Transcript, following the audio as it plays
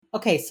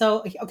Okay,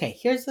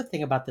 here's the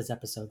thing about this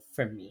episode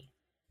for me.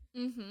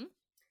 Mm-hmm.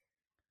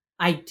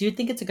 I do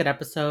think it's a good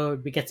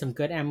episode. We get some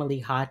good Emily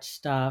Hodge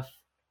stuff,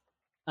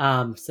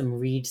 some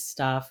Reed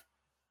stuff,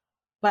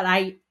 but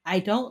I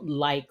don't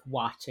like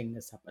watching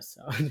this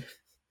episode.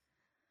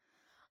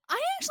 I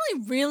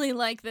actually really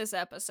like this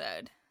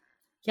episode.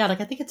 Yeah,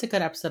 like I think it's a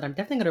good episode. I'm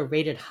definitely gonna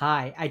rate it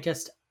high.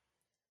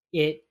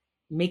 It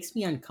makes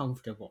me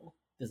uncomfortable,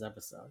 this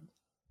episode.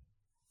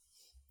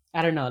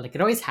 I don't know, like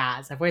it always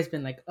has. I've always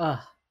been like, ugh.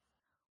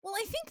 Well,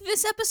 I think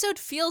this episode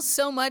feels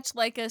so much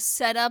like a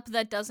setup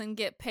that doesn't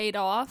get paid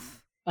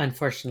off.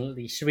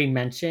 Unfortunately. Should we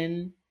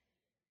mention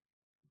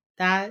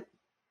that?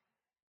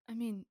 I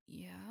mean,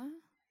 yeah.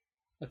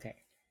 Okay.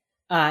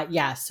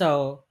 Yeah,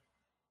 so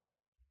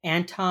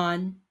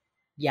Anton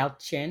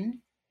Yelchin,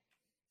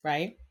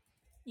 right?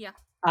 Yeah.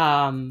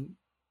 Um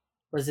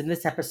was in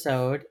this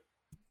episode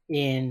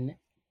in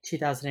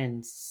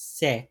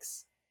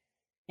 2006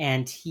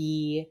 and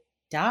he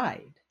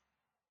died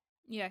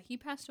Yeah, he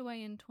passed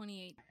away in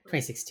 2018.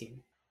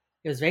 2016.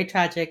 It was very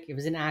tragic. It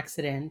was an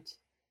accident.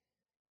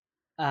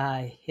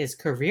 His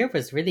career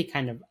was really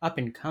kind of up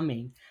and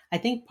coming. I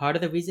think part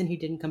of the reason he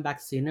didn't come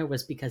back sooner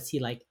was because he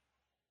like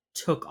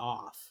took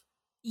off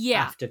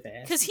Yeah. after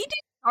Cuz this. he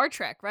did Star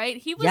Trek, right?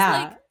 He was Yeah,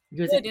 like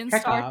he was good at in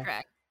Star Chekhov.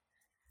 Trek.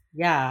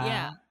 Yeah.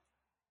 Yeah,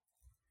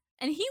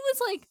 And he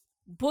was like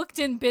booked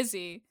and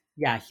busy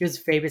yeah, he was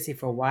very busy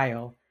for a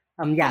while.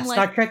 Yeah, from like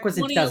Star Trek was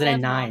in 2011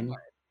 2009.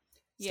 onward.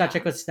 Star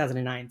Trek Yeah. was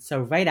 2009.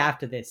 So right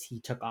after this, he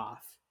took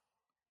off.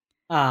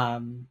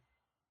 Um,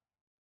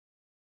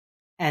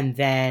 and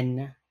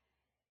then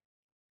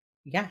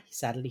yeah,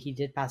 sadly he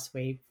did pass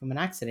away from an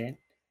accident.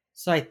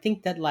 So I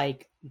think that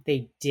like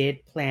they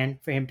did plan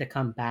for him to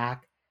come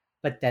back,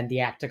 but then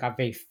the actor got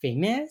very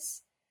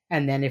famous.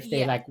 And then if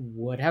they Yeah. like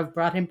would have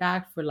brought him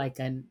back for like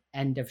an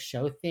end of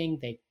show thing,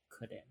 they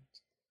couldn't.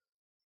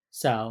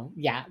 So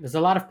yeah, there's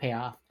a lot of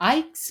payoff. I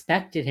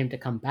expected him to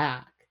come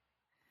back.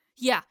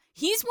 Yeah.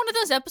 He's one of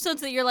those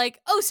episodes that you're like,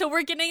 "Oh, so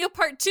we're getting a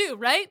part 2,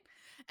 right?"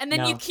 And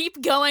then you No.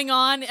 keep going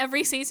on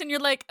every season. You're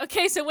like,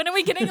 "Okay, so when are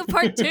we getting a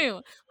part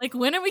 2? Like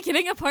when are we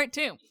getting a part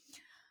 2?"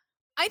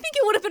 I think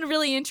it would have been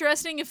really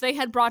interesting if they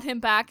had brought him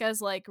back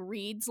as like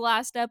Reed's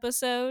last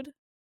episode.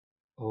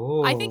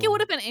 I think it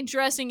would Oh. have been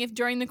interesting if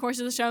during the course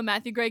of the show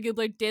Matthew Gray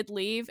Gubler did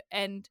leave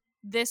and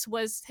this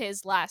was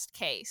his last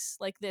case,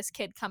 like this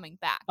kid coming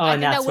back. Oh, I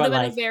and think that would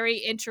have been a very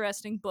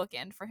interesting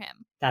bookend for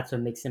him. that's what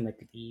makes him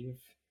like leave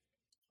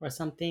or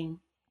something.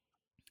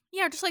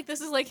 Yeah, just like this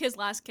is like his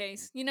last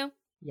case, you know?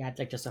 Yeah, it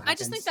like just so I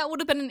just think happens. that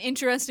would have been an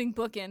interesting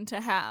bookend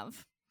to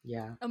have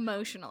Yeah.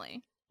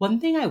 emotionally. One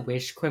thing I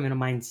wish Criminal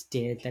Minds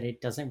did that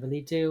it doesn't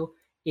really do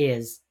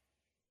is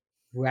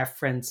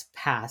reference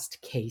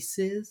past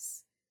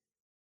cases.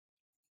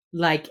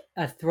 Like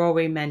a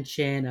throwaway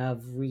mention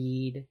of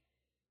Reed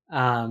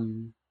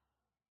um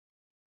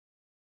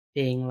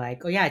being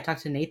like, "Oh yeah, I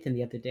talked to Nathan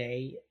the other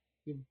day."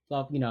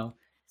 Well,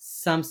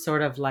 some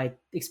sort of like,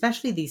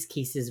 especially these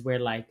cases where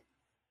like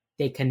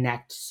they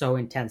connect so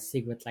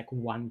intensely with like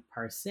one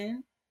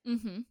person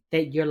Mm-hmm.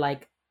 that you're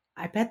like,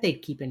 I bet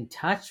they'd keep in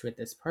touch with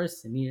this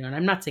person, and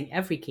I'm not saying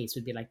every case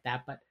would be like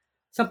that, but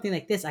something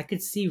like this, I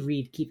could see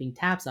Reed keeping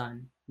tabs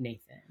on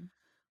Nathan.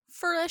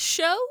 For a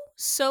show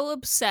so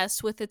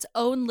obsessed with its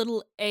own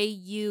little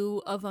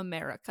AU of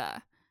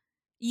America,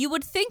 you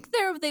would think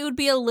they would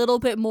be a little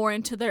bit more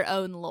into their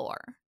own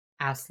lore.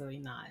 Absolutely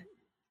not.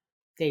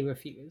 They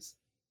refuse.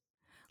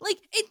 Like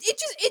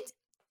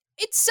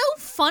it's so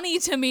funny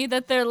to me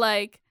that they're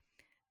like,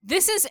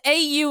 this is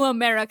AU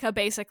America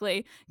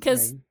basically,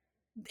 because Right.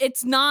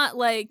 it's not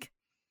like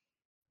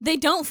they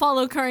don't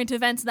follow current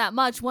events that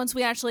much once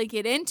we actually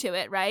get into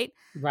it, right?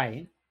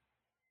 Right.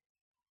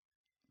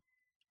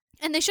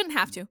 And they shouldn't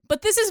have to.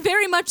 But this is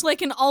very much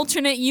like an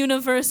alternate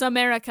universe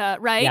America,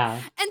 right?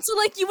 Yeah. And so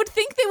like you would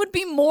think they would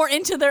be more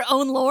into their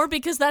own lore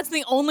because that's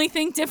the only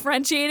thing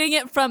differentiating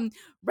it from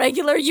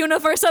regular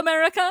universe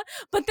America,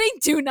 but they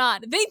do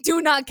not. They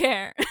do not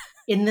care.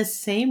 In the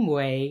same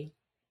way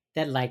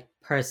that like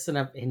person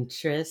of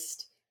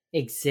interest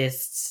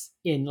exists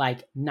in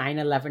like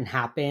 9/11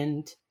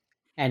 happened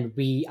and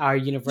our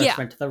universe Yeah.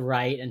 went to the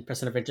right and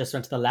person of interest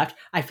went to the left,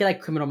 I feel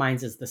like Criminal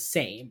Minds is the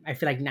same. I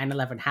feel like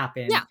 9/11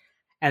 happened Yeah.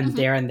 and Mhm.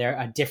 they're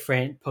a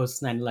different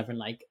post 9/11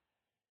 like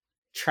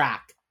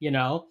track.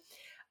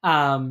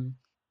 um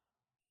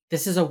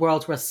this is a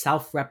world where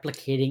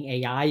self-replicating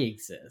AI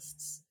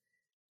exists.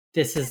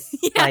 This is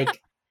Yeah.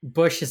 like,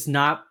 Bush is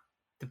not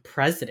the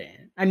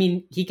president. I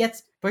mean,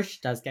 Bush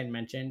does get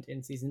mentioned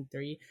in season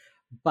 3,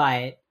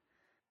 but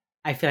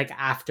I feel like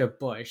after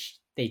Bush,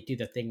 they do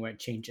the thing where it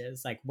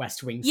changes, like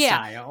West Wing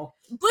Yeah. style.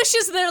 Bush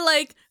is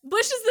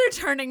their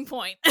turning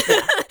point. Yeah.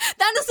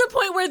 That is the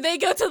point where they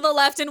go to the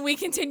left and we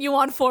continue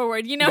on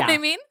forward. You know what I Yeah.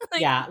 mean?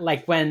 Like, Yeah.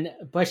 Like when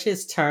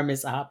Bush's term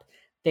is up,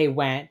 they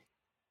went,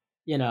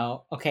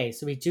 okay,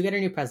 so we do get a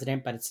new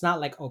president, but it's not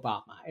like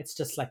Obama. It's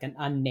just like an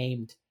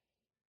unnamed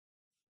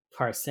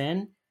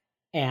person.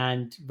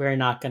 And we're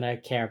not going to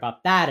care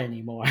about that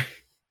anymore.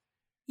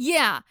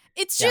 yeah.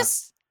 It's Yeah.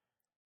 just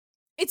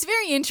it's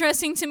very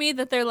interesting to me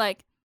that they're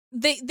like,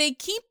 they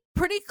keep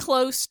pretty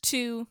close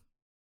to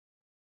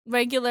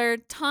regular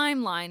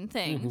timeline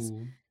things,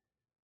 Mm-hmm.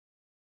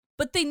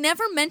 but they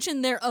never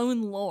mention their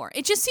own lore.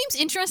 It just seems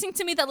interesting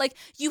to me that, like,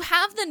 you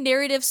have the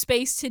narrative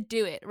space to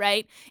do it,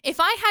 right? If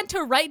I had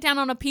to write down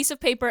on a piece of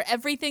paper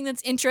everything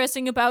that's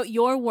interesting about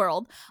your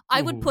world,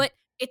 I would Mm-hmm. put,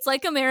 it's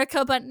like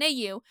America, but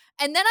NAU.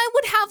 And then I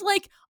would have,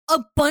 like,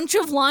 a bunch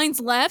of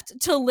lines left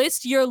to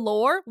list your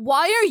lore.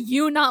 Why are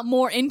you not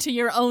more into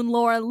your own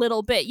lore a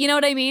little bit? You know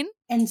what I mean?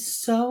 And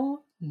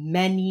so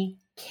many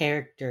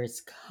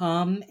characters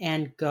come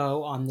and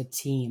go on the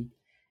team.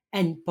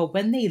 But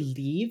when they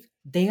leave,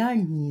 they are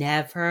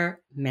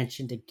never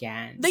mentioned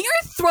again. They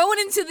are thrown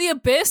into the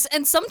abyss,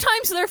 and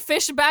sometimes they're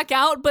fished back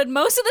out, but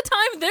most of the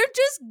time they're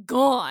just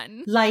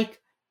gone.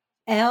 Like,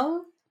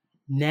 Elle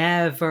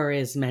never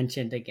is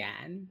mentioned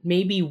again.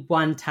 Maybe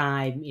one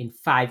time in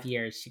 5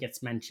 years she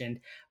gets mentioned.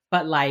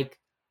 But like,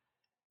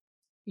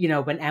 you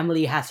know, when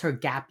Emily has her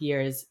gap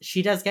years,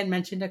 she does get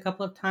mentioned a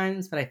couple of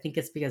times, but I think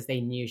it's because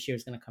they knew she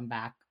was going to come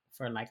back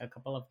for like a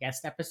couple of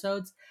guest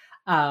episodes.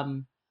 But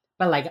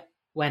like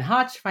when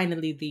Hotch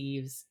finally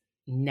leaves,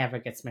 never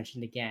gets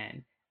mentioned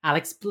again.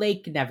 Alex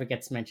Blake never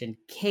gets mentioned.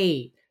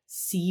 Kate,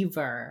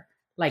 Seaver,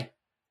 like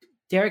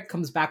Derek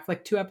comes back for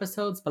like 2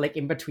 episodes, but like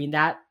in between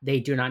that, they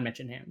do not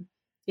mention him.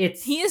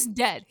 He is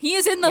dead. He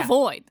is in the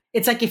void.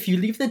 It's like if you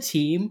leave the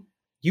team,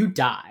 you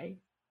die.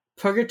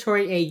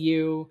 Purgatory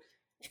AU,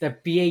 the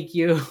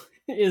BAU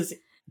is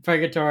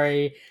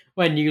purgatory.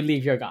 When you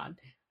leave, you're gone.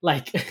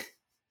 Like,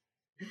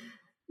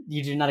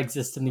 you do not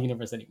exist in the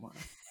universe anymore.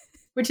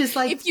 Which is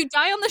like, if you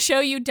die on the show,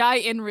 you die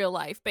in real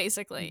life,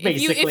 basically. If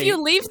Basically.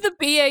 you leave the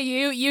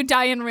BAU, you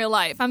die in real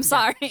life. I'm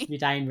sorry. you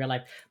die in real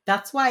life.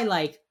 That's why,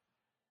 like,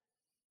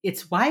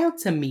 it's wild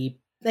to me.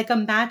 Like,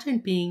 imagine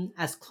being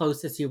as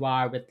close as you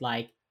are with,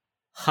 like,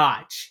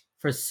 Hotch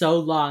for so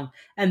long,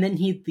 and then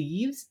he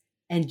leaves,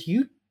 and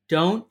you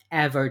don't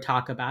ever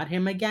talk about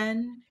him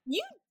again.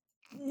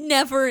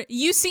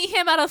 You see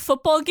him at a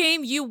football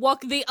game, you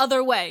walk the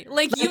other way.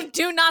 Like, you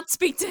do not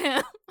speak to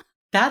him.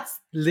 That's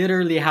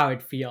literally how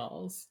it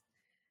feels.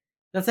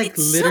 That's like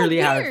It's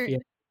literally so how it weird.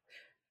 feels.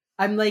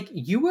 I'm like,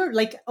 you were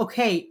like,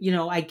 okay, you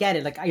know, I get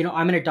it. Like, you know,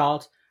 I'm an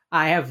adult.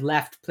 I have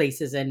left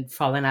places and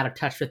fallen out of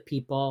touch with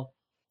people,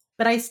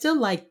 but I still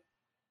like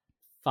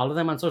follow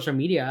them on social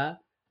media.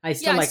 I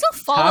still I like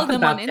still follow talk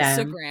them on about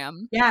them.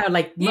 Instagram. Yeah,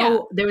 like Yeah.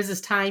 there was this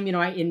time, you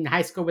know, in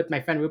high school with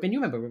my friend Ruben. You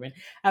remember Ruben?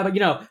 But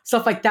you know,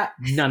 stuff like that.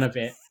 None of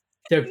it.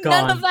 They're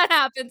gone. None of that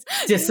happens.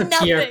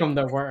 Disappear Nothing. from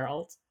the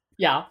world.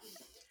 Yeah.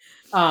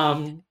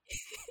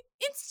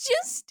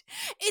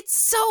 It's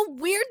so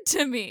weird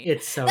to me.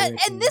 It's so weird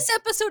to and me. this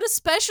episode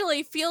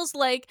especially feels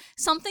like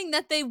something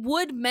that they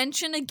would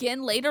mention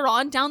again later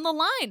on down the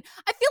line.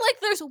 I feel like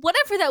there's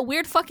whatever that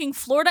weird fucking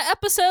Florida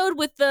episode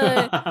with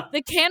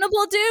the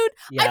cannibal dude.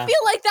 Yeah. I feel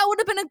like that would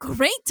have been a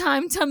great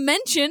time to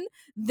mention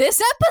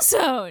this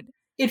episode.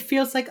 It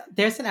feels like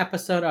there's an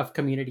episode of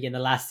Community in the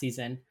last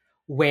season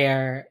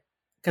where,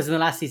 because in the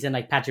last season,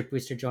 like Patrick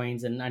Brewster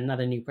joins and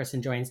another new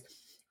person joins,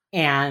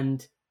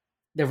 and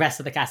the rest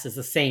of the cast is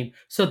the same.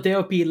 So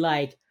they'll be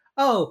like,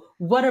 oh,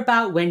 what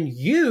about when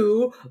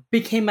you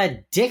became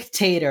a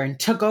dictator and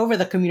took over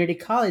the community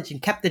college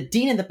and kept the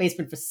dean in the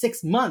basement for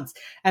 6 months?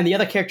 And the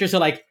other characters are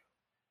like,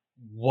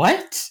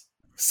 what?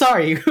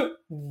 Sorry,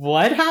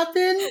 what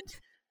happened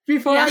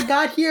before I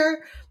got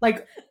here?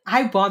 Like,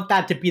 I want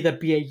that to be the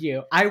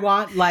BAU. I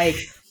want, like,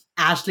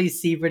 Ashley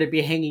Seaver to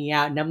be hanging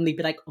out and Emily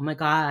be like, oh my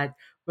God,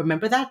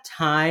 remember that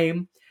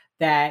time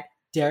that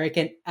Derek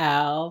and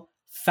Elle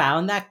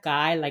found that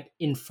guy like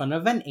in front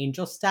of an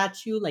angel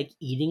statue, like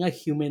eating a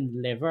human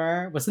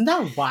liver? Wasn't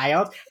that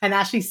wild? And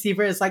Ashley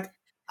Seaver is like,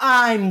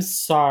 I'm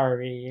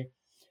sorry.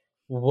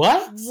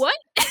 What?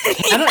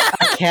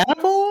 A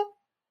cannibal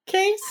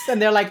case?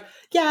 And they're like,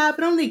 yeah,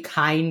 but only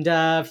kind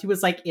of. He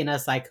was like in a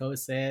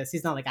psychosis.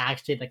 He's not like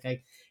actually like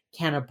a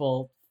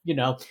cannibal, you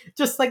know.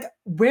 Just like,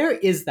 where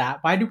is that?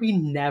 Why do we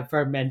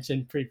never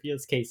mention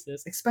previous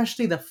cases?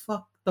 Especially the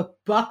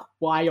buck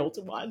wild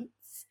ones.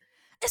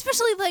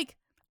 Especially like,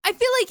 I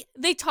feel like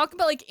they talk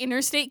about like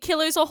interstate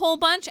killers a whole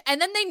bunch,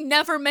 and then they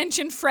never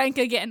mention Frank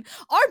again.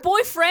 Our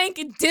boy Frank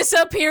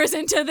disappears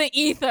into the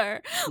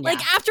ether. Yeah.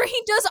 Like, after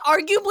he does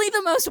arguably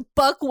the most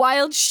buck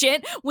wild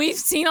shit we've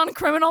seen on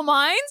Criminal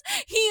Minds,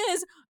 he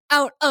is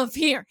out of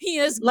here. He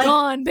is like,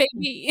 gone,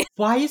 baby.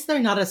 Why is there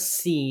not a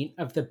scene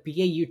of the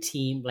BAU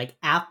team like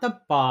at the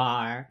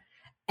bar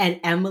and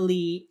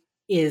Emily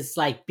is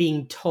like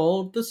being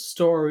told the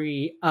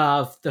story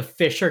of the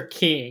Fisher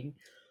King?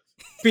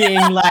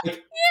 Being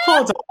like,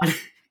 hold on,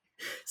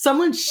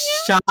 someone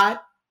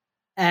shot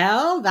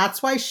Elle?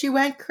 That's why she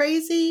went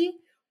crazy?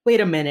 Wait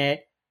a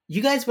minute.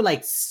 You guys were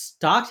like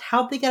stalked?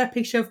 How'd they get a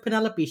picture of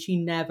Penelope? She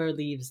never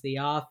leaves the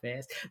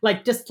office.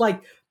 Like, just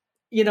like,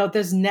 you know,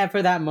 there's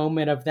never that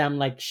moment of them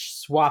like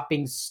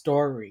swapping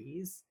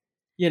stories,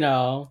 you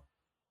know?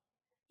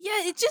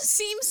 Yeah, it just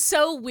seems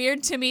so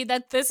weird to me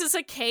that this is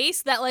a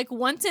case that like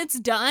once it's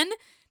done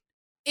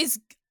is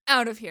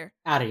out of here.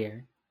 Out of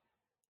here.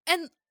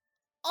 And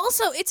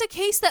Also, it's a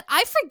case that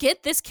I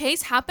forget this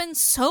case happened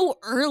so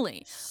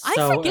early. I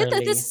So forget that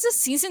this early. is a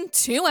season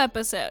 2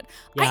 episode.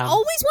 I Yeah.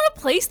 always want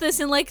to place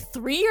this in like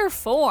 3 or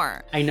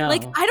 4. I know.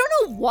 Like, I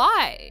don't know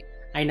why.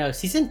 I know.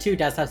 Season 2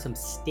 does have some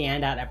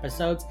standout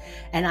episodes,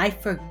 and I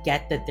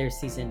forget that there's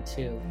season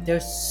 2. They're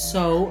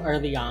so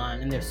early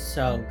on, and they're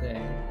so good.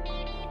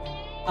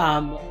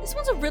 This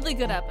one's a really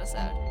good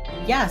episode.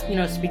 Yeah, you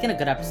know, speaking of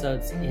good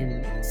episodes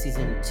in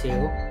season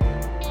 2,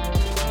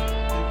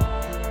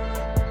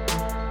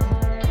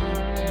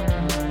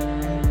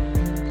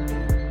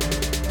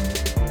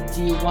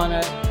 do you want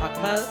to talk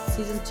about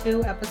season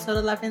 2, episode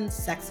 11,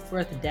 Sex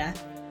Birth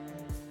Death?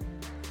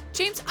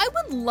 James, I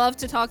would love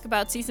to talk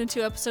about season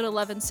 2, episode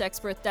 11, Sex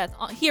Birth Death,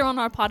 here on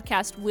our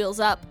podcast, Wheels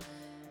Up.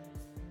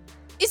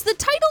 Is the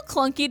title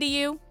clunky to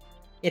you?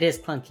 It is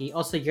clunky.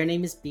 Also, your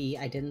name is B.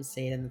 I didn't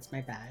say it, and that's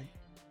my bad.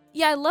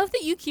 Yeah, I love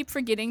that you keep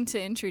forgetting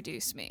to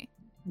introduce me.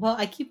 Well,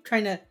 I keep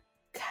trying to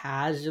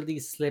casually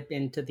slip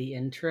into the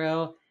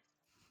intro,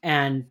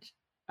 and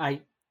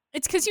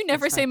It's because you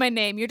never That's say fine. my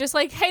name. You're just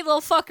like, hey, little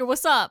fucker,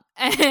 what's up?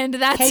 And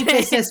that's Hey, it.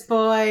 business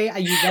boy, are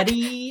you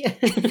ready?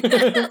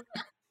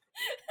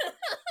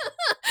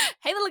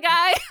 Hey, little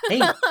guy. Hey.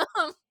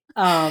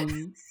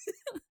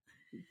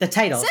 The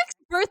title. Sex,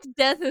 birth,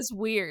 death is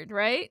weird,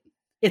 right?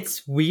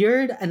 It's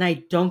weird, and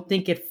I don't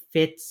think it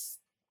fits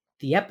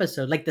the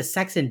episode. Like, the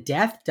sex and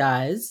death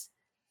does,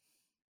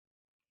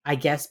 I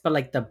guess, but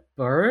like the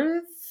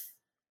birth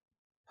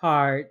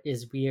part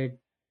is weird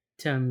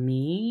to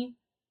me.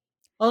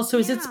 Also,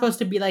 is it Yeah. supposed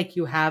to be like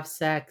you have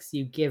sex,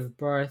 you give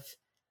birth,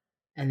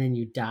 and then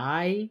you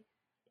die?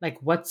 Like,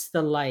 what's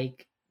the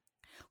like?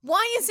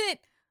 Why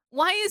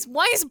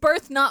is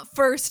birth not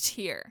first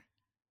here?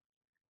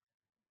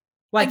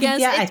 Well, I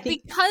guess I it's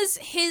think because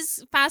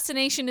his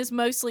fascination is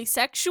mostly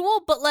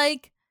sexual, but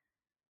like,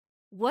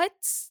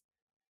 what's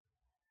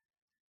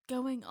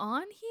going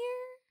on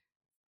here?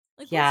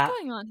 Like, Yeah. what's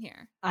going on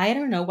here? I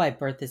don't know why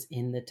birth is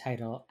in the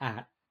title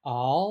at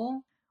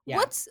all. Yeah.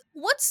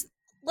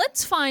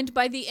 Let's find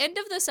by the end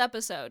of this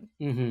episode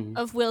Mm-hmm.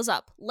 of Wheels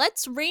Up,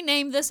 let's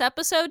rename this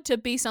episode to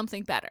be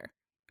something better.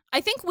 I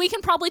think we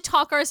can probably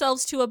talk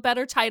ourselves to a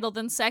better title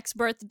than Sex,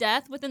 Birth,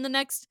 Death within the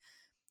next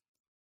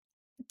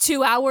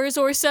 2 hours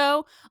or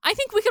so. I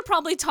think we could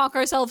probably talk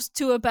ourselves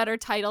to a better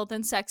title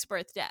than Sex,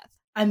 Birth, Death.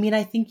 I mean,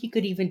 I think you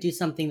could even do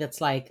something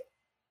that's like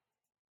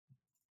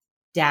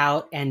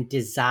doubt and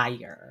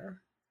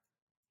desire,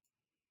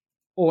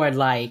 or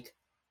like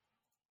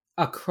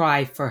a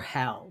cry for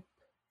help,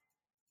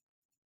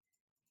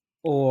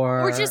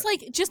 Or just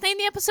name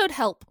the episode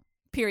Help.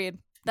 Period.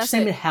 That's just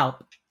name it. it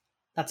Help.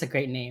 That's a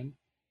great name.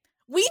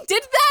 We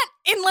did that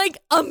in like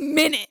a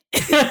minute.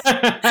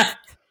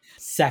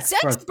 Sex,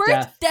 Sex,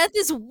 birth, death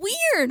is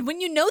weird.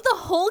 When you know the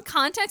whole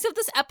context of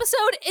this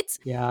episode, it's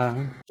Yeah.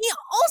 he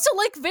also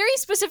like very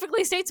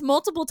specifically states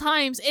multiple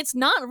times it's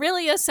not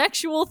really a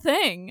sexual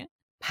thing.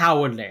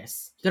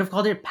 Powerless. You could have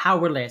called it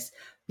Powerless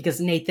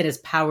because Nathan is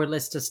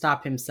powerless to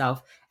stop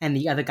himself, and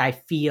the other guy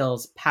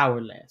feels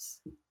powerless.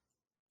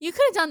 You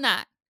could have done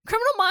that.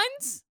 Criminal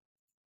Minds?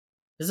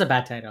 This is a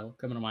bad title,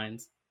 Criminal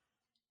Minds.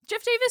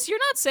 Jeff Davis, you're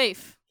not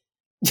safe.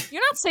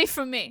 You're not safe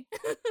from me.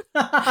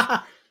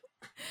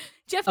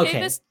 Jeff Okay.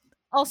 Davis,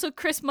 also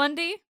Chris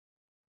Mundy.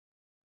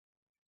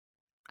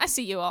 I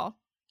see you all.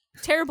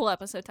 Terrible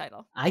episode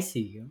title. I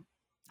see you.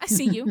 I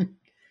see you.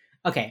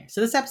 Okay,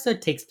 so this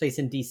episode takes place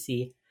in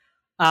DC.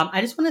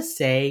 I just want to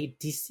say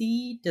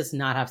DC does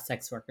not have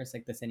sex workers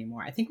like this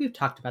anymore. I think we've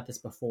talked about this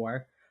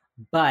before,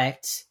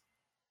 but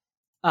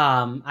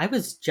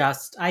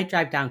I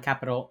drive down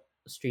Capitol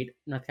Street,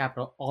 North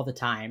Capitol, all the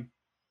time,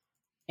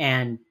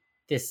 and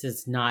this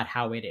is not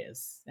how it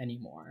is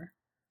anymore.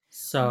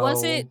 So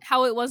Was it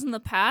how it was in the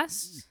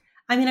past?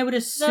 I mean, I would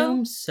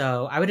assume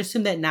so. I would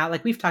assume that now,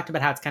 like we've talked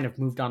about how it's kind of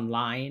moved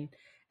online,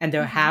 and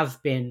there Mhm.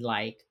 have been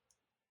like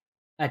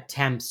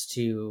attempts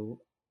to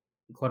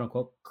quote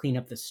unquote clean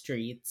up the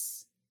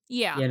streets.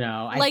 Yeah. You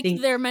know, I Like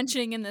think they're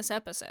mentioning in this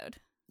episode.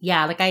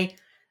 yeah, like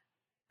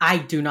I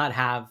do not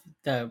have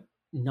the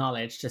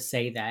knowledge to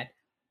say that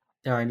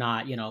there are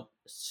not, you know,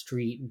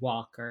 street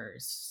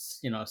walkers,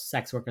 you know,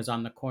 sex workers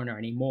on the corner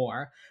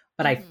anymore,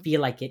 but I Mhm.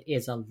 feel like it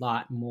is a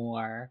lot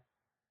more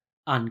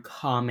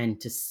uncommon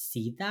to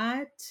see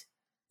that.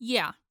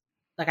 Yeah.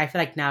 Like I feel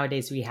like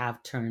nowadays we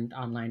have turned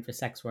online for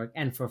sex work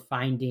and for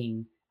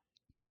finding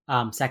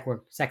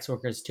sex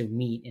workers to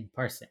meet in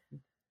person.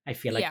 I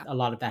feel like Yeah. a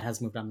lot of that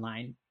has moved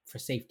online for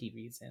safety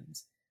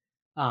reasons.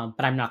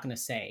 But I'm not going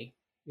to say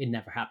it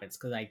never happens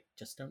because I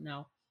just don't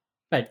know.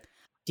 But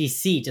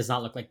DC does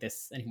not look like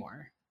this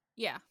anymore.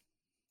 Yeah.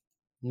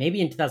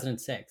 Maybe in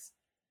 2006,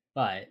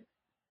 but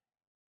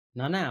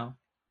not now.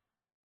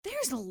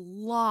 There's a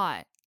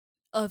lot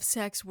of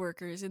sex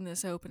workers in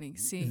this opening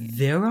scene.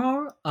 There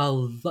are a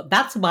lot.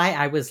 That's why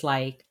I was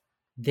like,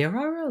 there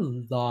are a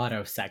lot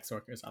of sex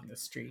workers on the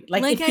street.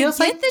 Like, Like, it I feels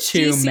get like that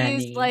too DC is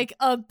many. like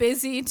a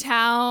busy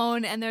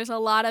town and there's a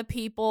lot of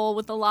people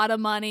with a lot of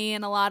money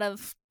and a lot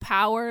of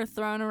power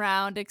thrown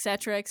around,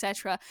 etc.,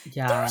 etc. There's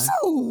Yeah.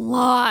 a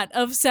lot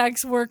of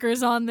sex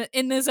workers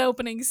in this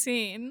opening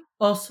scene.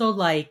 Also,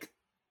 like,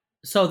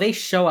 so they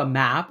show a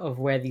map of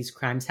where these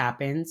crimes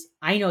happens.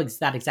 I know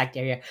that exact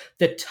area.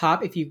 The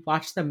top, if you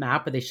watch the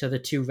map where they show the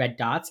 2 red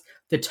dots,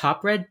 the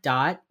top red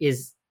dot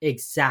is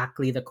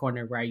exactly the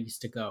corner where I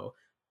used to go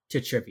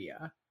to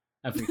trivia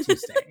every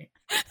Tuesday.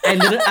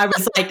 I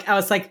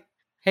was like,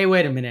 hey,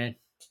 wait a minute.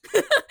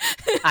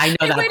 I know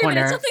Hey, that wait a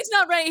minute, corner. something's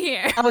not right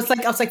here. I was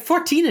like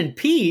 14 and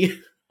P.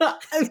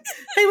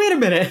 Hey, wait a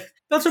minute.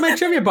 That's where my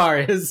trivia bar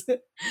is.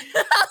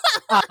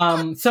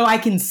 So I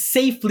can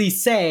safely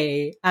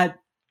say at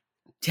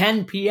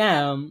 10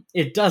 p.m.,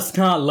 it does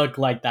not look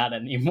like that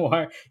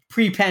anymore.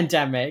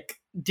 Pre-pandemic,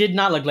 did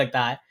not look like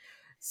that.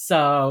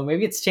 So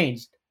maybe it's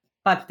changed.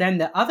 But then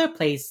the other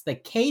place, the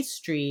K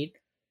Street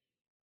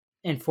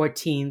and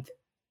 14th,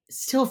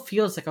 still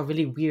feels like a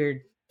really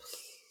weird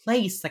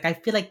place. Like, I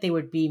feel like they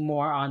would be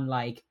more on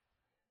like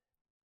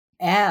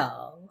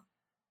L,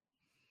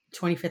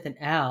 25th and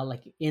L,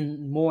 like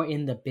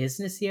in the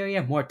business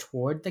area, more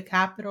toward the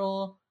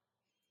capital,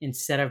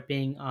 instead of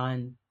being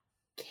on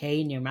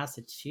K near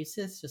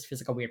Massachusetts. Just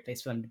feels like a weird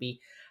place for them to be.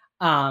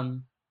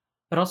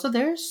 But also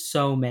there's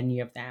so many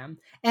of them.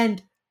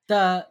 And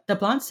the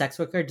blonde sex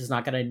worker does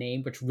not get a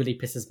name, which really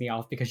pisses me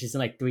off because she's in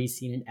like 3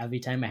 scenes and every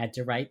time I had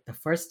to write the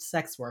first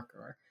sex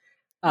worker.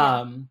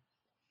 Yeah.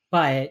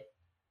 But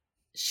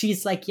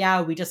she's like,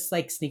 yeah, we just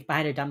like sneak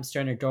behind a dumpster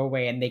in a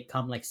doorway and they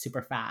come like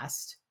super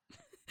fast.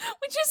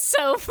 Which is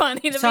so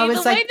funny to So me.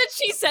 it's The way like- that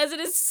she says it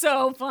is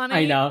so funny.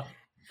 I know.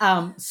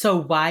 So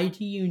why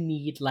do you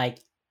need like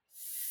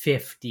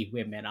 50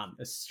 women on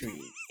the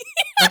street?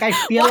 Like, I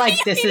feel Why like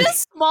do you this need is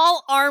a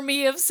small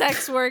army of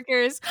sex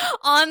workers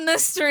on the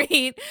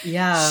street.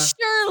 yeah.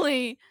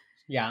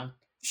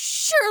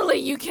 Surely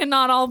you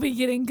cannot all be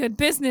getting good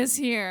business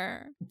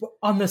here.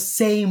 On the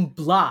same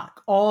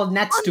block, all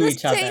next On to the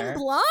each same other.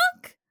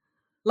 block?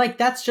 Like,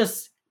 that's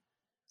just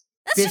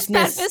That's just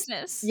bad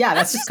business. Yeah,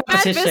 that's just bad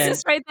competition.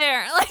 business right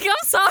there. Like, I'm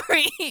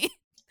sorry.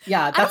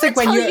 Yeah, I that's don't like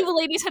when tell you're you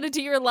ladies how to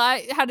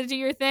do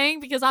your thing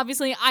because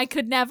obviously I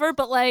could never,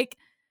 but like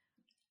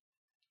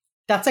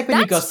that's like when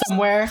you go that's just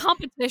somewhere.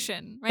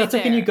 competition right That's there.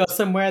 like when you go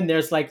somewhere and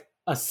there's like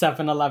a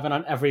 7-Eleven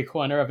on every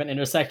corner of an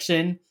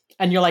intersection,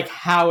 and you're like,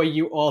 how are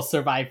you all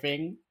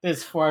surviving?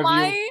 There's 4 of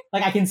you.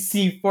 Like, I can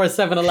see 4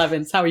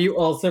 7-Elevens. How are you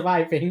all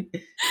surviving?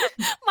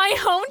 My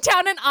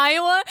hometown in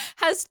Iowa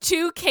has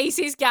 2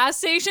 Casey's gas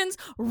stations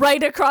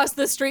right across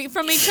the street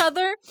from each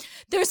other.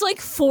 There's like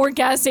 4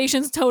 gas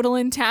stations total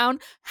in town.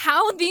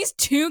 How these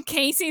 2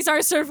 Casey's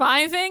are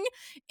surviving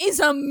is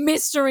a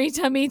mystery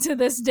to me to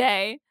this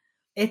day.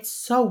 It's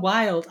so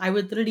wild. I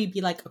would literally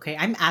be like, okay,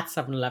 I'm at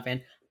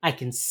 7-Eleven. I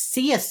can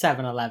see a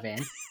 7-Eleven.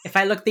 If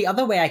I look the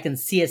other way, I can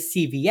see a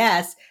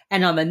CVS.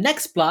 And on the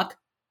next block,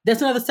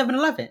 there's another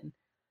 7-Eleven.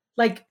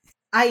 Like,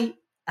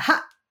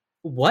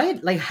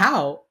 what? Like,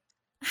 how?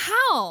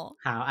 How?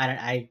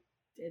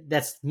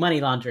 That's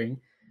money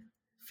laundering.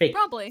 Fake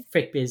Probably.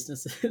 Fake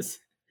businesses.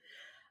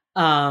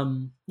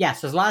 Yeah,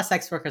 so there's a lot of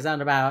sex workers out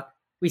and about.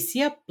 We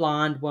see a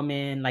blonde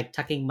woman like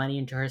tucking money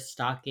into her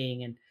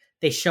stocking, and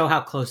they show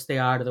how close they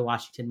are to the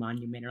Washington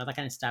Monument and all that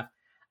kind of stuff.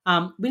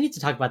 We need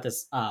to talk about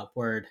this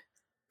word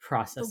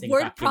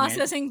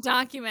processing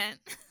document.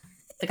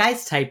 The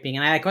guy's typing,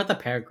 and I like wrote the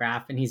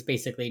paragraph, and he's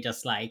basically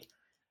just like,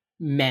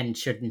 men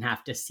shouldn't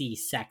have to see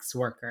sex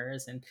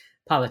workers, and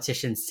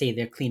politicians say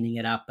they're cleaning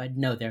it up, but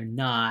no, they're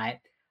not.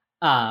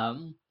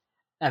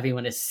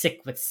 Everyone is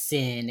sick with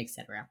sin,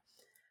 etc.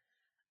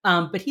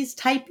 But he's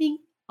typing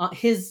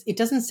it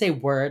doesn't say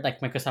Word like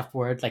Microsoft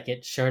Word, like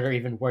it should, or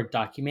even Word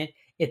document.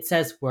 It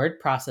says word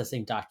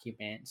processing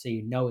document, so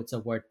you know it's a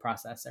word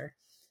processor.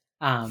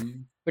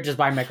 Which is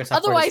why Microsoft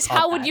Otherwise, Word is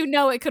how would you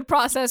know it could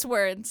process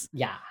words?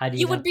 Yeah, how do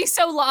you know? would be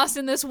so lost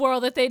in this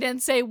world if they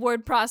didn't say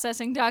word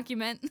processing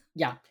document.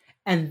 Yeah.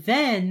 And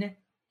then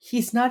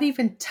he's not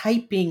even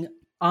typing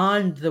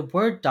on the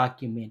Word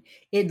document.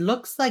 It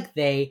looks like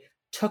they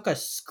took a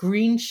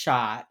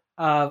screenshot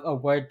of a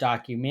Word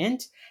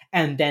document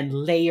and then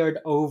layered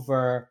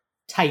over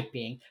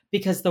typing,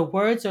 because the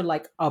words are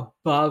like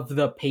above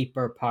the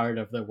paper part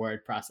of the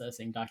word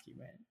processing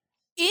document.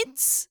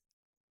 It's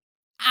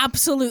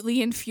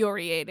absolutely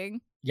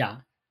infuriating. Yeah.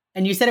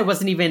 And you said it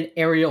wasn't even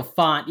Arial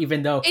font,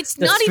 even though it's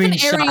not even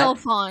Arial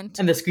font.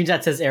 And the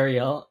screenshot says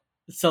Arial.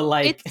 So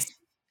like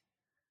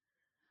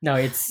no,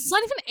 it's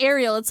not even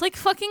Arial. It's like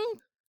fucking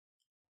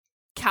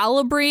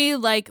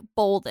Calibri, like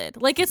bolded.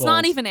 Like it's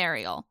not even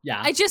Arial.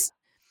 Yeah.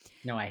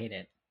 No, I hate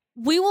it.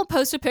 We will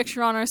post a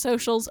picture on our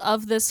socials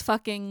of this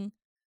fucking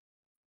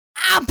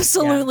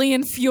absolutely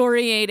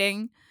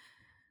infuriating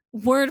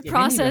word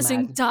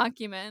processing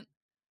document.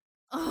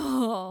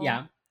 Oh.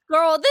 Yeah.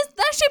 Girl,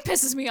 that shit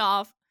pisses me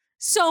off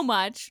so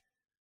much.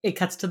 It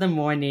cuts to the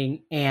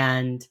morning,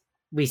 and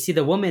we see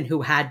the woman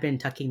who had been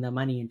tucking the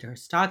money into her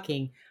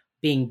stocking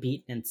being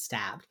beaten and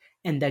stabbed.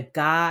 And the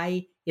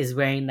guy is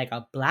wearing like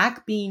a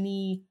black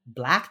beanie,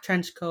 black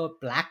trench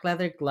coat, black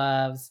leather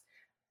gloves,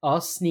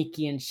 all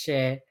sneaky and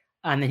shit.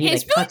 And then he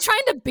He's like really cuts.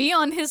 trying to be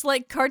on his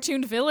like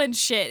cartoon villain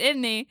shit,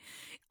 isn't he?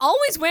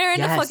 Always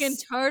wearing a fucking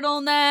Yes.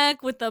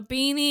 turtleneck with the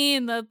beanie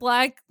and the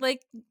black,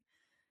 like,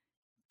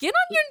 get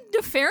on your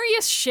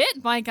nefarious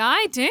shit, my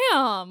guy.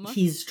 Damn.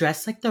 He's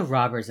dressed like the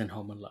robbers in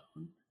Home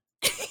Alone.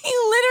 He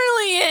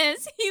literally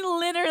is. He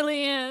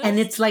literally is. And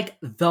it's like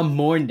the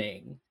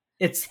morning.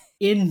 It's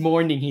in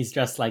morning he's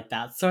dressed like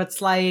that. So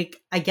it's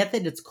like, I get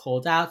that it's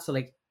cold out, so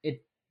like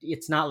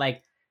it's not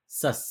like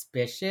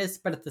suspicious,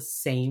 but at the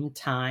same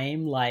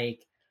time,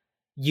 like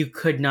you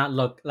could not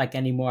look like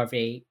any more of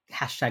a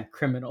hashtag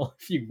criminal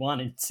if you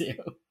wanted to.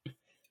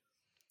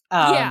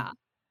 Yeah.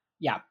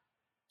 Yeah.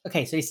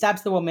 Okay, so he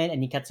stabs the woman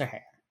and he cuts her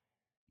hair.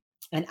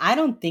 And I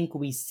don't think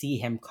we see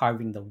him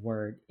carving the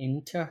word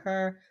into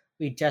her.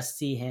 We just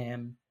see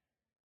him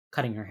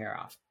cutting her hair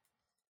off.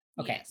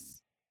 Okay.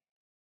 Yes.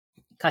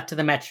 Cut to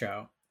the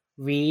metro.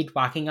 Reed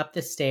walking up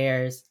the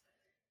stairs,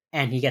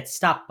 and he gets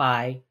stopped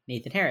by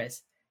Nathan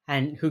Harris,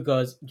 and who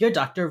goes, "You're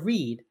Dr.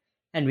 Reed."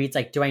 And Reed's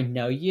like, "Do I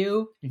know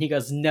you?" And he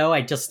goes, "No,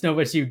 I just know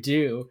what you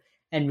do."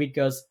 And Reed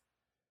goes,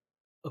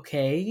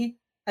 "Okay."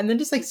 And then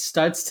just like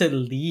starts to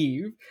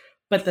leave.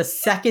 But the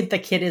second the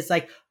kid is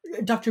like,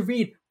 "Dr.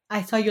 Reed,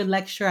 I saw your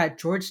lecture at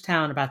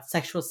Georgetown about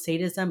sexual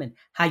sadism and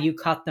how you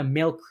caught the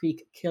Mill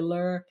Creek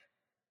killer."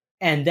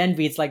 And then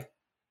Reed's like,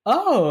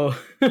 "Oh,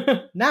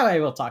 now I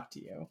will talk to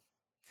you."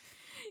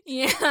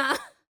 Yeah.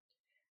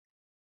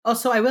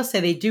 Also, I will say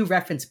they do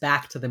reference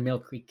back to the Mill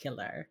Creek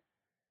killer,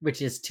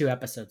 which is 2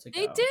 episodes ago.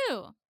 They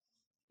do.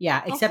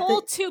 Yeah, except a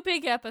whole that 2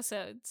 big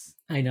episodes.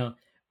 I know.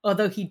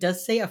 Although he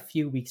does say a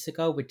few weeks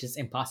ago, which is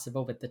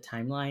impossible with the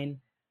timeline.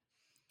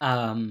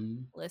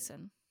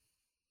 Listen.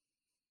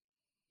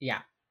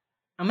 Yeah.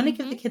 I'm gonna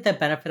give the kid the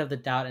benefit of the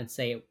doubt and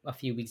say a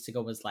few weeks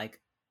ago was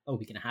like a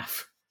week and a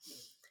half.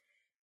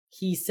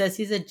 He says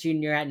he's a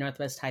junior at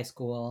Northwest High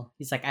School.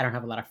 He's like, "I don't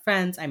have a lot of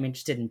friends. I'm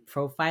interested in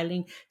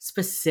profiling,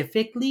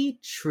 specifically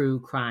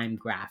true crime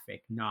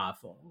graphic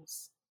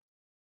novels."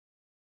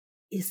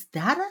 Is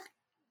that a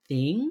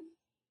thing?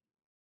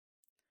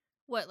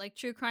 What, like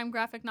true crime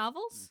graphic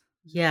novels?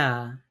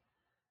 Yeah.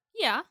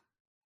 Yeah.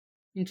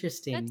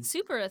 Interesting. That's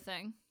super a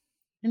thing.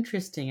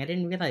 Interesting. I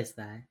didn't realize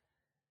that.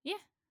 Yeah.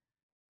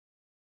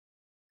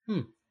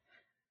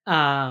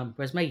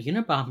 Where's my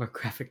Unabomber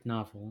graphic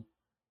novel?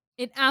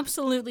 It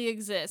absolutely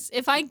exists.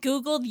 If I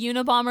Googled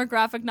Unabomber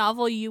graphic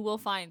novel, you will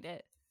find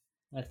it.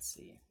 Let's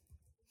see.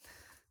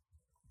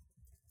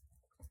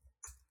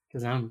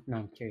 Because now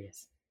I'm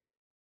curious.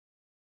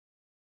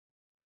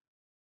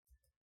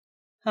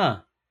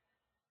 Huh.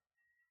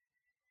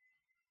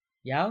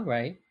 Yeah, all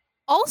right.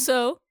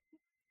 Also,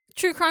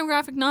 true crime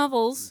graphic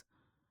novels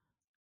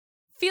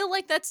feel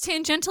like that's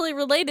tangentially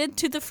related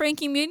to the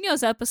Frankie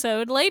Munoz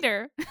episode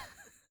later.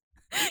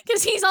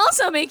 Because he's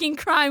also making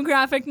crime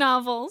graphic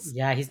novels.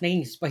 Yeah, he's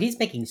making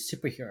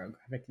superhero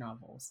graphic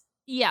novels.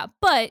 Yeah,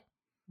 but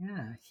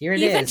yeah, here it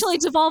he is. eventually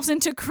devolves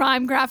into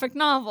crime graphic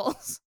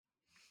novels.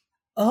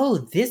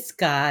 Oh, this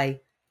guy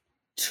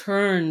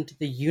turned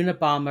the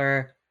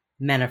Unabomber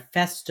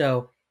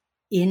manifesto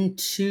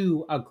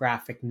into a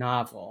graphic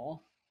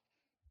novel.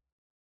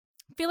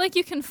 I feel like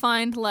you can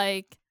find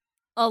like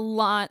a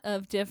lot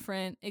of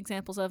different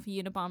examples of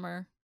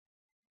Unabomber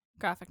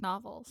graphic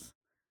novels.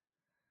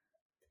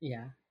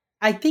 Yeah.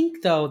 I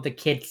think, though, the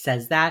kid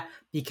says that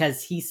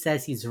because he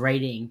says he's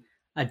writing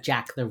a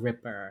Jack the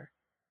Ripper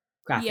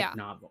graphic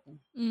novel.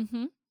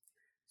 Mm-hmm.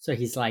 So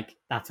he's like,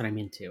 that's what I'm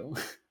into.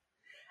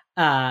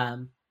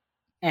 And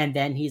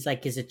then he's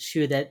like, is it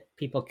true that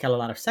people kill a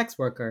lot of sex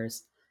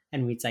workers?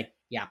 And Reed's like,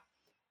 yeah,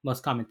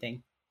 most common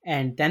thing.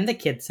 And then the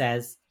kid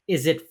says,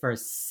 is it for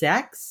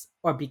sex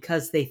or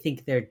because they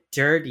think they're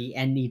dirty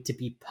and need to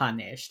be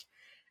punished?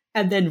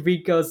 And then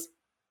Reed goes,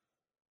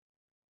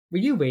 were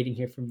you waiting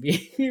here for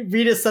me?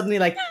 Reed is suddenly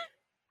like,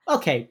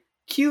 okay,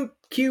 cute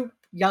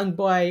young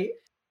boy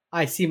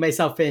I see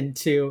myself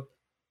into.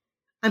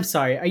 I'm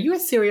sorry, are you a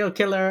serial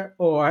killer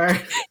or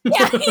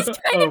yeah, he's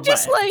kind of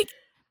just like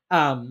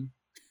the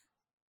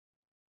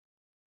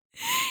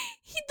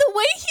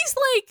way he's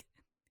like,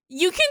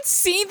 you can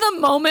see the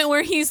moment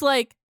where he's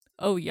like,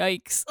 oh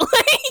yikes.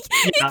 Like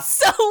it's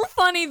so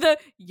funny. The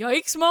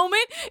yikes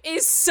moment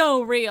is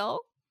so real.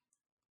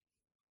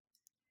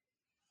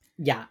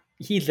 Yeah,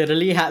 he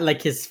literally had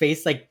like his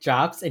face like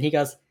drops and he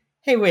goes,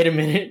 hey, wait a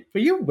minute, were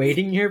you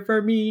waiting here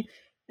for me?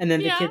 And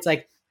then the kid's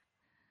like,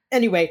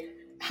 anyway,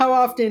 how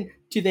often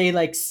do they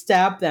like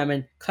stab them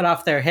and cut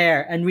off their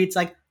hair? And Reed's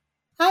like,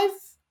 I've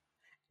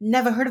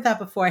never heard of that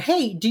before.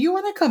 Hey, do you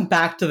want to come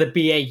back to the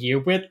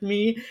BAU with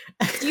me?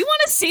 Do you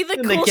want to see the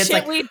cool shit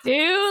like, we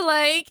do?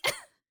 Like,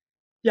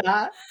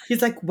 yeah.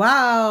 He's like,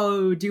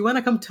 wow, do you want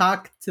to come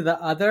talk to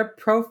the other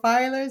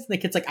profilers? And the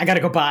kid's like, I gotta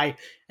go by,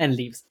 and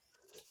leaves.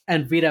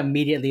 And Reed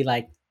immediately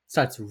like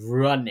starts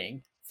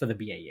running for the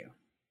BAU.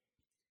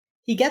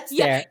 He gets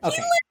there.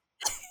 Okay.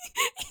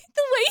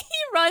 The way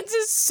he runs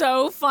is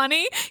so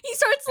funny. He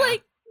starts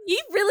like He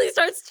really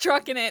starts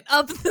trucking it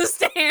up the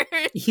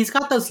stairs. He's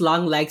got those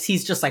long legs.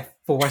 He's just like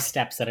 4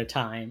 steps at a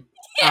time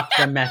up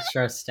the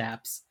metro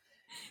steps.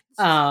 It's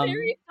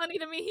very funny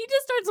to me. He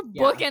just starts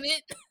booking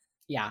it.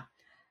 Yeah.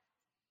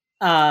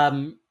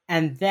 And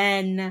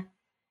then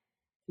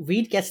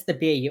Reed gets the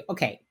BAU.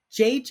 Okay,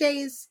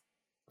 JJ's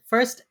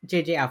first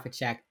JJ outfit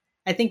check.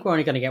 I think we're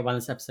only gonna get one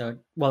this episode.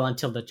 Well,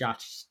 until the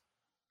Josh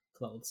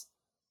clothes.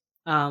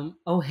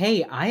 Oh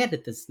hey, I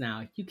edit this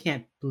now. You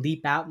can't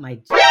bleep out my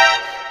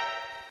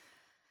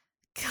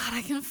God,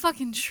 I can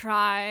fucking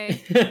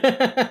try.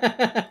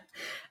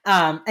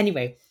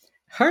 Anyway,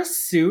 her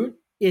suit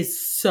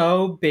is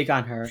so big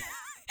on her.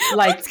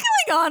 Like, what's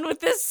going on with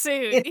this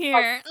suit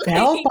here?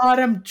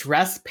 Bell-bottom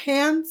dress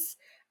pants,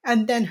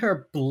 and then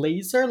her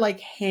blazer like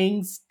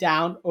hangs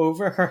down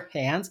over her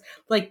hands.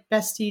 Like,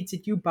 bestie,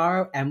 did you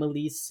borrow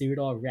Emily's suit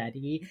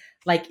already?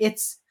 Like,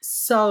 it's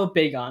so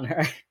big on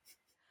her.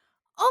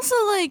 Also,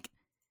 like,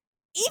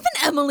 even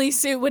Emily's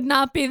suit would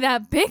not be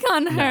that big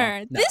on her.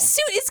 No. This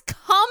suit is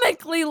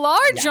comically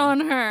large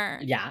on her.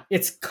 Yeah,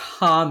 it's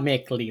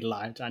comically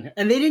large on her.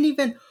 And they didn't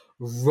even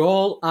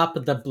roll up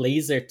the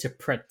blazer to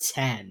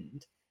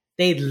pretend.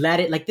 They let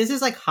it, like, this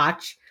is like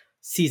Hotch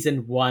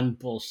season 1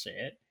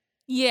 bullshit.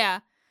 Yeah.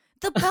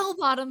 The bell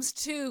bottoms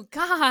too.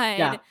 God.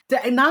 Yeah.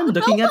 Now I'm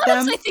looking at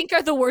them. I think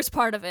are the worst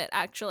part of it,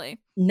 actually.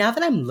 Now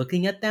that I'm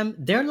looking at them,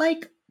 they're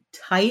like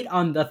tight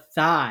on the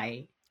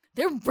thigh.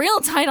 They're real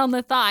tight on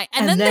the thigh.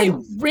 And then they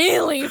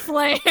really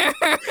flare.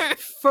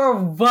 For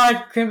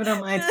what, Criminal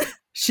Minds?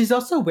 She's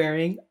also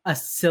wearing a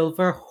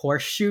silver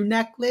horseshoe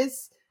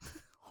necklace.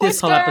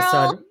 This whole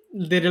episode.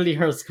 Literally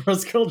horse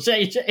girl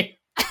JJ.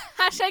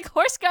 Hashtag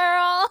horse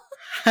girl.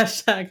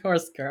 Hashtag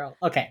horse girl.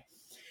 Okay.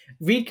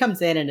 Reed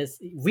comes in and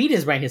Reed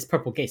is wearing his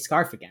purple gay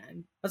scarf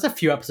again. That's a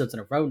few episodes in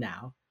a row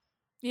now.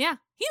 Yeah.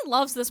 He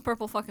loves this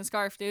purple fucking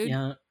scarf, dude.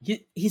 Yeah.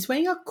 He's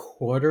wearing a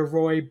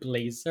corduroy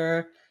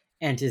blazer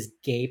and his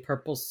gay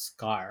purple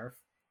scarf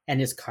and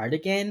his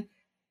cardigan.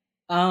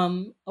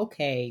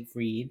 Okay,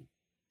 Reed,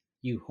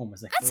 you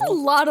homosexual. That's a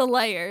lot of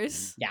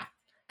layers. Yeah.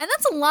 And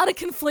that's a lot of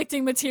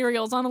conflicting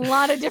materials on a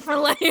lot of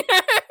different layers.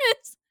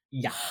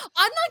 Yeah.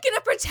 I'm not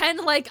gonna pretend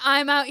like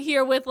I'm out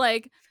here with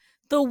like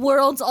the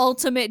world's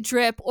ultimate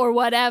drip or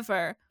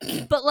whatever.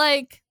 But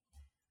like,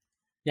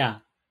 yeah.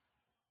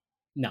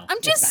 No.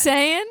 I'm just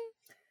saying.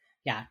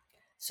 Yeah.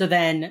 So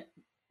then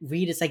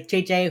Reed is like,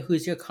 JJ,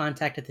 who's your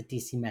contact at the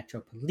DC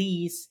Metro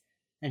Police?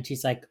 And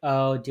she's like,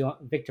 oh, do you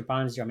want Victor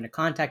Bonds? Do you want me to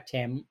contact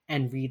him?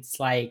 And Reed's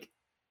like,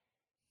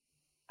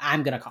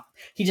 I'm gonna call.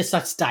 He just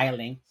starts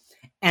dialing.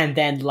 And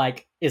then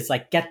like is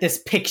like, get this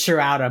picture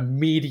out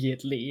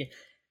immediately.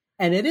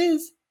 And it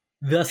is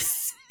the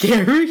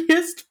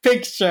scariest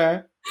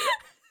picture.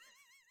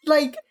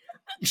 Like,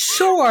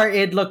 sure,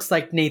 it looks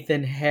like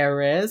Nathan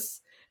Harris.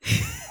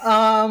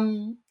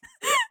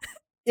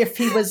 If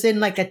he was in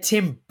like a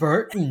Tim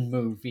Burton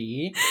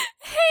movie.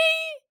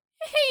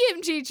 Hey,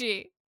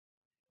 MGG.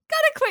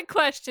 Got a quick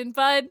question,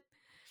 bud.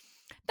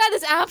 That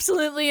is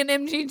absolutely an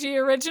MGG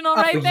original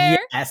right there.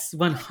 Yes,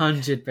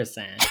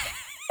 100%.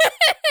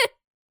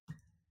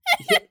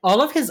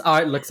 All of his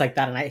art looks like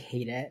that, and I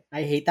hate it.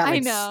 I hate that. Like, I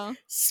know.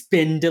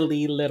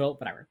 Spindly little,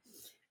 whatever.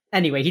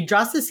 Anyway, he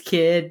draws this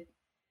kid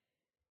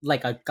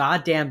like a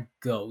goddamn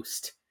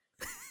ghost.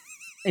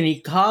 And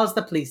he calls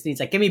the police and he's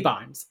like, give me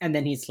Barnes. And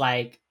then he's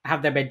like,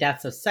 have there been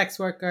deaths of sex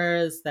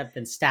workers that have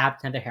been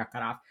stabbed and had their hair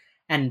cut off?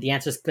 And the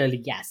answer is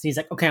clearly yes. And he's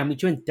like, okay, I'll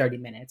meet you in 30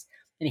 minutes.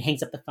 And he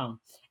hangs up the phone.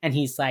 And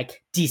he's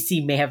like,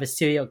 DC may have a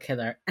serial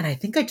killer. And I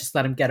think I just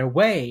let him get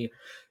away.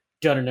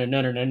 No, into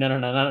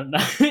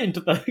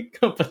the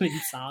opening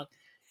song.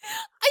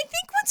 I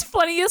think what's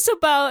funniest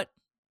about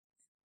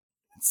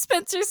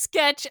Spencer's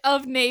sketch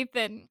of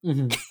Nathan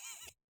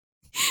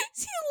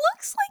he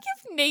looks like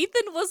if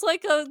Nathan was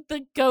like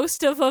the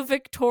ghost of a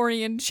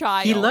Victorian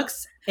child. He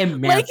looks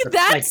emaciated.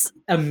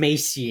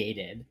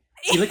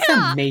 He looks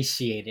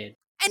emaciated.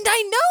 And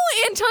I know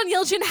Anton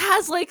Yelchin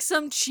has like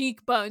some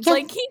cheekbones. Yeah,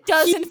 like he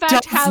does in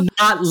fact does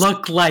not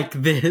look like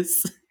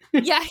this.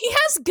 Yeah, he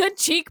has good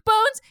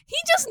cheekbones. He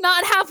does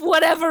not have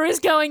whatever is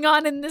going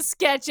on in this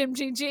sketch,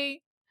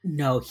 MGG.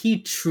 No, he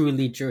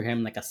truly drew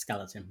him like a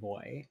skeleton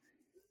boy.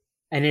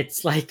 And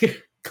it's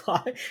like,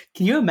 God,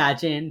 can you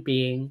imagine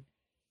being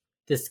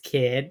this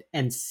kid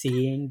and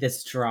seeing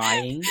this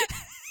drawing?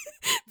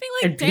 Being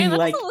like, damn, that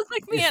doesn't look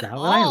like me at all.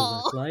 Is that what I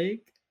look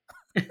like?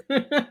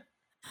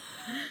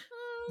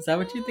 Is that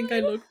what you think I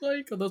look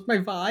like? Are those my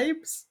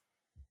vibes?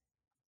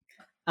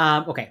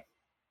 Okay.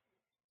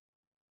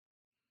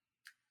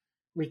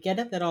 We get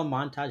a little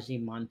montage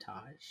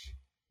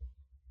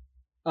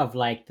of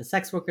like the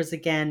sex workers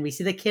again. We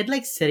see the kid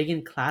like sitting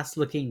in class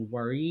looking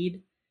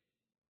worried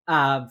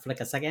for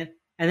like a second.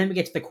 And then we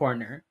get to the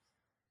coroner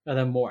or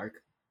the morgue,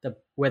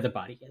 where the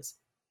body is.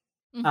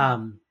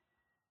 The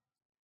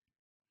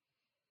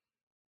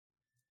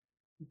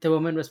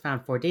woman was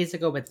found 4 days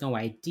ago with no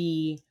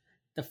ID.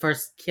 The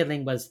first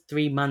killing was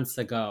 3 months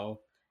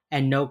ago,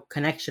 and no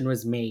connection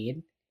was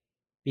made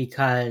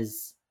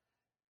because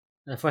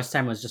The first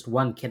time was just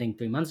one killing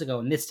 3 months ago,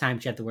 and this time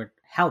she had the word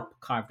help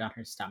carved on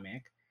her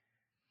stomach.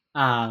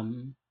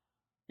 And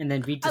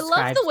then Reed I love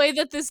describes. the way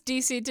that this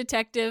DC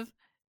detective.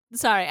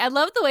 Sorry, I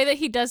love the way that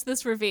he does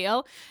this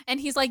reveal, and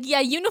he's like,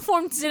 "Yeah,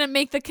 uniforms didn't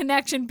make the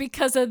connection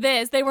because of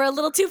this. They were a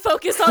little too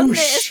focused on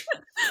this."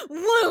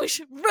 Whoosh!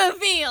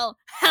 Reveal.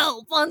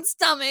 Help on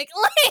stomach.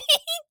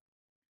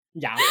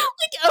 Yeah.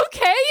 Like,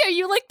 okay, are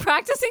you like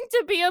practicing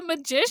to be a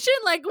magician?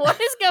 Like, what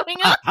is going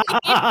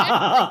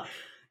on?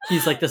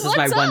 He's like, this is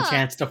my one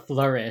chance to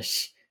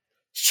flourish.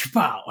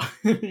 Shpow.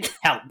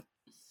 Help.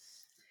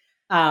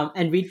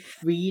 And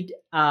Reed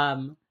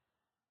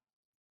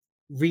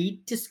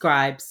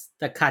describes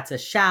the cuts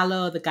as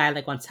shallow. The guy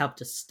like wants help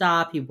to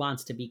stop. He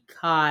wants to be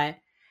caught.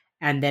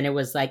 And then it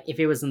was like, if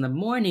it was in the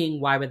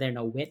morning, why were there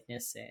no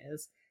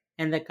witnesses?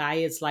 And the guy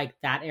is like,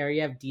 that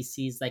area of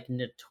DC is like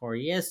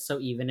notorious.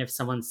 So even if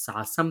someone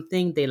saw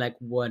something, they like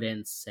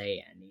wouldn't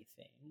say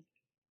anything.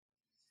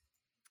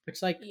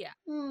 Which like, yeah.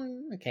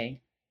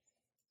 Okay.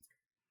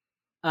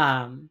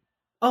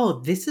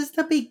 Oh, this is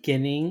the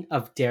beginning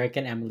of Derek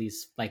and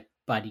Emily's like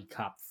buddy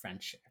cop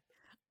friendship.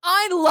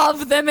 I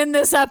love them in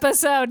this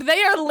episode.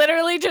 They are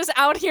literally just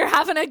out here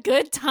having a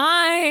good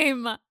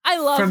time. I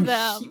love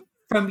them.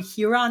 From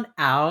here on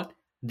out,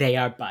 they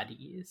are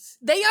buddies.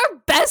 They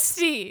are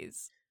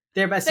besties.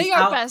 They're besties. They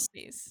are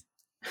besties.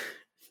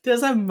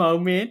 There's a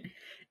moment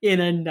in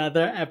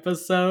another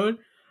episode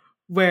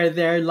where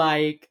they're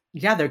like,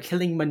 yeah, they're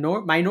killing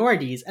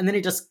minorities. And then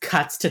it just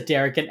cuts to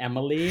Derek and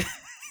Emily.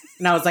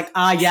 And I was like,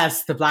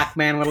 yes, the black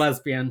man with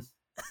lesbian.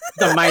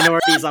 The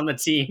minorities on the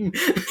team.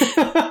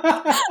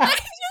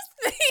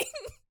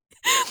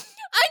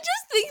 I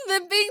just think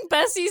that being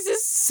besties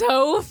is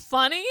so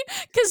funny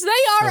because they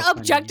are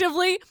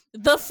objectively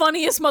the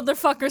funniest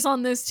motherfuckers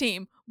on this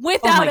team,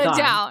 without a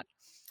doubt.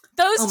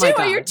 Those two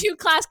are your two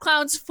class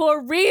clowns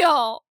for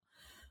real.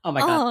 Oh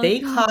my god,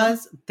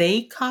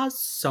 they cause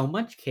so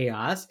much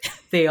chaos.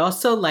 They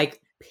also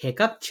like pick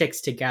up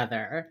chicks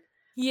together.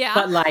 Yeah.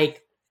 But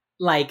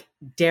like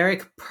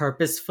Derek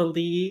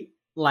purposefully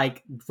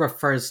like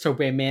refers to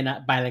women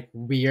by like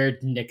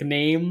weird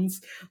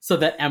nicknames so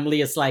that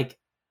Emily is like,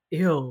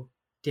 ew,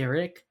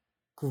 Derek,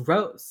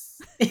 gross.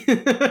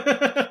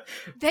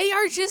 They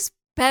are just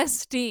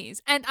besties,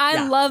 and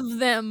I love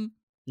them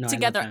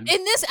together. In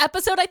this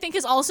episode, I think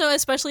is also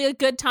especially a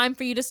good time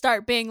for you to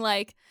start being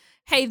like,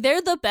 hey,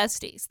 they're the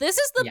besties. This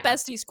is the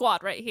bestie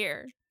squad right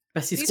here.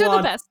 These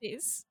are the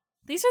besties.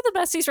 These are the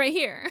besties right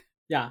here.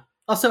 Yeah.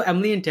 Also,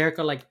 Emily and Derek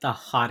are like the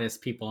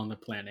hottest people on the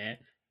planet.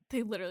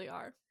 They literally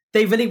are.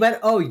 They really went,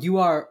 oh, you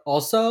are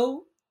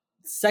also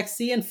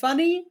sexy and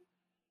funny?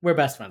 We're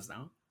best friends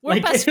now.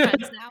 We're best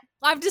friends now.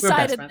 I've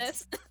decided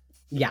this.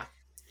 Yeah.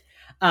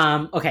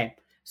 Okay.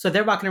 So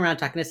they're walking around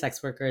talking to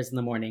sex workers in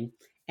the morning,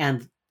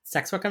 and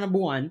sex worker number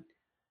 1,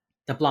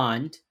 the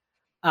blonde,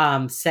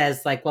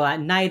 says like, well,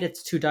 at night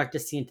it's too dark to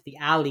see into the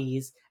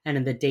alleys, and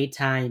in the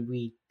daytime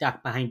we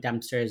duck behind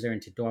dumpsters or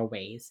into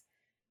doorways.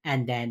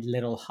 And then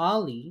little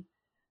Holly,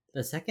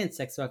 the second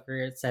sex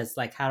worker, says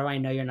like, how do I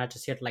know you're not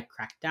just here to like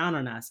crack down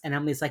on us? And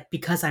Emily's like,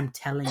 because I'm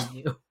telling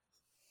you.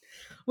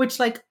 Which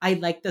like, I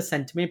like the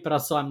sentiment, but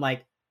also I'm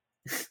like,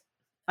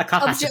 a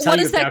cop has to tell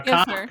you if they're a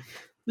cop. Her?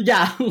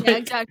 Yeah. Like, yeah,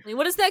 exactly.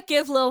 What does that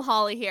give little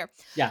Holly here?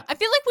 Yeah. I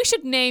feel like we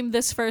should name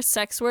this first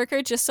sex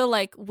worker just so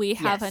like we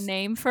have a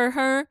name for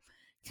her.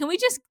 Can we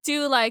just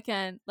do like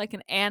an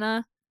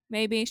Anna,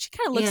 maybe? She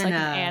kind of looks like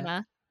an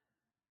Anna.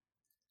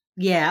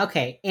 Yeah,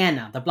 okay.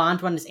 Anna. The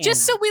blonde one is Anna.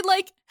 Just so we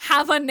like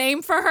have a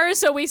name for her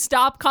so we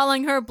stop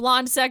calling her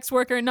blonde sex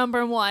worker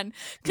number 1.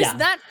 Because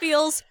that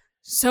feels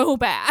so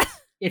bad.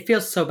 It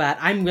feels so bad.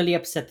 I'm really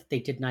upset that they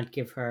did not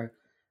give her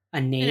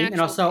a name.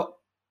 And also,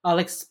 I'll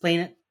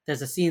explain it.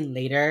 There's a scene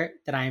later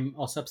that I'm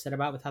also upset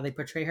about with how they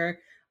portray her.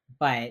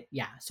 But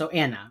yeah, so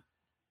Anna.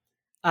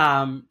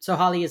 So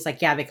Holly is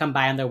like, yeah, they come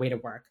by on their way to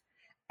work.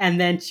 And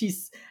then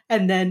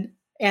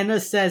Anna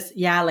says,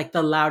 yeah, like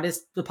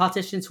the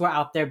politicians who are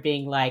out there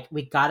being like,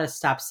 we gotta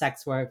stop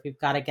sex work. We've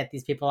got to get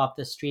these people off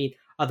the street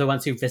are the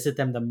ones who visit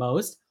them the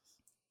most.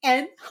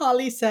 And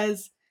Holly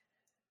says,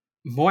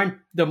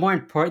 the more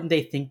important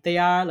they think they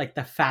are, like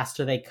the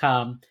faster they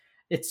come.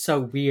 It's so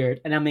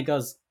weird. And Emily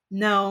goes,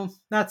 no,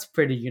 that's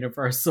pretty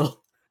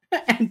universal.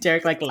 And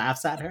Derek like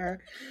laughs at her.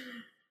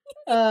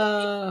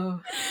 They're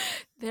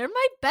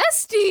my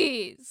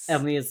besties.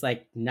 Emily is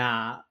like,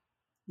 nah.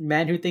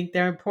 Men who think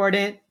they're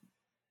important,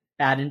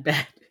 bad in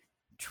bed.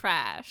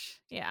 Trash.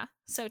 Yeah.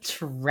 So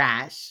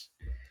trash.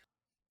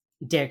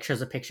 Derek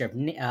shows a picture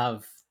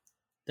of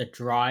the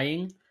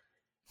drawing.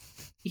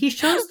 He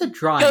shows the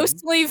drawing.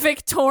 Ghostly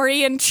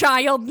Victorian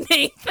child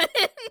Nathan.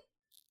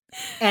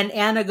 And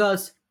Anna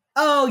goes,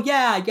 oh,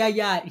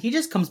 yeah. He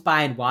just comes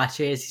by and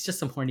watches. He's just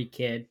some horny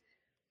kid.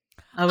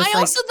 I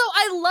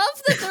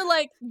love that they're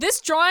like,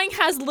 this drawing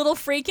has little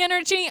freak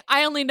energy.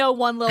 I only know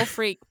one little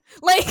freak.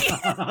 Like,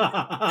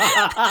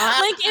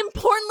 like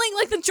importantly,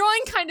 like the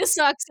drawing kind of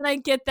sucks, and I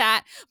get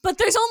that. But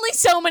there's only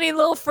so many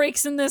little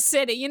freaks in this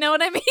city. You know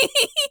what I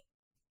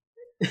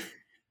mean?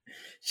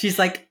 She's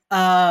like,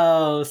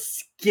 oh,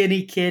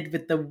 skinny kid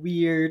with the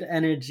weird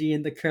energy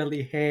and the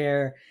curly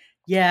hair.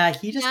 Yeah,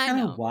 he Yeah, just I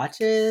kind of know.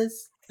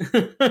 watches.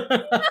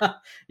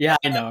 Yeah,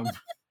 I know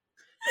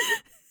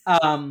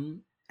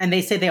him. And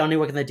they say they only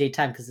work in the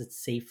daytime because it's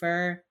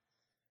safer.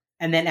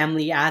 And then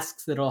Emily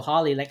asks little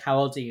Holly, like, how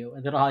old are you?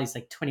 And little Holly's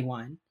like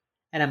 21.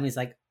 And Emily's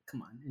like,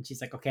 come on. And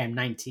she's like, okay, I'm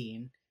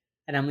 19.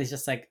 And Emily's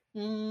just like,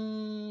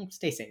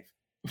 stay safe.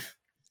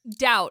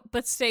 Doubt,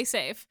 but stay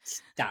safe.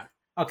 Stop.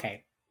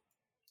 Okay.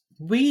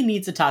 We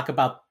need to talk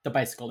about the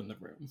bicycle in the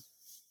room. I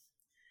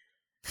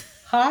see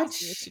what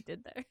Hutch, you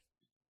did there.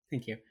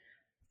 thank you.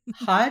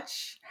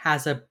 Hutch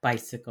has a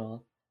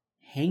bicycle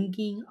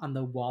hanging on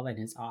the wall in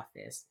his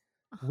office,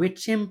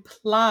 which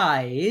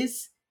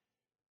implies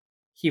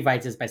he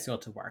rides his bicycle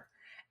to work.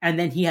 And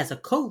then he has a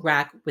coat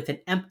rack with an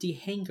empty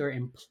hanger,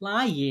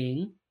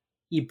 implying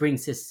he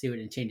brings his suit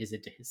and changes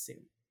into his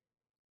suit.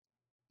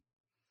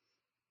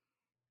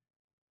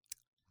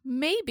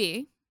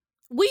 Maybe.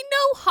 We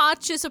know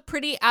Hotch is a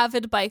pretty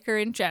avid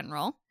biker in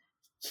general.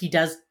 He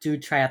does do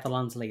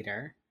triathlons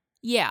later.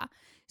 Yeah.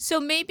 So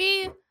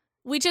maybe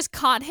we just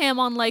caught him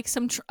on like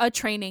a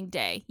training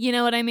day. You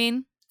know what I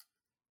mean?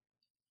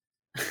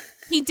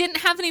 He didn't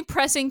have any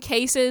pressing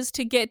cases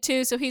to get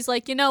to, so he's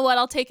like, you know what?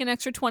 I'll take an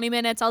extra 20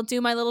 minutes. I'll do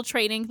my little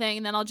training thing,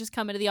 and then I'll just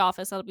come into the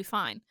office. That'll be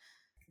fine.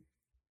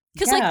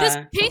 Because like this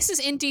case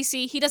is in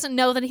DC. He doesn't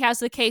know that he has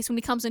the case when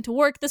he comes into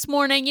work this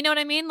morning. You know what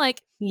I mean?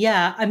 Like,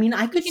 yeah, I mean,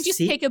 I could he can just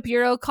take a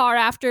bureau car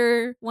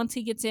after once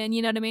he gets in.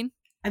 You know what I mean?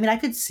 I mean, I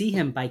could see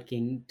him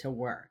biking to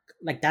work.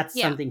 Like, that's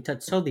something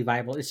that's totally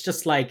viable. It's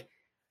just like,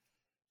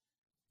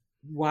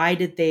 why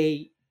did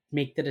they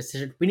make the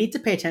decision? We need to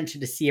pay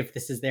attention to see if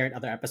this is there in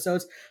other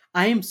episodes.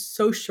 I am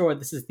so sure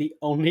this is the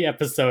only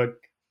episode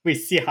we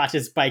see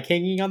Hotch's bike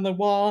hanging on the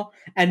wall,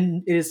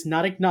 and it is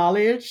not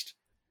acknowledged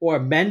or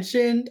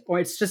mentioned, or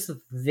it's just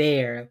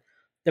there.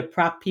 The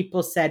prop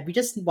people said, we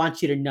just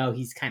want you to know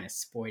he's kind of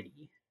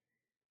sporty.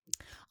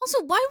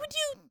 Also, why would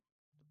you...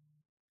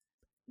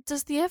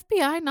 Does the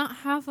FBI not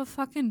have a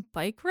fucking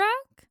bike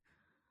rack?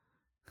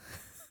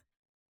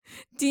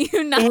 Do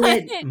you not?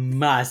 It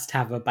must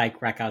have a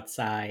bike rack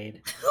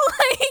outside.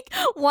 Like,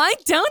 why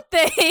don't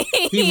they?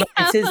 He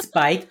rides his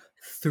bike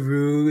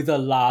through the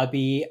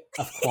lobby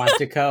of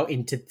Quantico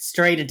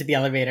straight into the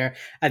elevator,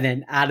 and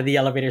then out of the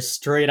elevator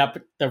straight up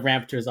the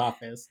ramp to his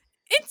office.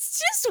 It's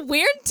just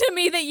weird to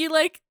me that you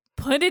like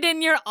put it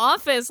in your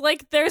office.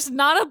 Like, there's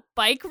not a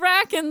bike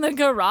rack in the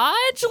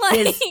garage.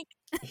 Like,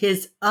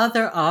 his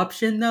other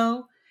option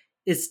though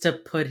is to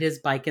put his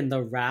bike in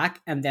the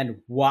rack and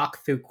then walk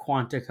through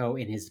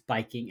Quantico in his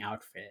biking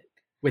outfit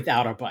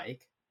without a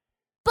bike.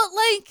 But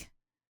like,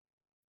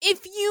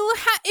 if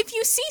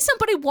you see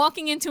somebody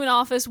walking into an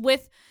office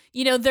with,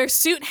 you know, their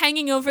suit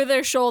hanging over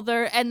their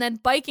shoulder and then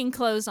biking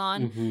clothes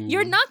on,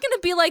 you're not going to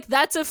be like,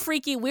 that's a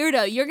freaky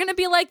weirdo. You're going to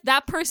be like,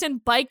 that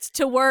person biked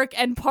to work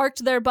and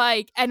parked their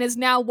bike and is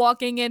now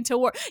walking into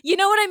work. You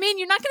know what I mean?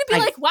 You're not going to be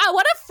like, wow,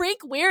 what a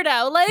freak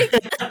weirdo. Like,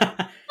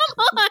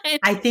 come on.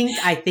 I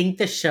think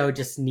the show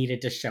just needed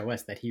to show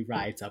us that he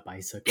rides a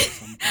bicycle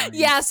sometimes.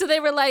 Yeah, so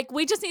they were like,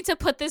 we just need to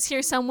put this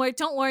here somewhere.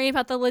 Don't worry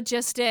about the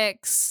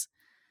logistics.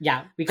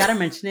 Yeah, we gotta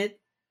mention it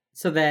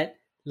so that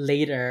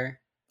later,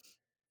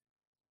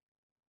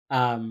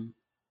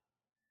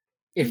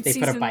 if they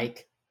put a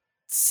bike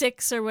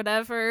 6 or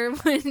whatever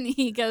when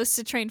he goes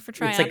to train for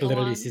triathlon, it's like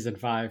literally season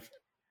 5.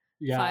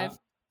 Yeah, 5.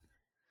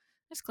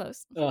 That's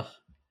close. Ugh,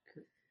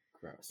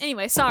 gross.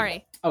 Anyway,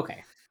 sorry.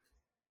 Okay,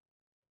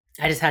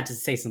 I just had to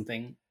say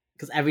something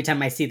because every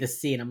time I see this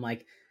scene, I'm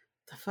like,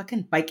 the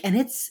fucking bike, and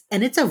it's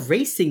a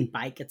racing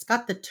bike. It's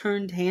got the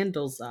turned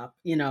handles up,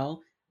 you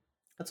know.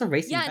 That's a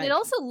racing bike. Yeah, and it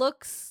also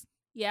looks...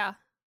 Yeah.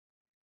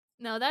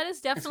 No, that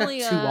is definitely...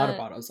 It's got 2 water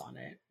bottles on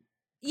it.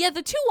 Yeah,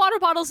 the 2 water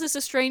bottles is a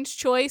strange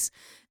choice.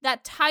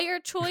 That tire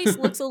choice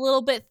looks a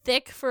little bit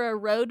thick for a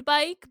road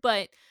bike,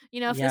 but,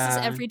 you know, if this is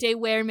everyday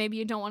wear, maybe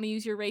you don't want to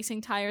use your racing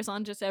tires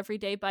on just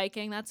everyday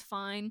biking. That's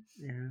fine.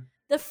 Yeah.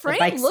 The frame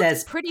bike looks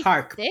says pretty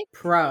Park thick.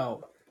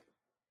 Pro.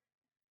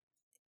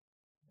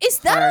 Is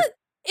that...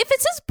 If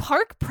it says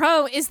Park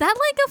Pro, is that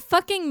like a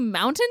fucking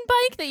mountain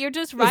bike that you're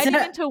just riding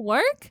into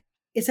work?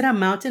 Is it a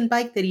mountain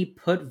bike that he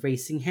put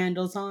racing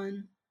handles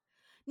on?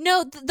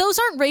 No, those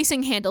aren't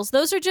racing handles.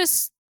 Those are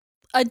just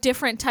a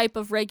different type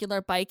of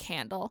regular bike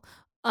handle.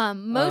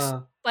 Most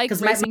bike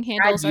racing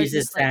handles are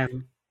just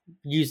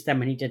used them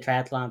when he did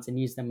triathlons and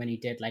used them when he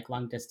did like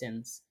long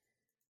distance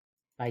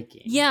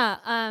biking.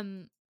 Yeah.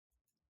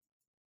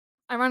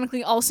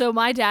 Ironically, also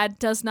my dad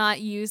does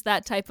not use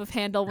that type of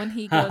handle when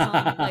he goes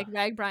on like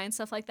RAGBRAI and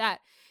stuff like that.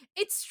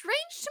 It's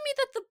strange to me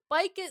that the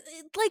bike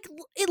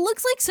it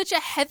looks like such a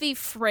heavy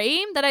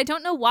frame that I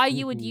don't know why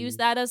you would use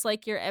that as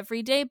like your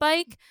everyday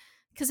bike,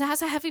 because it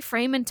has a heavy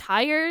frame and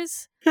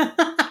tires.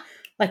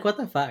 Like, what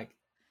the fuck?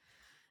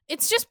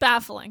 It's just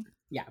baffling.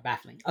 Yeah,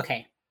 baffling.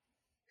 Okay.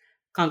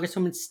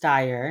 Congresswoman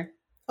Steyer.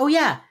 Oh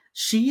yeah,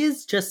 she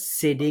is just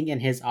sitting in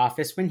his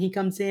office when he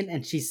comes in,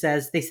 and she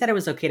says they said it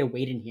was okay to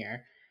wait in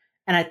here.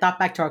 And I thought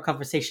back to our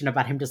conversation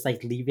about him just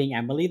like leaving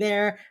Emily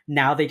there.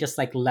 Now they just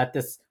like let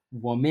this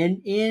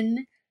woman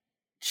in,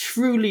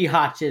 truly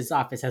Hotch's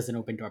office has an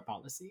open door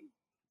policy.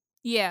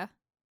 Yeah.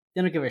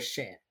 They don't give a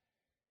shit.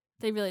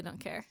 They really don't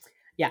care.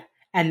 Yeah.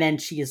 And then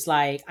she's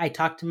like, I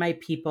talked to my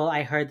people.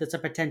 I heard there's a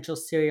potential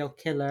serial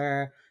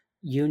killer.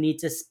 You need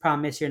to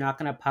promise you're not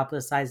going to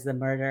publicize the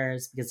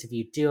murders, because if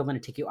you do, I'm going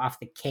to take you off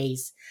the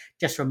case.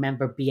 Just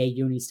remember,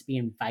 BAU needs to be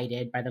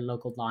invited by the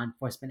local law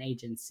enforcement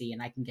agency,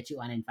 and I can get you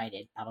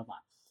uninvited, blah, blah, blah.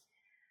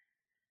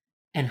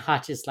 And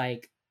Hotch is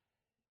like,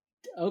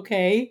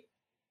 okay,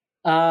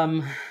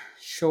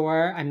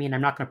 sure. I mean,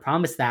 I'm not going to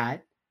promise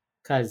that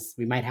because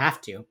we might have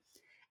to.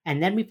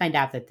 And then we find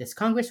out that this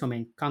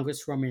Congresswoman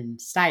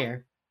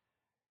Steyer,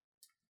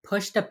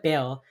 pushed a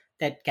bill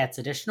that gets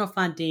additional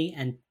funding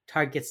and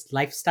targets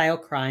lifestyle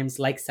crimes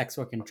like sex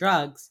work and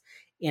drugs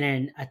in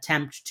an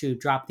attempt to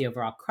drop the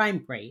overall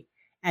crime rate.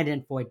 And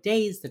in 4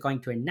 days, they're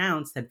going to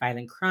announce that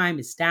violent crime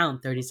is down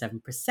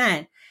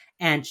 37%.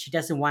 And she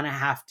doesn't want to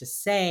have to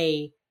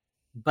say,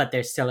 but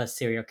there's still a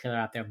serial killer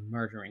out there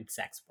murdering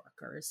sex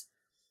workers.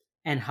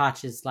 And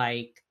Hotch is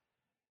like,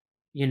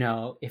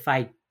 if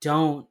I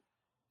don't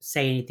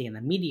say anything in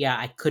the media,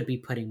 I could be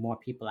putting more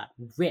people at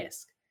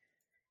risk.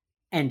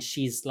 And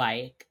she's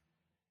like,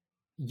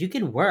 you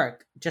can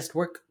just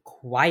work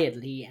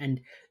quietly. And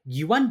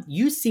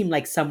you seem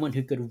like someone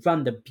who could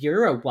run the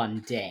bureau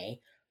one day,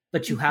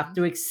 but you have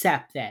to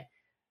accept that,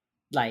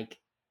 like,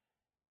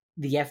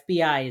 the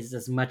FBI is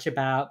as much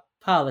about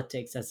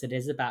politics as it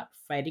is about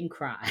fighting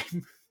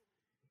crime.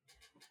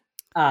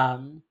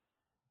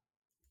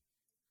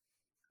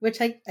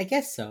 Which I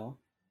guess so.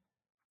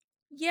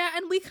 Yeah,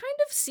 and we kind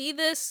of see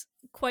this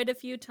quite a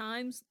few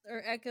times,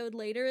 or echoed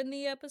later in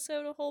the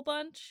episode a whole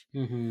bunch,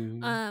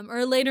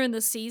 or later in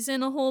the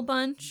season a whole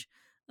bunch,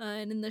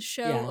 and in the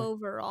show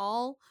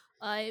overall.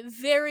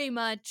 Very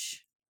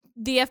much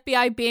the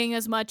FBI being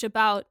as much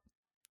about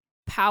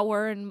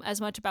power and as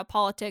much about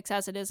politics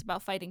as it is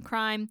about fighting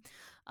crime.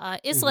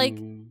 Is like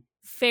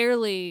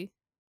fairly,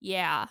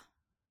 yeah.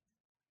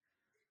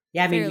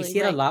 I mean, we see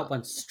it a lot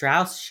when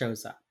Strauss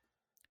shows up.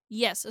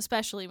 Yes,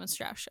 especially when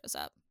Strauss shows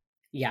up.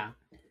 Yeah.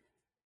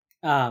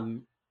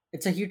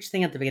 It's a huge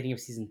thing at the beginning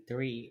of season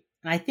 3.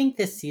 And I think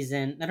this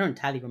season, I don't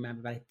entirely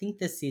remember, but I think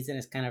this season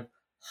is kind of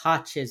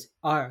Hotch's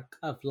arc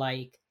of,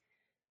 like,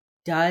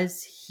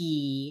 does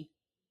he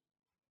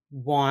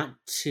want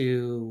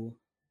to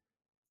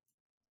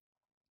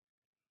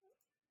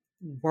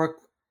work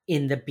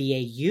in the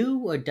BAU,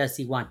 or does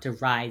he want to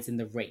rise in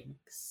the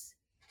ranks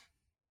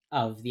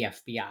of the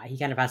FBI? He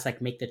kind of has to,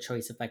 like, make the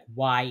choice of, like,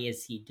 why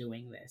is he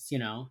doing this,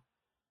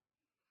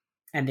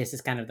 And this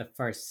is kind of the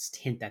first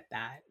hint at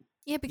that.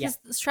 Yeah, because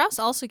Strauss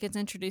also gets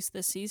introduced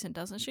this season,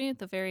 doesn't she? At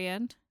the very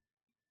end.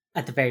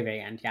 At the very, very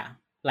end, yeah.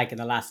 Like in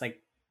the last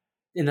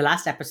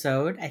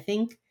episode, I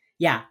think.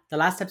 Yeah, the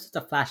last episode's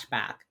a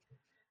flashback.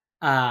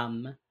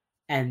 And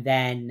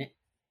then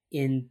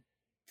in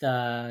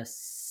the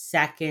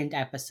second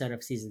episode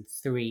of season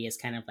 3 is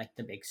kind of like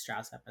the big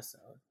Strauss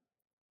episode.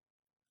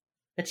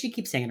 But she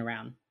keeps hanging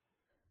around.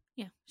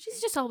 Yeah,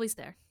 she's just always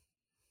there.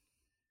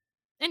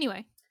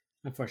 Anyway.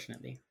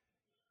 Unfortunately.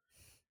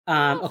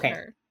 Okay.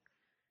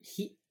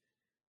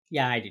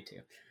 I do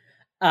too.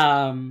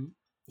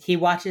 He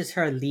watches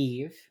her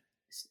leave.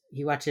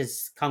 He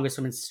watches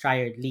Congresswoman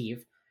Steyer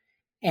leave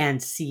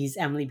and sees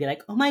Emily be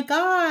like, oh my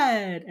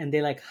God. And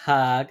they, like,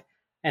 hug.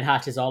 And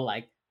Hotch is all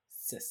like,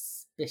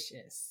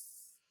 suspicious.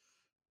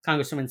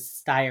 Congresswoman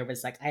Steyer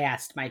was like, I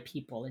asked my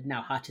people. And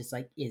now Hotch is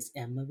like, is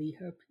Emily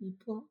her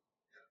people?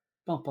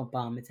 Bum, bum,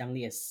 bum. Is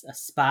Emily a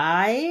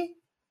spy?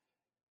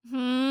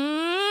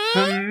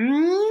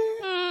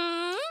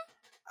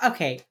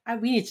 Okay,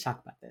 we need to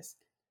talk about this.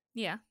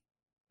 Yeah.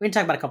 We're going to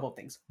talk about a couple of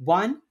things.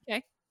 One,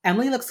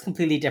 Emily looks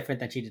completely different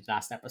than she did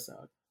last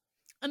episode.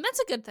 And that's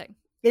a good thing.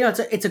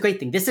 It's a great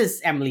thing. This is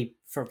Emily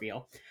for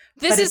real.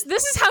 This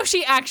is how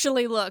she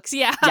actually looks.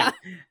 Yeah.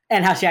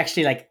 And how she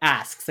actually, like,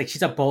 asks. Like,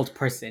 she's a bold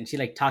person. She,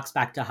 like, talks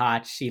back to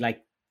Hotch. She,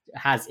 like,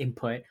 has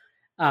input.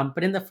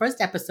 But in the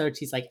first episode,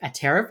 she's, like, a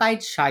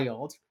terrified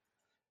child.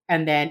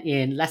 And then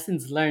in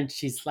Lessons Learned,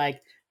 she's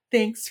like,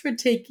 thanks for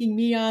taking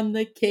me on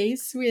the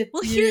case with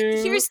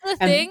you. Here's the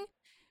thing.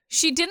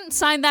 She didn't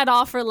sign that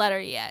offer letter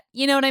yet.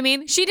 You know what I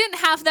mean? She didn't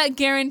have that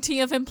guarantee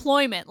of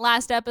employment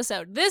last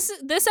episode. This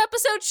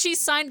episode, she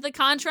signed the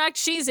contract.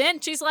 She's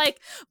in. She's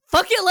like,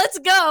 fuck it, let's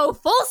go.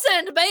 Full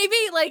send,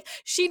 baby. Like,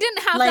 she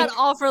didn't have that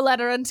offer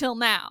letter until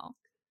now.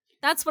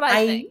 That's what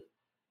I think.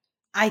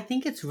 I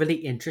think it's really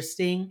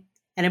interesting.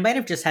 And it might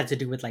have just had to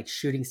do with, like,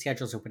 shooting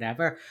schedules or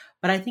whatever.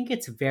 But I think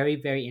it's very,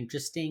 very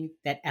interesting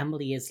that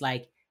Emily is,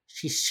 like,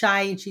 she's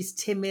shy and she's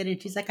timid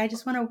and she's like, I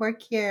just want to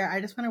work here.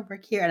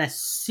 And as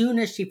soon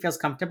as she feels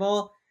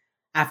comfortable,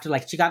 after,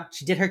 like,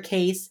 she did her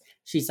case,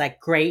 she's like,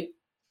 great,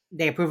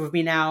 they approve of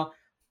me now.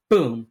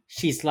 Boom.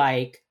 She's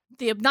like,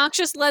 the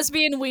obnoxious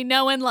lesbian we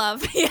know and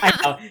love. Yeah.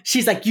 I know.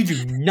 She's like, you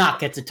do not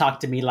get to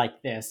talk to me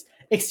like this.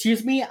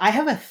 Excuse me, I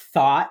have a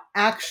thought,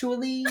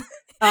 actually.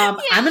 I'm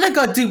going to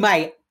go do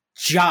my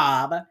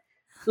job.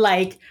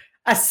 Like,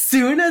 As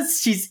soon as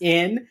she's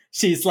in,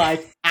 she's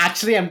like,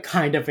 actually, I'm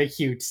kind of a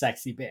huge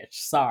sexy bitch.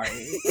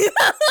 Sorry.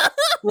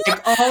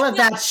 Like all of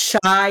Yeah. that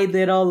shy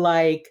little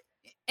like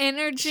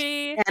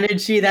Energy.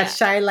 energy, that Yeah.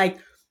 shy like,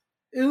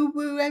 ooh,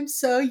 woo, I'm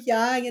so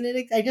young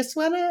and I just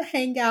want to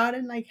hang out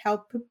and like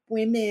help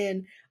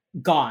women.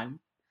 Gone.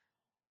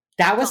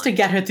 That was to Gone.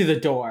 get her through the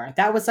door.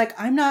 That was like,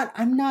 I'm not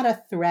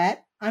a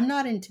threat. I'm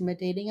not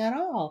intimidating at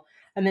all.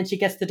 And then she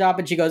gets the job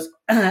and she goes,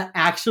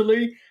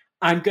 actually,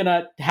 I'm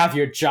gonna have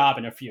your job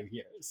in a few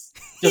years.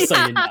 Just so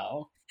Yeah. you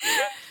know.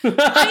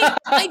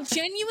 I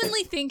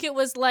genuinely think it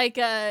was like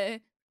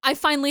I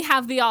finally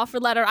have the offer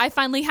letter. I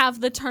finally have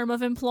the term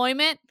of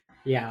employment.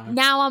 Yeah.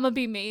 Now I'm gonna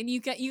be me, and you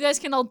guys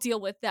can all deal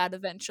with that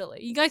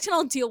eventually. You guys can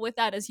all deal with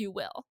that as you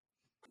will.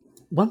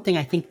 One thing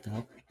I think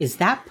though is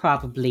that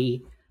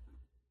probably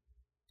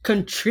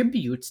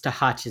contributes to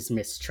Hotch's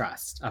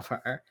mistrust of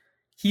her.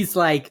 He's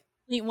like,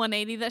 Neat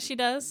 180 that she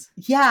does.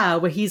 yeah,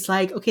 where he's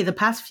like, okay, the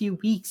past few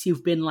weeks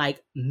you've been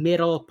like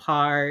middle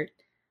part,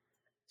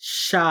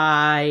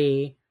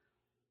 shy.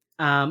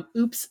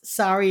 Oops,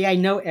 sorry, I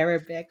know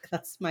Arabic.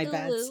 That's my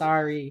bad. Ooh.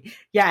 Sorry.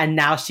 Yeah, and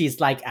now she's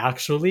like,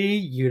 actually,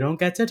 you don't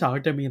get to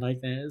talk to me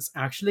like this.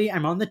 Actually,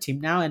 I'm on the team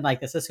now, and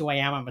like, this is who I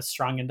am. I'm a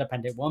strong,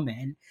 independent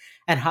woman.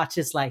 And Hotch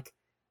is like,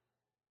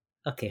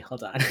 okay,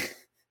 hold on.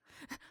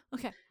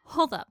 Okay,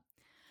 hold up.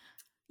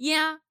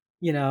 Yeah,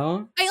 You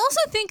know? I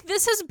also think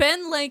this has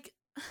been like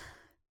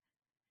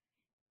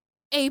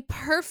a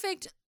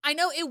perfect. I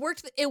know it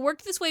worked. It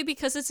worked this way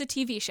because it's a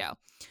TV show.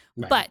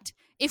 Right. But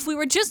if we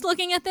were just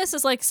looking at this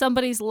as like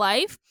somebody's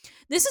life,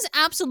 this is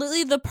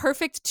absolutely the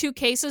perfect two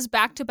cases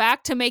back to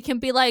back to make him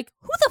be like,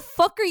 "Who the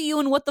fuck are you,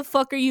 and what the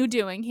fuck are you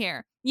doing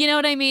here?" You know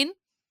what I mean?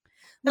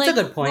 That's Like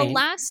a good point.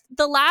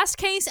 the last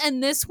case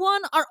and this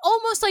one are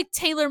almost like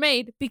tailor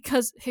made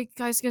because, hey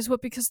guys, guess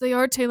what? Because they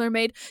are tailor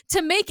made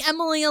to make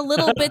Emily a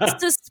little bit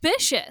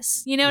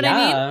suspicious. You know what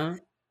I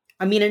mean?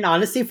 I mean, and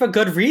honestly, for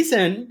good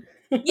reason.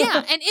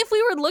 Yeah. And if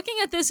we were looking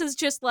at this as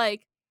just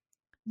like,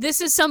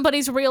 this is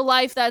somebody's real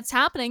life that's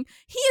happening,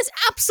 he is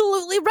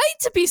absolutely right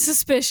to be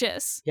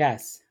suspicious.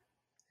 Yes.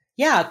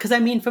 Yeah, because I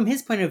mean, from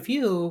his point of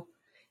view,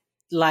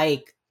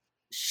 like,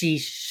 she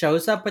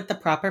shows up with the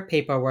proper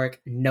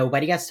paperwork.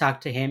 Nobody has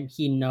talked to him.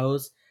 He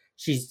knows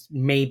she's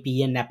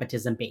maybe a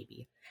nepotism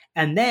baby.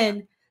 And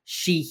then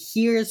she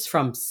hears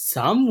from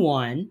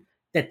someone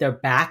that they're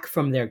back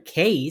from their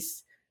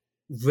case,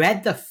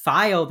 read the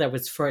file that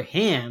was for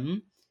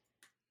him,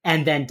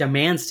 and then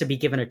demands to be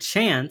given a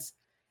chance.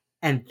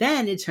 And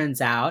then it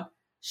turns out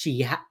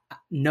she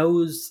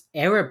knows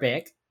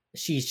Arabic.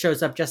 She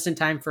shows up just in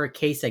time for a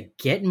case at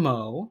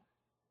Gitmo.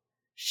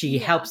 She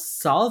Yeah. helps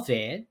solve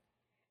it.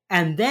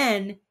 And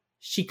then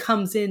she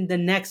comes in the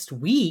next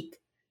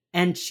week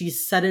and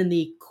she's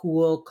suddenly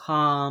cool,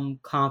 calm,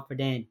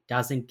 confident,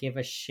 doesn't give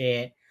a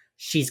shit.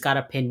 She's got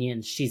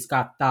opinions. She's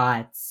got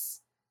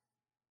thoughts.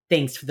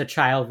 Thanks for the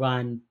trial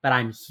run, but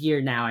I'm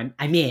here now.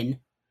 I'm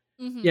in,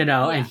 you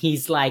know? Yeah. And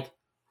he's like,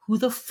 who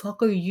the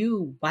fuck are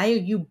you? Why are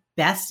you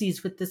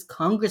besties with this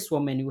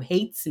congresswoman who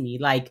hates me?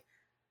 Like,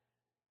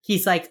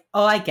 he's like,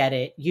 oh, I get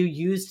it. You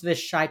used this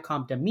shy,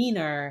 calm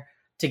demeanor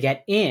to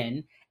get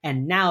in,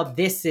 and now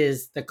this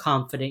is the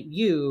confident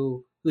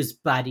you who's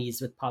buddies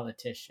with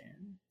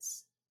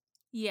politicians.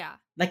 Yeah.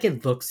 Like,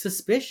 it looks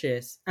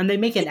suspicious. And they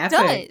make an effort.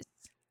 Does.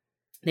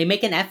 They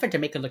make an effort to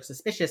make it look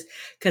suspicious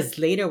because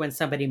later when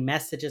somebody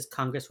messages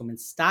Congresswoman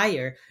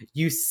Steyer,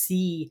 you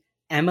see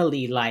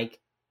Emily like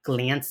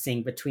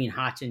glancing between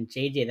Hotch and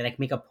JJ. They like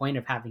make a point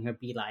of having her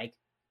be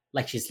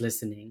like she's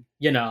listening,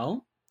 you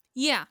know?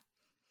 Yeah.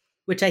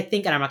 Which I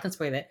think, and I'm not gonna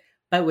spoil it,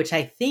 but which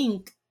I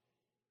think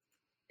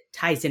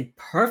ties in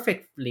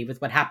perfectly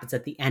with what happens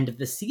at the end of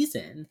the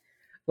season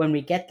when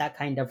we get that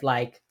kind of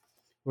like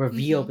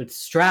reveal with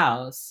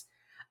Strauss.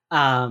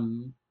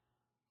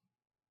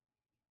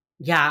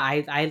 Yeah,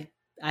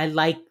 I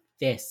like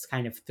this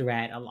kind of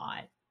thread a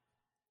lot.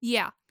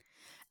 Yeah.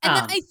 And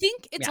then I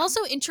think it's yeah.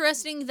 also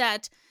interesting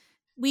that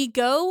we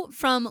go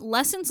from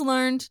lessons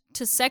learned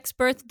to sex,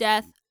 birth,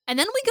 death, and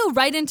then we go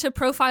right into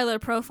profiler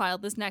profile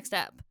this next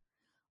ep.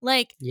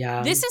 Like,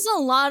 Yeah. this is a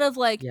lot of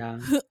like, Yeah.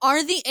 who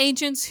are the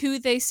agents who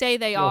they say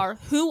they are?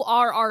 Who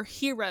are our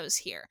heroes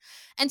here?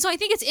 And so I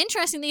think it's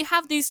interesting that you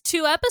have these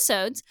two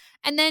episodes,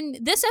 and then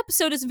this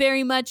episode is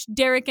very much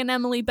Derek and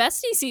Emily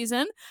bestie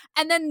season,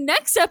 and then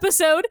next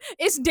episode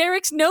is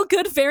Derek's no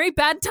good, very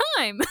bad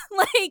time.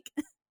 Like,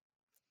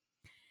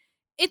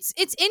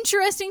 it's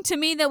interesting to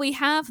me that we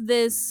have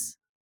this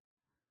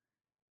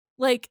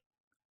like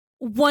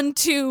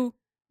 1-2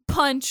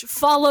 punch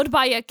followed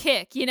by a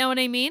kick. You know what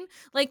I mean?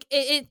 Like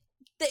they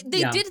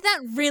did that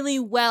really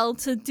well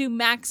to do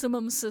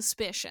maximum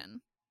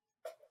suspicion.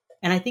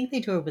 And I think they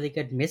do a really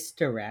good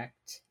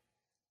misdirect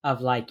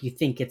of like, you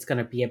think it's going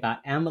to be about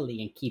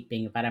Emily and keep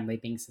being about Emily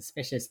being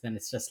suspicious. Then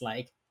it's just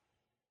like,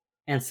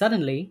 and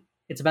suddenly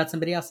it's about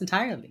somebody else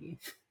entirely.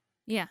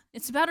 Yeah,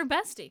 it's about her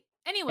bestie.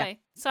 Anyway,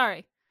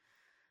 sorry.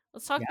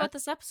 Let's talk about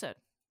this episode.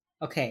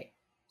 Okay,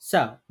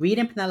 so Reed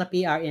and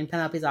Penelope are in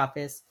Penelope's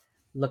office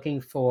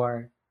looking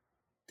for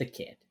the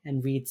kid.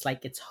 And Reed's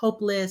like, it's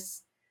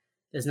hopeless.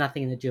 There's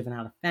nothing in the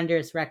juvenile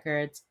offenders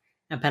records.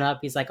 And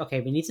Penelope's like,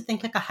 okay, we need to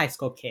think like a high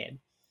school kid.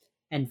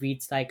 And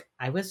Reed's like,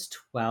 I was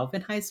 12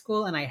 in high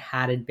school and I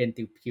hadn't been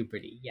through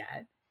puberty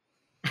yet.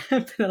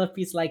 And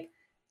Penelope's like,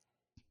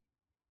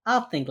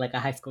 I'll think like a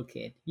high school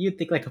kid. You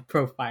think like a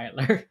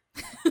profiler.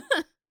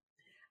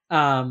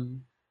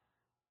 um,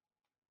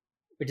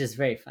 which is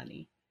very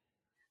funny.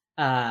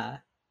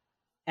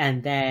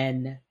 And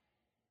then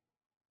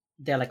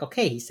they're like,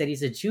 okay, he said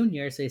he's a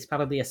junior, so he's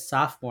probably a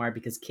sophomore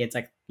because kids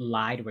like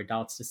lie to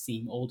adults to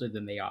seem older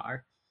than they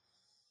are.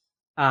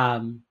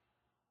 And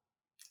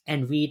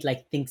Reed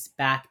like thinks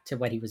back to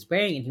what he was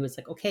wearing, and he was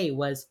like, okay, it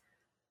was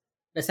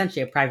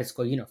essentially a private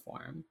school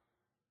uniform.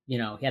 You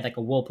know, he had like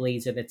a wool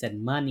blazer that said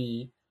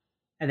money.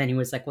 And then he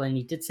was like, well, and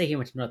he did say he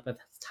went to Northwest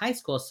High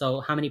School, so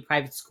how many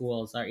private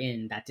schools are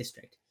in that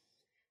district?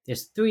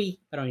 There's 3,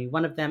 but only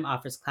one of them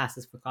offers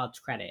classes for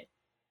college credit.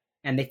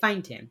 And they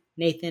find him,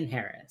 Nathan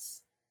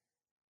Harris.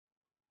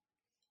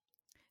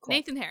 Cool.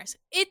 Nathan Harris.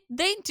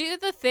 They do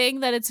the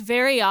thing that it's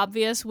very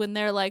obvious when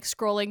they're like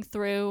scrolling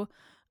through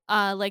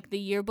like the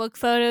yearbook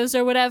photos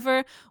or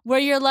whatever, where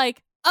you're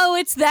like, oh,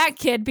 it's that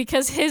kid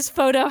because his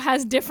photo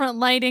has different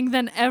lighting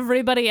than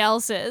everybody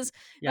else's.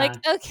 Yeah.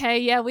 Like, okay,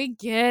 yeah, we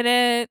get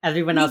it.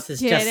 Everyone else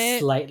is just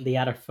slightly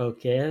out of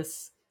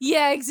focus.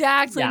 Yeah,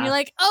 exactly. Yeah. And you're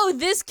like, oh,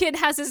 this kid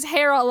has his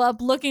hair all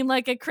up looking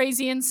like a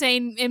crazy,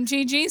 insane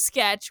MGG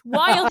sketch.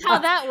 Wild how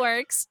that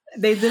works.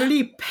 They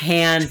literally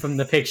pan from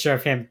the picture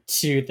of him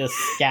to the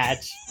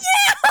sketch.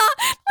 Yeah!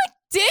 Like,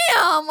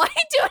 damn, why are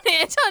you doing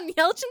Anton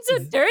Yelchin so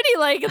dirty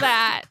like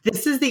that?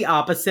 This is the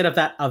opposite of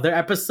that other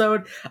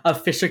episode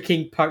of Fisher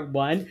King Part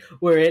 1,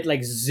 where it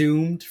like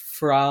zoomed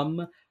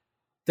from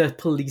the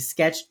police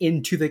sketch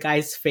into the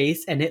guy's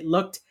face, and it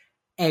looked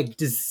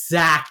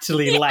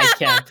exactly like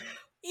him.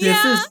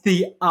 This is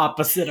the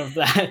opposite of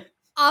that.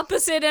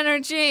 Opposite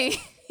energy.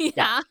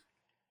 Yeah.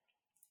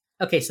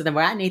 Okay, so then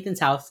we're at Nathan's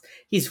house.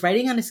 He's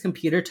writing on his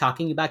computer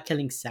talking about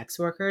killing sex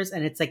workers,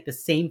 and it's like the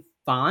same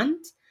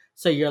font.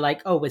 So you're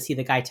like, oh, was he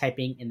the guy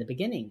typing in the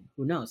beginning?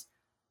 Who knows?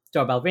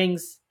 Doorbell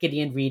rings.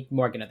 Gideon, Reed,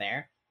 Morgan are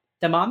there.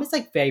 The mom is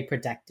like very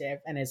protective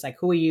and is like,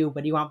 who are you?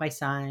 What do you want, my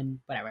son?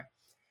 Whatever.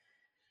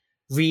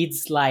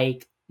 Reed's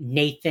like,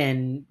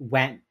 Nathan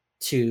went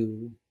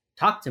to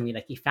talk to me.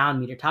 Like, he found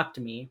me to talk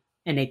to me.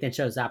 And Nathan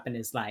shows up and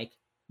is like,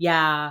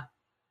 yeah,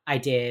 I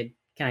did.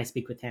 Can I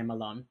speak with him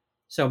alone?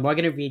 So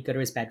Morgan and Reed go to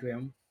his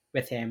bedroom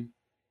with him.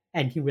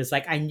 And he was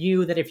like, I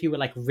knew that if you were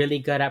like really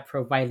good at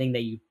profiling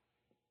that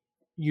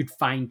you'd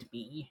find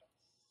me.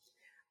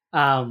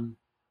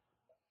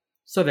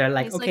 So they're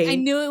like, he's okay. Like, I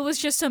knew it was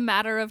just a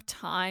matter of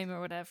time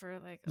or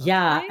whatever. Like, okay.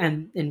 Yeah,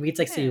 and Reed's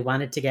like, so you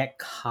wanted to get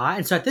caught?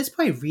 And so at this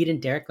point, Reed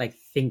and Derek like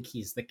think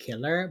he's the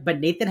killer,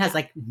 but Nathan has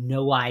like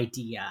no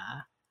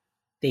idea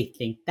they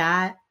think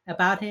that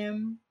about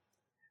him.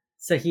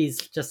 So he's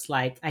just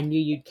like, I knew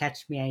you'd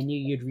catch me. I knew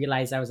you'd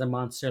realize I was a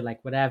monster,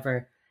 like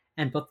whatever.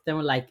 And both of them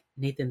were like,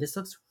 Nathan, this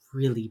looks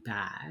really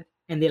bad.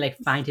 And they like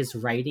find his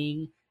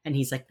writing, and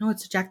he's like, no,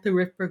 it's a Jack the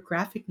Ripper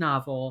graphic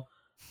novel.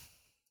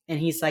 And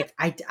he's like,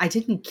 I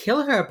didn't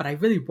kill her, but I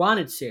really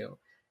wanted to.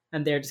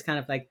 And they're just kind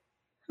of like,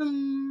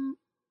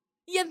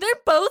 Yeah, they're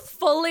both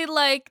fully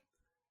like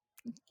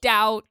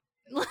doubt.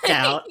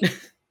 Doubt.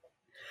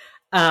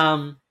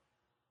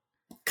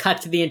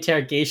 Cut to the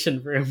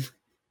interrogation room.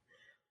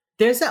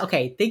 There is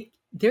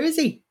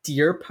a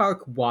Deer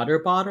Park water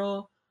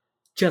bottle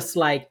just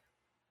like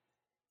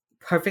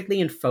perfectly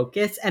in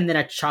focus, and then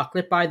a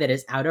chocolate bar that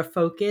is out of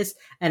focus,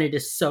 and it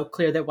is so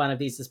clear that one of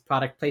these is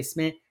product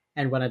placement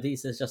and one of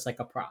these is just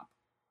like a prop.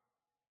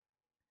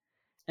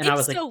 And I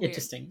was like, so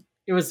interesting.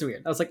 It was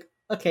weird. I was like,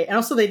 okay. And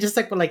also they just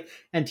like were like,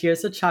 and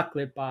here's a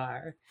chocolate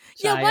bar.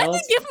 Child. Yeah, why did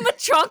they give him a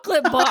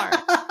chocolate bar?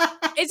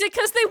 Is it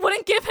because they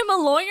wouldn't give him a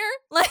lawyer?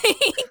 Like,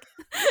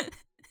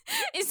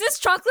 is this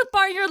chocolate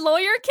bar your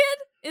lawyer,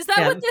 kid? Is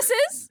that what this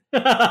is?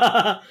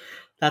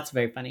 That's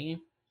very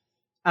funny.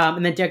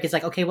 And then Derek is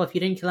like, okay, well, if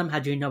you didn't kill him, how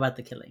do you know about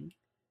the killing?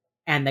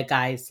 And the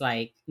guy's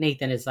like,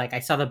 Nathan is like, I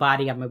saw the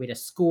body on my way to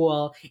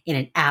school in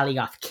an alley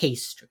off K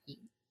Street.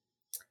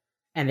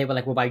 And they were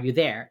like, well, why are you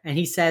there? And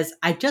he says,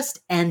 I just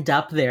end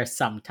up there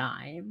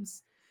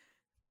sometimes.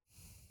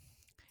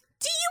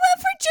 Do you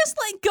ever just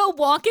like go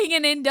walking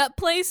and end up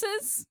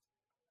places?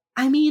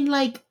 I mean,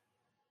 like,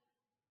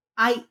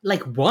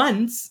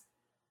 once.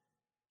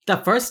 The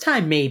first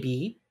time,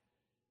 maybe.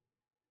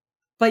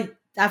 But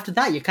after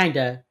that,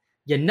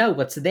 you know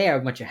what's there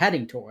and what you're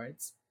heading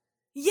towards.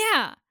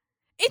 Yeah.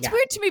 It's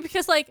weird to me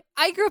because, like,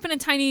 I grew up in a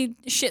tiny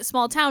shit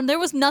small town. There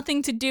was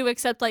nothing to do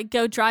except, like,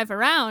 go drive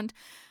around.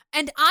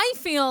 And I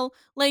feel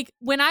like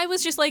when I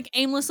was just, like,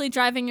 aimlessly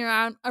driving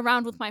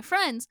around with my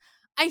friends,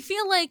 I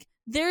feel like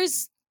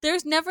there's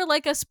never,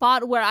 like, a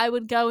spot where I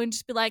would go and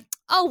just be like,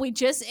 oh, we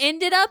just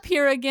ended up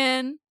here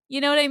again.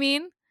 You know what I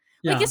mean?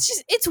 Yeah. Like,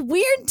 it's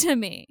weird to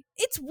me.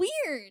 It's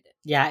weird.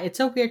 Yeah, it's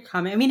a weird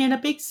comment. I mean, in a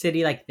big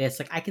city like this,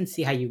 like, I can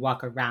see how you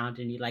walk around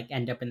and you, like,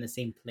 end up in the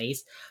same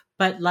place.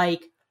 But,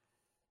 like,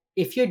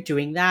 if you're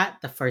doing that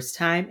the first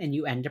time and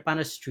you end up on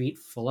a street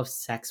full of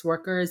sex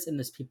workers and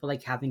there's people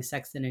like having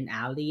sex in an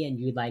alley and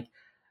you like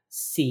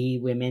see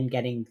women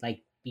getting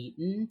like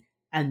beaten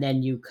and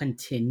then you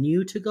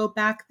continue to go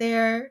back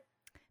there,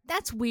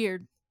 That's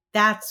weird.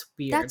 that's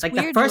weird. That's like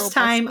weird, the first Will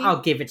time Busby.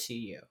 I'll give it to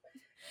you.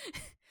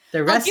 The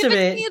I'll rest give of it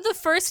it, to you the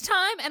first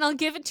time, and I'll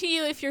give it to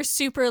you if you're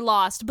super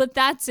lost. But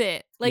that's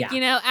it. Like, Yeah.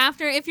 you know,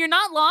 after, if you're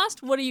not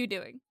lost, what are you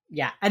doing?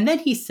 yeah. And then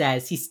he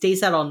says he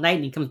stays out all night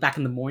and he comes back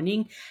in the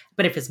morning.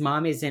 But if his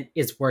mom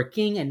is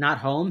working and not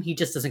home, he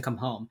just doesn't come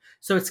home.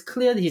 So it's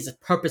clear that he's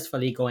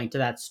purposefully going to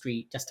that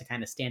street just to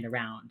kind of stand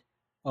around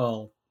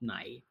all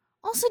night.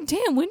 Also,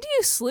 damn, when do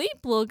you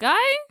sleep, little guy?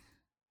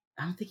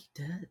 I don't think he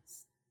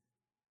does.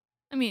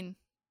 I mean,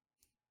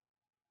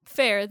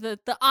 fair. The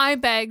eye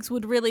bags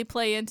would really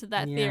play into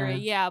that theory,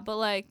 yeah. But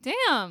like,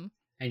 damn,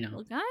 I know.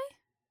 little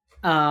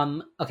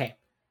guy. Okay.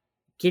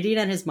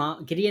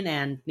 Gideon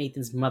and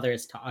Nathan's mother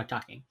are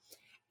talking.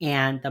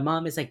 And the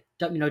mom is like,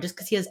 don't, just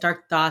because he has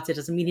dark thoughts, it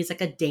doesn't mean he's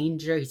like a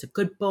danger. He's a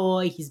good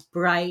boy. He's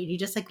bright. He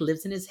just like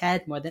lives in his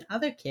head more than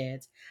other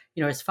kids.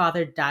 His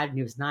father died when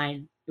he was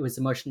 9. It was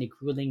emotionally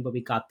grueling, but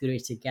we got through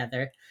it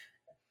together.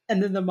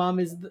 And then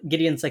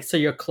Gideon's like, so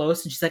you're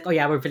close? And she's like, oh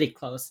yeah, we're really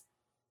close.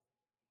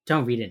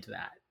 Don't read into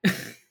that.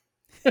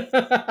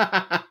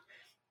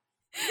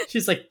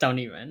 She's like, don't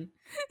even.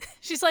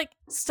 She's like,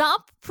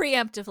 stop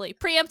preemptively.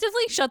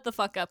 Preemptively, shut the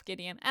fuck up,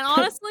 Gideon. And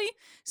honestly,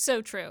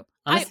 so true.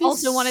 Honestly, I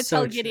also want to so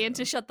tell Gideon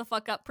true. to shut the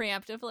fuck up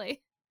preemptively.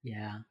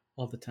 Yeah,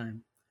 all the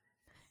time.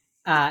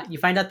 You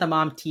find out the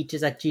mom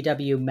teaches at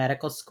GW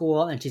Medical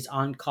School and she's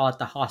on call at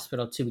the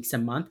hospital 2 weeks a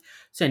month.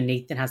 So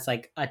Nathan has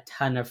like a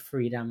ton of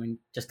freedom and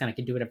just kind of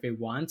can do whatever he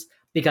wants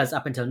because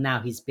up until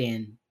now he's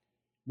been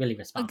really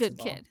responsible. A good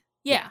kid.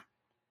 Yeah.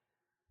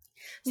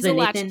 He's So a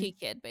Nathan- latchkey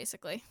kid,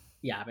 basically.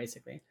 Yeah,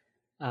 basically.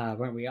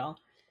 Weren't we all?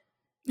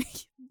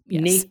 Yes.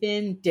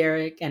 Nathan,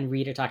 Derek, and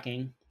Reed are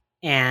talking.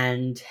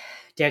 And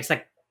Derek's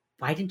like,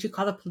 why didn't you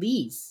call the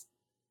police?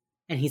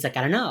 And he's like,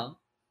 I don't know.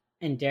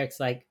 And Derek's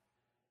like,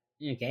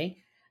 okay.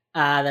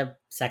 The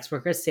sex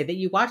workers say that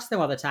you watch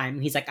them all the time.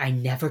 And he's like, I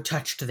never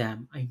touched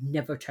them. I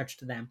never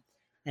touched them.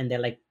 And they're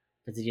like,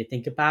 but did you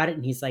think about it?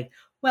 And he's like,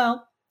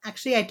 well,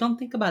 actually, I don't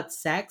think about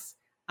sex.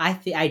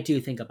 I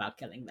do think about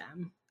killing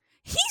them.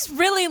 He's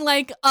really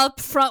like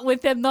upfront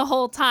with him the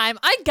whole time.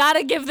 I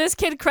gotta give this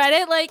kid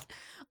credit. Like,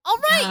 all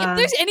right, if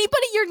there's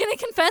anybody you're gonna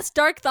confess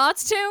dark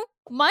thoughts to,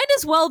 might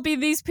as well be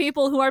these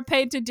people who are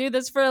paid to do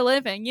this for a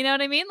living. You know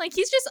what I mean? Like,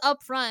 he's just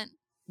upfront.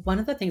 One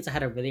of the things I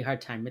had a really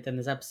hard time with in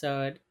this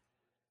episode,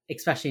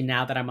 especially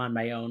now that I'm on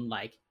my own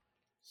like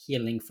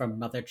healing from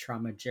mother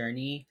trauma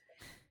journey,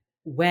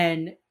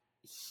 when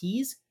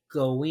he's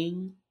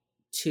going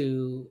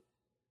to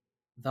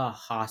the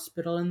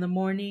hospital in the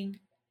morning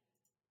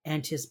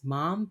and his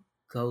mom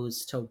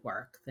goes to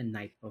work the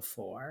night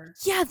before.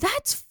 Yeah,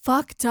 that's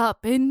fucked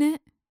up, isn't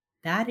it?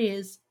 That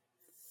is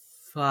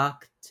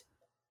fucked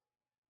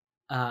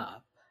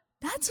up.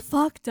 That's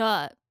fucked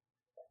up.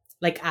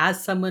 Like,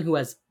 as someone who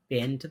has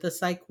been to the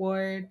psych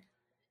ward,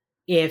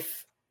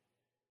 if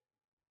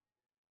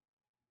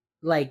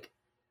like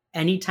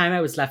anytime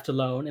I was left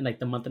alone in like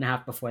the month and a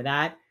half before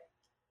that,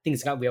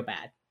 things got real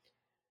bad.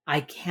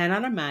 I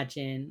cannot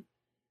imagine.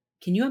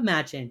 Can you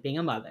imagine being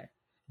a mother?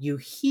 You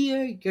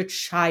hear your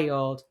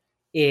child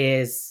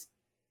is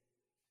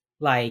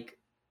like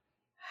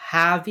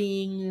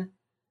having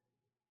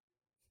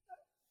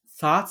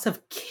thoughts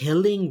of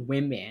killing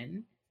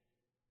women,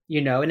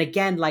 and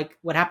again, like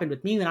what happened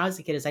with me when I was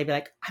a kid is I'd be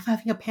like, I'm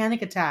having a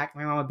panic attack.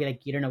 My mom would be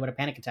like, you don't know what a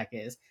panic attack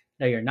is.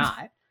 No, you're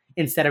not.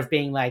 Instead of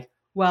being like,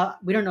 well,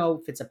 we don't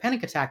know if it's a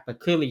panic attack, but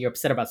clearly you're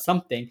upset about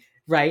something,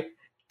 right?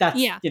 That's,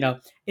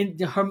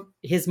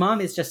 his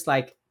mom is just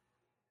like,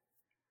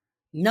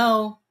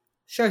 no,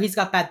 sure, he's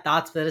got bad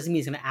thoughts, but that doesn't mean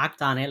he's going to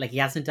act on it. Like, he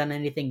hasn't done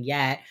anything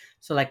yet.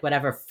 So, like,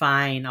 whatever,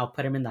 fine, I'll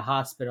put him in the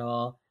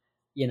hospital.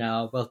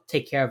 We'll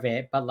take care of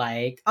it. But,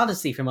 like, I'll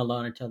just leave him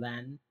alone until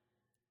then.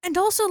 And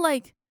also,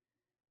 like,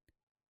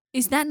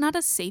 is that not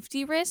a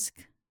safety risk?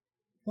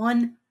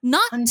 Not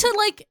to,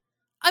 like,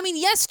 I mean,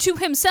 yes, to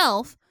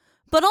himself,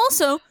 but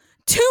also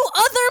to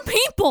other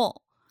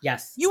people.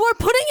 Yes. You are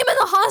putting him in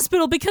the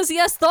hospital because he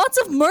has thoughts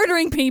of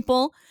murdering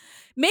people.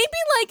 Maybe,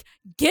 like,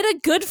 get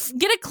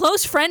a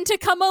close friend to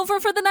come over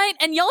for the night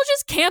and y'all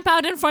just camp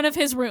out in front of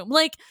his room.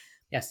 Like,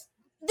 yes.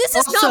 This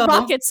is not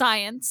rocket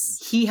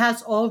science. He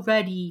has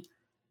already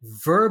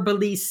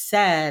verbally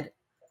said,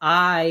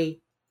 I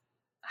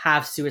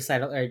have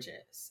suicidal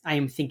urges. I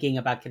am thinking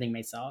about killing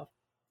myself.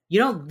 You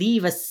don't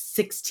leave a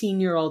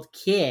 16-year-old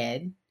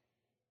kid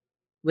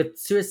with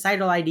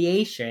suicidal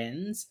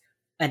ideations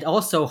and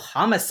also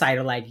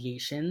homicidal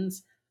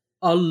ideations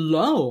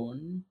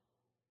alone.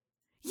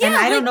 Yeah, and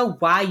I don't know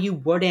why you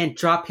wouldn't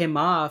drop him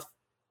off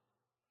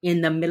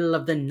in the middle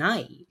of the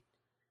night.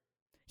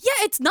 Yeah,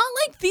 it's not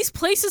like these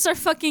places are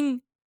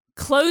fucking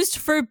closed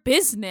for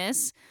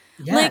business.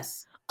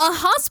 Yes. Like, a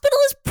hospital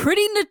is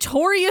pretty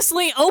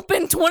notoriously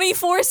open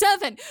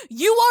 24/7.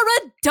 You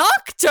are a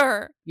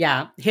doctor.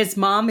 Yeah, his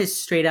mom is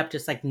straight up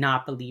just like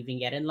not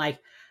believing it. And like,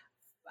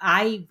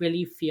 I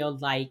really feel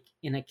like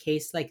in a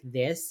case like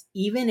this,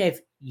 even if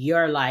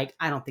you're like,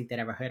 I don't think they'd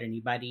ever hurt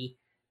anybody,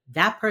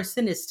 that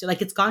person is still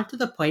like, it's gone to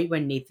the point where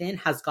Nathan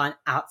has gone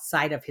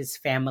outside of his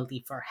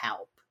family for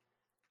help.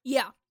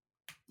 Yeah.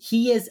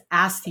 He is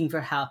asking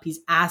for help. He's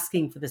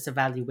asking for this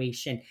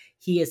evaluation.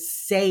 He is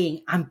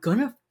saying, I'm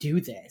gonna do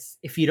this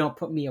if you don't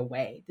put me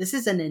away. This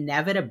is an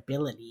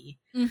inevitability.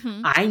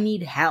 Mm-hmm. I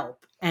need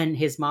help. And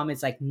his mom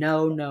is like,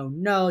 no, no,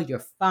 no,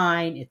 you're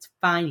fine. It's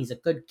fine. He's a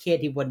good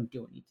kid. He wouldn't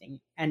do anything.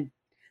 And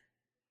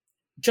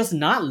just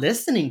not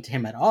listening to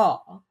him at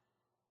all.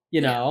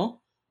 You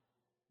know?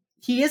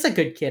 He is a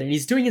good kid and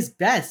he's doing his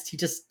best.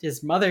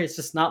 His mother is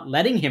just not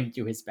letting him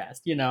do his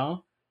best, you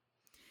know?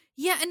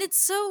 Yeah, and it's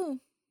so...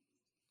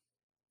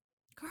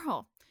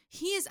 Girl,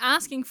 he is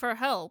asking for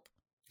help.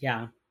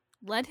 Yeah.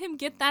 Let him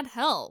get that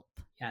help.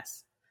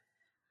 Yes.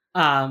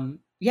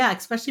 Yeah,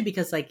 especially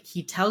because like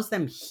he tells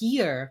them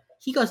here,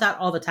 he goes out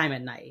all the time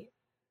at night,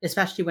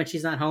 especially when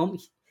she's not home.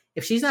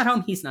 If she's not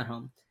home, he's not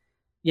home.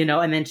 You know,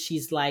 and then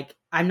she's like,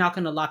 I'm not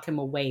going to lock him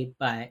away,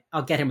 but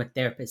I'll get him a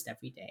therapist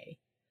every day.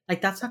 Like,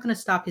 that's not going to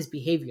stop his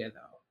behavior,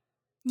 though.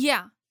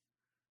 Yeah.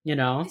 You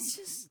know? It's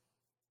just...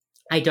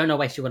 I don't know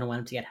why she wouldn't want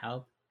him to get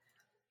help.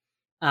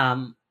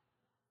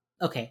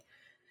 Okay.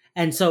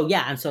 And so,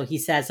 yeah, and so he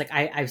says, like,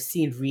 I've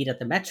seen Reed at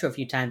the Metro a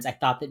few times. I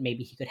thought that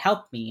maybe he could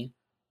help me.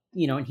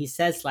 You know, and he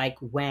says, like,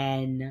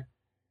 when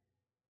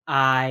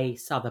I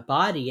saw the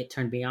body, it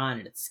turned me on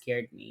and it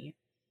scared me.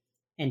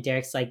 And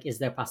Derek's like, is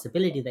there a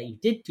possibility that you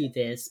did do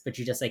this, but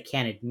you just like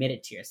can't admit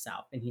it to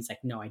yourself? And he's like,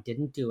 no, I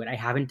didn't do it. I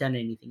haven't done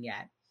anything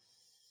yet.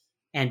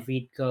 And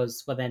Reed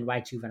goes, well, then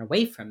why'd you run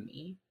away from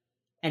me?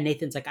 And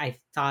Nathan's like, I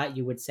thought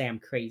you would say I'm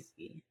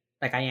crazy.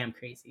 Like, I am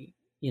crazy,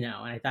 you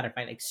know? And I thought if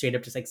I like straight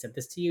up just like said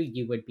this to you,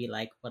 you would be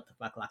like, what the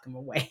fuck, lock him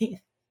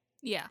away.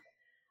 Yeah.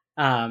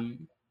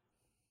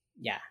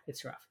 Yeah,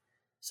 it's rough.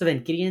 So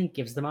then Gideon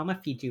gives the mom a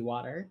Fiji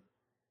water.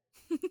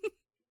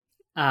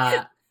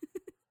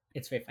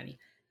 It's very funny.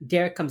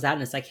 Derek comes out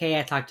and it's like, hey,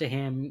 I talked to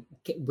him.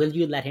 Will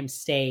you let him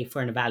stay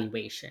for an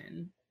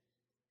evaluation?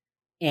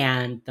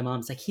 And the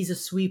mom's like, he's a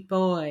sweet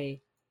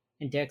boy.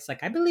 And Derek's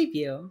like, I believe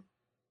you.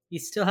 He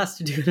still has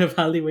to do an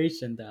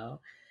evaluation,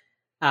 though.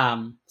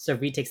 So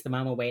Reed takes the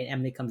mom away, and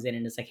Emily comes in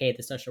and is like, hey,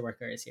 the social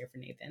worker is here for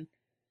Nathan.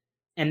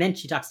 And then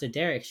she talks to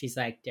Derek. She's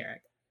like,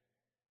 Derek,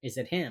 is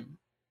it him?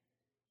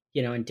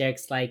 You know, and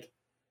Derek's like,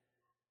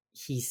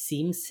 he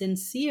seems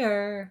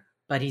sincere,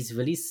 but he's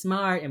really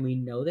smart, and we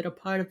know that a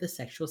part of the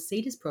sexual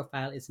sadist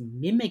profile is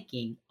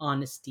mimicking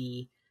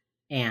honesty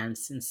and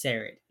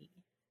sincerity.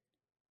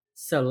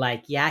 So,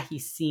 like, yeah, he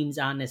seems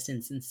honest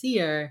and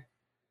sincere,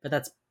 but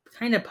that's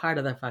kind of part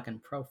of the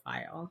fucking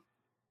profile.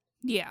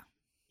 Yeah.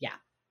 Yeah.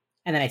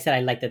 And then I said I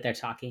like that they're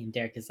talking, and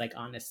Derek is, like,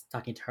 honest,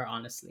 talking to her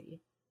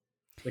honestly,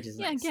 which is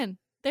nice. Again,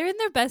 they're in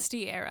their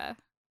bestie era.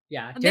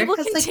 Yeah. And they will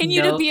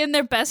continue to be in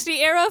their bestie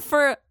era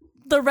for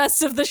the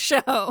rest of the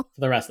show. For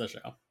the rest of the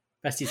show.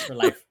 Besties for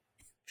life.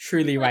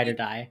 Truly ride or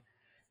die.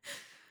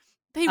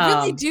 They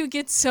really do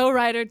get so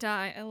ride or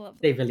die. I love them.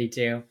 They really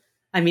do.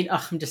 I mean,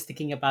 I'm just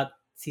thinking about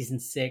season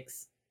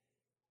 6.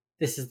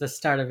 This is the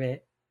start of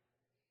it.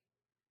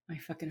 My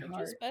fucking They're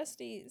heart. just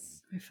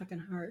besties. My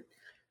fucking heart.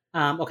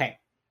 Okay.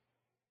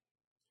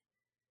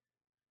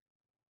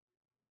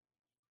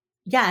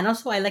 Yeah, and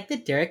also I like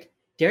that Derek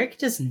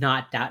does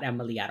not doubt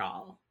Emily at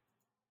all.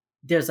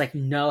 There's like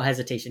no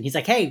hesitation. He's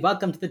like, hey,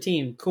 welcome to the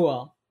team.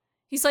 Cool.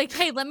 He's like,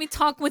 hey, let me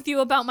talk with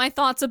you about my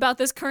thoughts about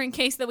this current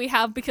case that we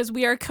have because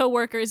we are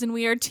coworkers and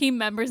we are team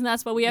members and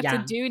that's what we have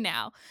to do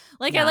now.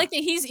 Like, I like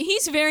that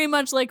he's very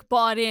much like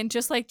bought in,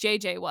 just like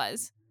JJ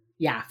was.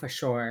 Yeah, for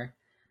sure.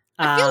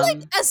 I feel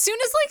like as soon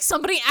as like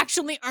somebody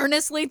actually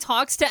earnestly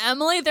talks to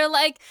Emily, they're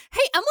like, hey,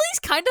 Emily's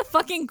kind of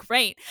fucking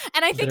great.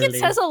 And I think it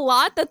says a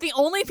lot that the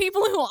only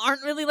people who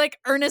aren't really like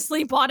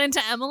earnestly bought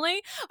into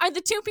Emily are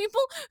the two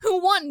people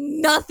who want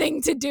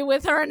nothing to do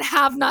with her and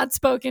have not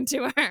spoken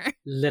to her.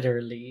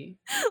 Literally.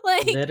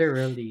 Like,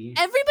 literally.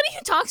 Everybody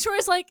who talks to her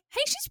is like,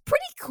 hey, she's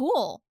pretty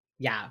cool.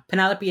 Yeah.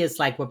 Penelope is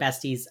like, we're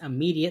besties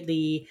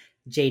immediately.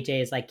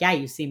 JJ is like, yeah,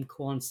 you seem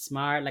cool and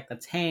smart. Like,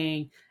 let's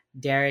hang.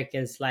 Derek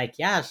is like,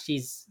 yeah,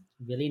 she's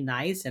really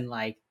nice and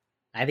like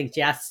I think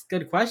she asks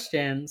good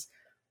questions.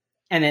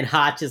 And then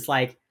Hotch is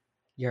like,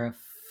 you're a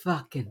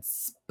fucking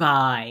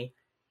spy.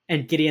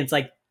 And Gideon's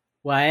like,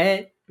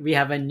 what? We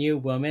have a new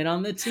woman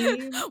on the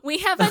team? We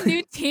have a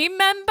new team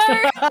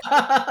member?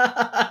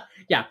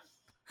 Yeah.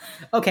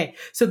 Okay,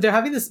 so they're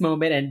having this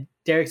moment and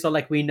Derek's all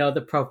like, we know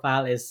the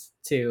profile is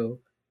to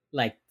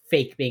like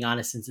fake being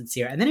honest and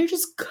sincere. And then it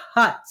just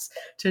cuts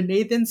to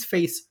Nathan's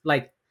face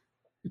like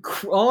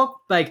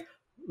all like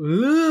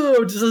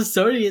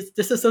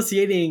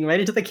disassociating right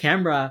into the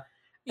camera,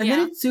 and then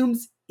it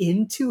zooms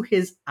into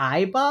his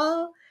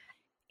eyeball,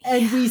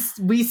 and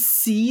we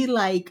see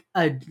like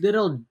a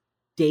little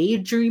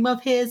daydream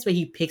of his where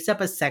he picks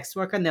up a sex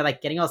worker and they're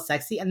like getting all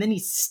sexy, and then he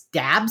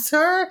stabs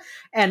her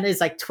and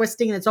is like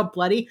twisting and it's all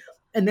bloody,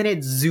 and then it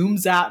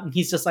zooms out and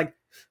he's just like,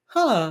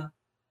 huh,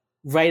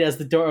 right as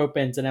the door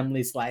opens and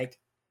Emily's like,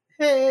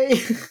 hey.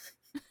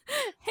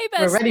 Hey,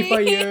 We're ready for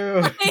bestie.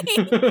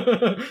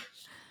 you.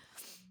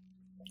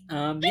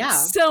 It's Yeah.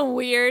 so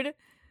weird.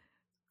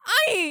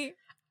 I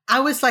I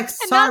was like,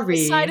 cannot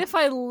decide sorry. if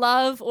I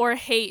love or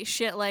hate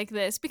shit like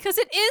this because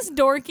it is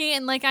dorky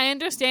and like I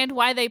understand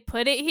why they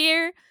put it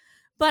here,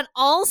 but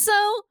also,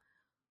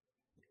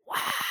 wow.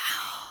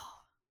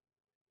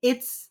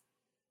 It's,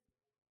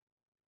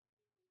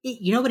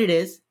 you know what it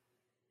is?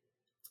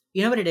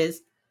 You know what it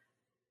is?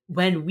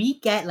 When we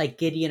get like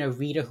Gideon or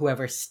Rita,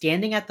 whoever,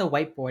 standing at the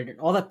whiteboard and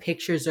all the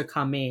pictures are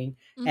coming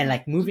and Mm-hmm,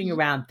 like moving mm-hmm.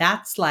 around,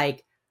 that's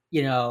like,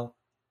 you know,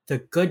 the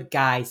good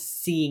guys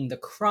seeing the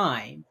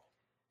crime.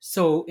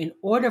 So, in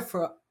order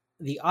for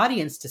the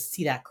audience to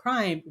see that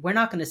crime, we're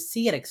not going to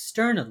see it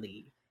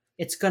externally.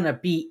 It's going to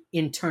be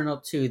internal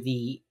to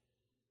the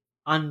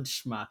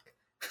unschmuck.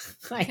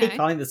 I hate Okay.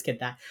 calling this kid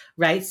that,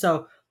 right?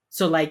 So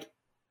like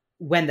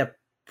when the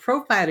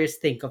profilers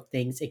think of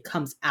things, it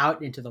comes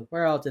out into the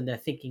world and they're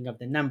thinking of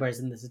the numbers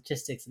and the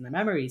statistics and the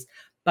memories.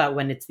 But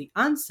when it's the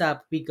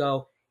unsub, we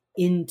go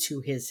into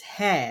his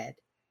head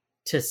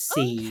to Okay.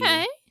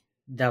 see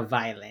the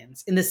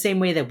violence in the same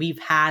way that we've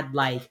had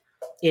like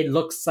it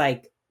looks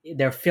like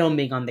they're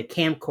filming on the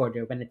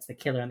camcorder when it's the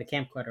killer on the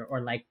camcorder,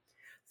 or like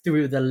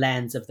through the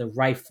lens of the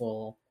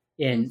rifle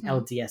in Mm-hmm.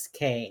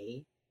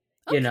 LDSK,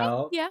 you Okay.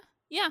 know. Yeah.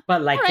 Yeah. But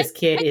All like right. this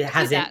kid, I it can see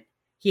hasn't that.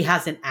 he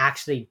hasn't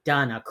actually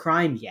done a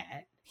crime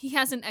yet. He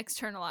hasn't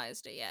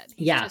externalized it yet.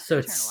 He's Yeah, just so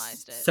it's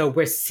internalized it. so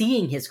we're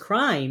seeing his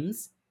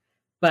crimes,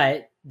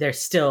 but they're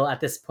still at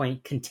this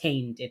point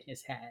contained in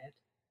his head.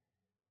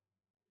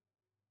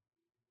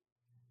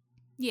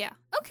 Yeah.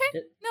 Okay.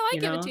 No, I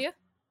You give it to know? you.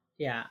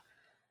 Yeah.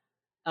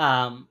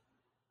 Um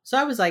so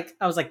I was like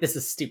this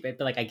is stupid,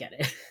 but like I get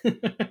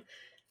it.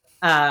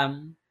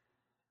 um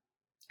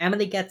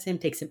Emily gets him,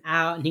 takes him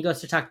out, and he goes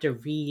to talk to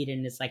Reed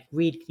and is like,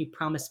 Reed, can you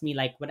promise me,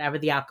 like, whatever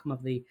the outcome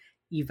of the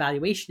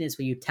evaluation is,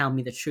 will you tell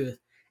me the truth?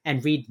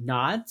 And Reed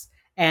nods,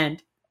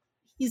 and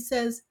he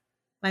says,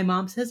 my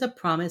mom says a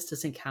promise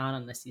doesn't count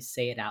unless you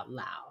say it out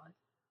loud.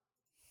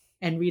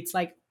 And Reed's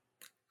like,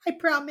 I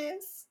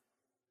promise.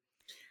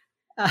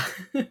 Which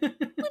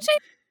I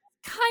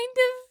kind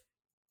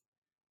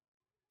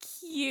of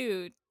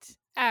cute,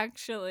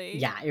 actually.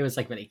 Yeah, it was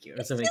like really cute. It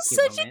was a It's really just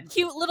cute such a moment.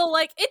 cute little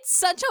like. It's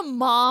such a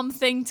mom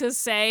thing to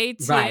say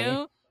Right.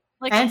 too.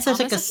 Like a And such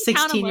like promise a doesn't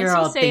count unless you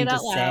 16-year-old say thing it to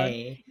out loud.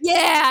 say.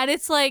 Yeah, and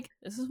it's like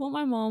this is what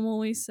my mom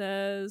always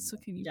says. So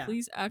can you Yeah.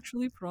 please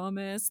actually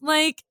promise?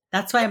 Like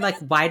That's why I I'm think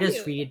like, it's why does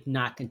cute. Reed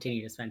not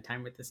continue to spend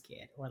time with this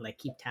kid or like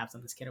keep tabs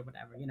on this kid or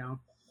whatever, you know?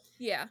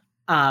 Yeah.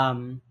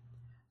 Um,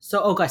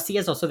 so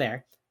Garcia's also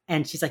there,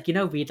 and she's like,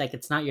 Reed, like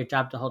it's not your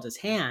job to hold his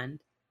hand.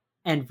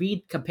 And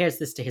Reed compares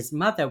this to his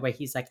mother, where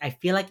he's like, I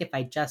feel like if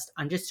I just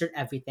understood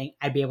everything,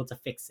 I'd be able to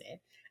fix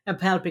it. And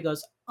Penelope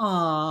goes,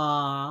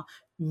 Aw,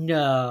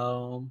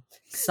 no,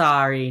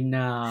 sorry,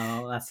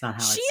 no, that's not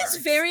how She it is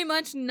works. very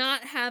much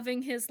not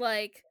having his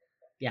like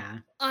Yeah,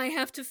 I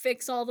have to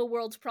fix all the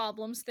world's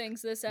problems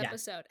things this yeah.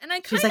 episode. And I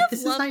She's kind like, of this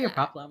is love not your that.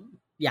 problem.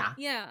 Yeah,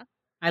 Yeah.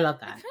 I love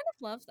I that. kind of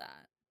love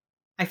that.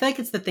 I feel like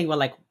it's the thing where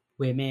like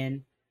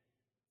women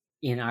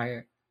in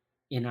our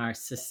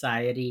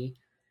society,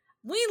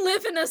 We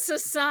live in a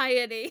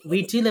society.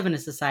 we do live in a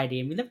society,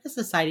 and we live in a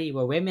society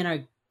where women are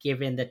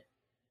given the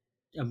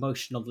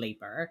emotional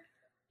labor,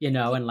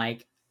 Yeah. and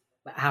like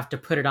have to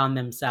put it on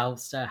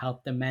themselves to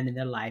help the men in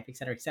their life,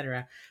 etc.,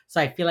 etc.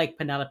 So I feel like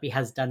Penelope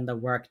has done the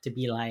work to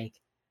be like,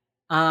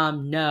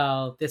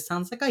 no, this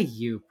sounds like a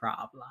you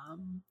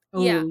problem.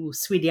 Yeah. Oh,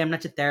 sweetie, I'm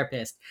not your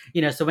therapist.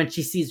 So when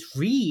she sees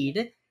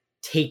Reed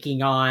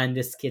taking on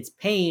this kid's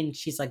pain,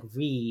 she's like,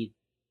 Reed,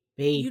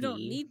 You don't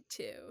baby, need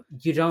to.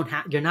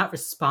 you're not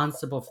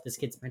responsible for this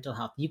kid's mental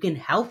health. You can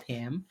help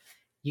him,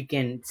 you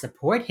can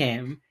support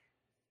him,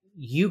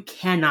 you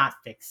cannot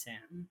fix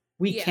him.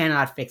 We Yeah.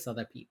 cannot fix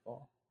other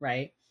people,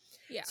 right?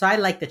 Yeah. So I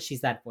like that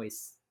she's that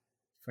voice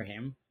for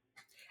him.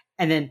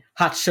 And then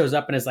Hutch shows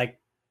up and is like,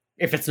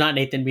 if it's not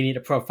Nathan, we need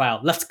a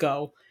profile. Let's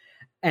go.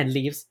 And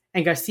leaves.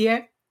 And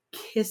Garcia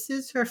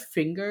kisses her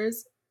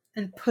fingers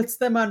and puts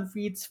them on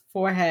Reed's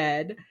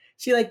forehead.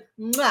 She like,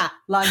 mwah,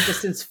 long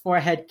distance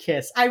forehead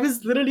kiss. I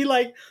was literally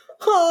like,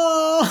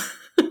 oh.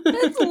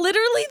 That's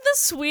literally the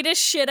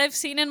sweetest shit I've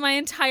seen in my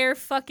entire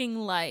fucking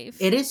life.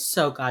 It is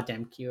so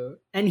goddamn cute.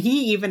 And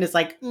he even is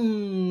like,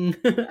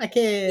 a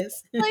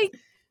kiss. Like,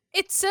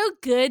 it's so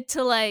good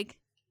to like.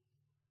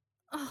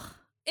 Oh,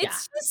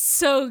 it's just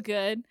so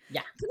good.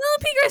 Yeah.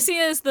 Penelope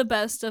Garcia is the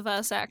best of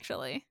us,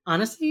 actually.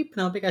 Honestly,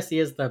 Penelope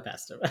Garcia is the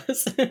best of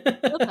us.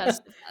 The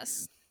best of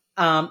us.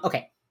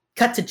 Okay.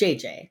 Cut to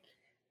JJ.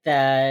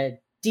 The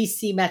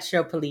DC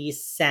Metro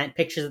Police sent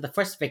pictures of the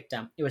first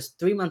victim. It was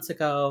 3 months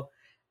ago.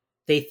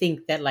 They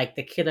think that like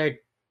the killer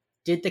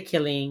did the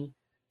killing,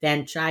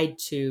 then tried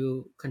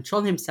to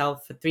control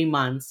himself for 3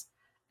 months,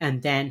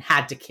 and then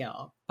had to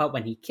kill. But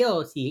when he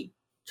killed, he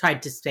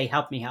tried to say,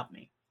 "Help me, help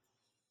me."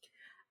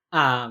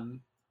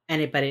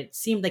 But it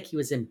seemed like he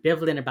was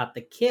ambivalent about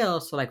the kill.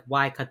 So like,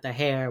 why cut the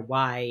hair?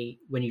 Why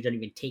when you don't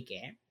even take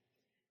it?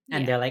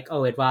 And they're like,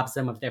 oh, it robs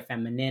them of their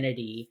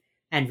femininity.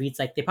 And Reed's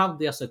like, they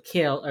probably also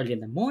kill early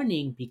in the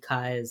morning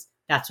because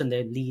that's when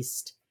they're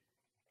least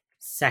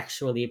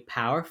sexually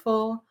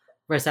powerful,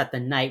 versus at the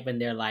night when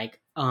they're like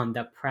on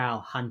the prowl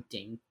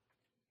hunting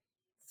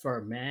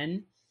for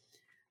men.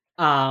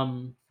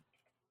 Um,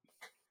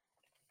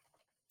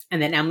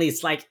 and then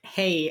Emily's like,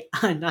 "Hey,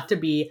 not to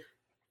be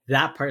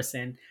that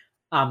person,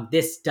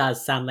 this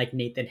does sound like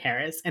Nathan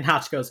Harris." And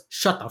Hotch goes,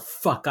 "Shut the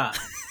fuck up."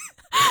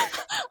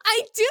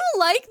 I do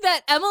like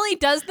that Emily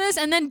does this,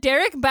 and then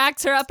Derek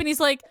backs her up, and he's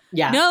like,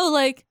 Yeah, "No,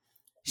 like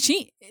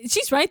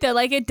she's right there.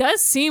 Like it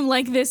does seem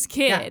like this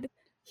kid."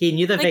 he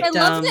knew the Like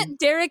victim. I love that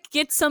Derek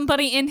gets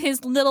somebody in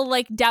his little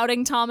like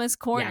doubting Thomas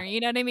corner. Yeah.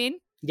 You know what I mean?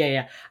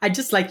 Yeah. I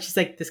just like, she's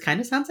like, "This kind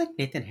of sounds like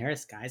Nathan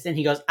Harris, guys." And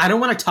he goes, "I don't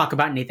want to talk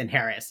about Nathan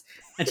Harris."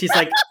 And she's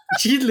like,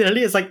 she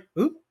literally is like,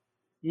 "Oop."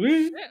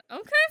 Okay,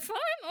 fine.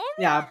 All right.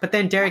 Yeah, but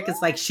then Derek is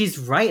like, "She's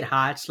right,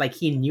 Hotch. Like,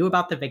 he knew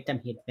about the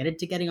victim. He admitted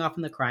to getting off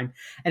on the crime."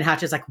 And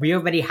Hotch is like, "We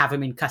already have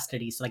him in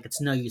custody, so like,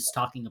 it's no use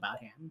talking about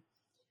him."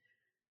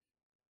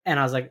 And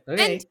I was like,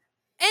 "Okay."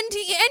 And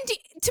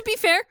to be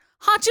fair,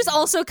 Hotch is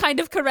also kind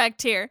of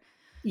correct here.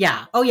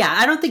 Yeah. Oh, yeah.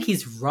 I don't think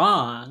he's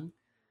wrong.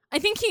 I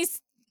think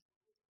he's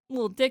a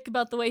little dick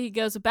about the way he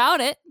goes about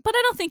it, but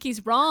I don't think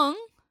he's wrong.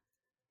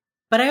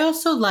 But I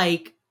also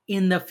like,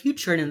 in the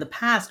future and in the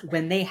past,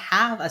 when they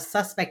have a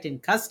suspect in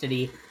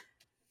custody,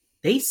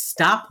 they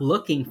stop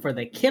looking for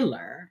the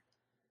killer.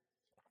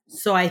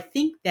 So I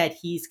think that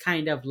he's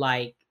kind of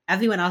like,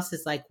 everyone else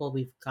is like, "Well,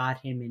 we've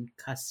got him in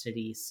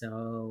custody,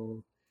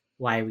 so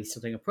why are we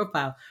still doing a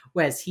profile?"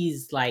 Whereas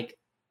he's like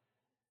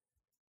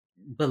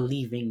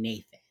believing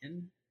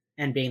Nathan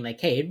and being like,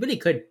 "Hey, it really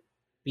could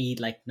be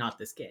like not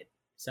this kid."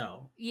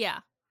 So Yeah.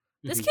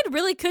 This mhm. kid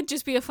really could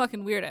just be a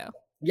fucking weirdo.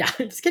 Yeah,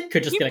 this kid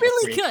could just He be like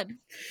really a freak. could.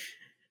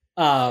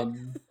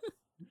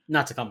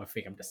 Not to call him a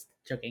freak, I'm just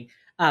joking.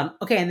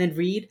 Okay, and then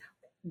Reed,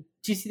 do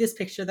you see this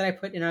picture that I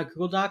put in our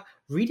Google Doc?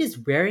 Reed is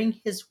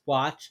wearing his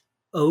watch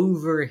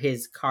over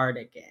his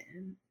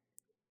cardigan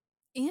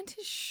And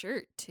his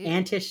shirt, too.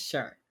 and his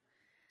shirt.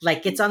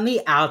 Like, it's on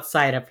the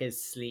outside of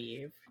his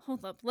sleeve.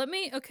 Hold up. Let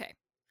me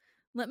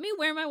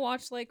wear my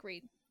watch like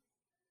Reed.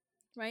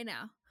 Right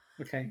now.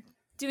 Okay.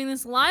 Doing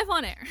this live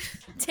on air.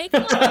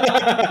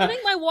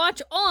 Putting my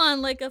watch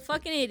on like a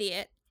fucking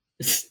idiot.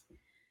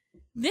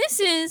 This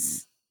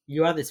is...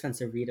 You are the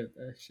Spencer Reed of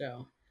the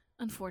show.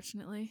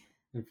 Unfortunately.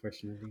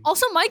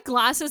 Also, my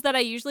glasses that I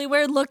usually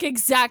wear look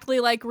exactly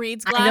like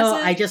Reed's glasses. I know,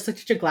 I just looked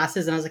at your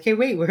glasses and I was like, "Hey,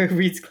 wait, where are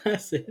Reed's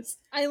glasses?"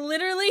 I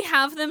literally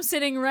have them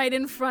sitting right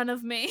in front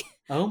of me.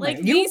 Oh my... Like,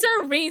 these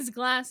are Reed's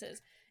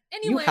glasses.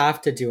 Anyway, you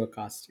have to do a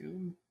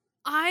costume.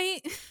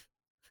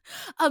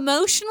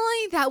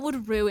 Emotionally, that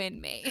would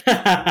ruin me.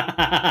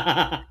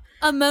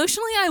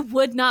 Emotionally, I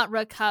would not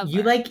recover.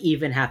 You like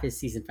even have his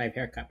season 5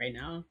 haircut right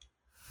now.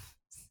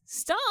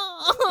 Stop!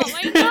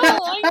 I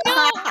know.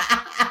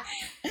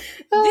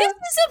 This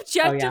is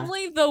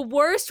objectively the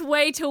worst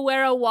way to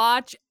wear a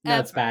watch ever.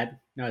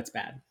 No, it's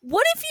bad.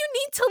 What if you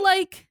need to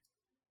like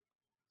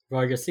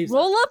roll your sleeves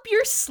roll up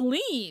your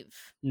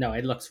sleeve? No,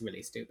 it looks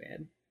really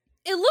stupid.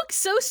 It looks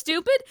so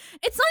stupid.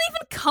 It's not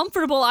even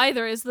comfortable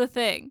either, is the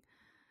thing.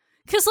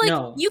 Because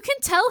like you can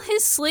tell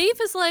his sleeve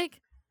is like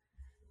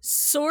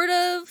sort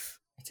of...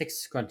 It's like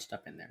scrunched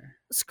up in there.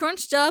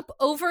 Scrunched up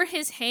over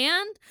his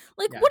hand?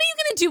 Like, what are you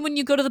going to do when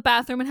you go to the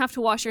bathroom and have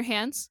to wash your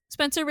hands,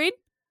 Spencer Reed?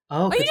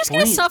 Oh, are you just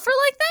going to suffer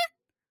like that?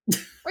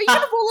 Or are you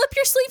going to roll up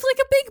your sleeve like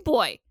a big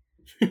boy?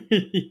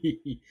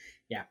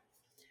 Yeah.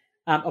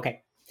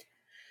 Okay.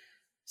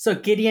 So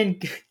Gideon,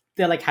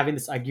 they're like having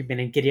this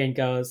argument and Gideon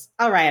goes,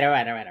 all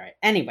right.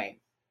 Anyway,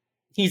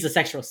 he's a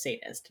sexual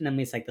sadist. And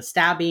Emily's like, the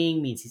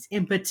stabbing means he's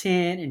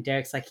impotent. And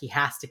Derek's like, he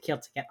has to kill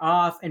to get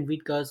off. And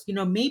Reed goes,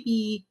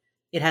 maybe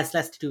it has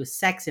less to do with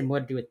sex and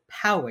more to do with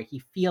power. He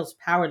feels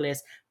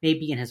powerless,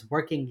 maybe in his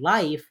working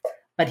life,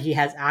 but he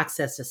has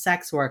access to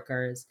sex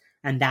workers,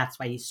 and that's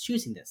why he's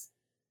choosing this.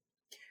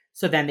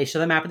 So then they show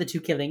the map of the 2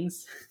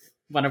 killings,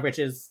 one of which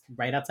is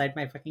right outside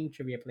my fucking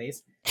trivia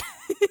place.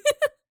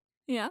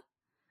 Yeah.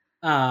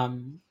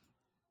 And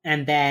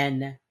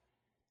then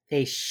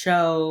they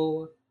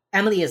show...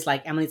 Emily's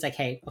like,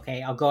 "Hey,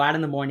 okay, I'll go out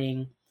in the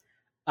morning.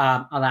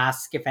 I'll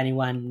ask if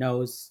anyone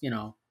knows,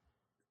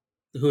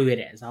 who it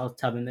is. I'll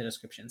tell them the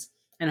descriptions."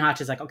 And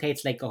Hotch is like, "Okay,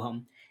 it's late, go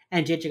home."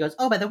 And JJ goes,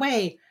 "Oh, by the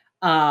way,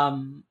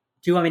 do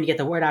you want me to get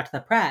the word out to the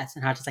press?"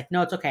 And Hotch is like,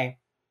 "No, it's okay."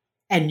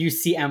 And you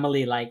see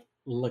Emily like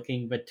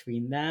looking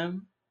between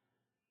them.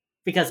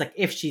 Because like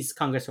if she's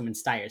Congresswoman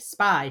Steyer's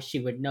spy, she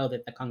would know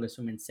that the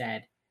Congresswoman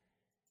said,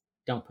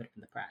 "Don't put it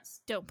in the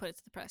press. Don't put it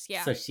to the press,"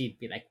 yeah. So she'd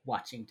be like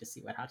watching to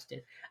see what Hotch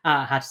did.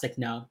 Hotch's like,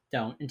 "No,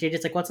 don't." And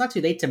JJ's like, "Well, it's not too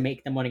late to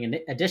make the morning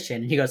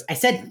edition." And he goes, "I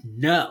said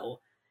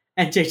no."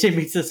 And JJ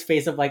makes this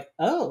face of like,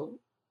 "Oh,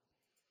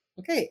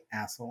 okay,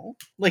 asshole."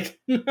 Like,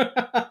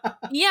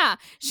 yeah,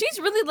 she's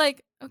really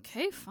like,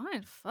 okay,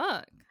 fine,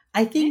 fuck.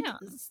 I think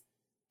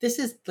this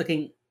is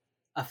looking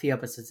a few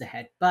episodes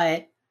ahead,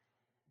 but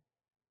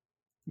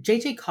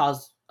JJ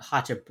calls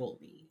Hotch a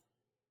bully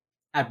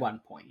at one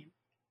point.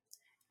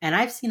 And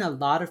I've seen a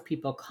lot of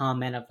people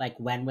comment of like,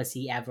 when was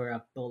he ever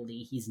a bully?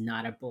 He's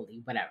not a bully,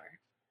 whatever.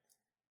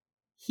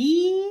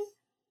 He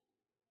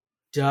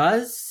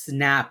does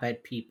snap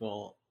at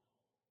people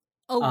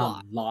A a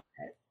lot. lot.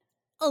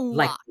 A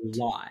Like, lot. a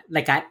lot.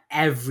 Like, at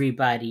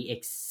everybody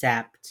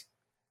except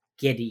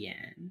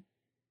Gideon.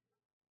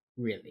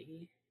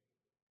 Really.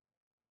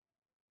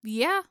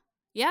 Yeah.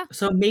 Yeah.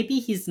 So maybe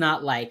he's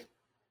not, like,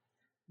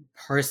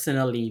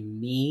 personally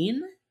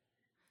mean,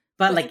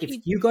 but, like, if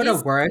He you go to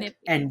is work snippy.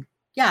 and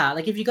yeah,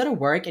 like, if you go to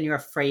work and you're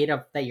afraid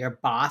of that your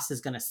boss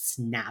is gonna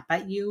snap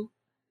at you,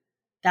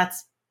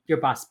 that's your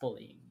boss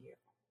bullying you.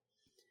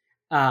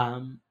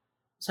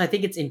 So I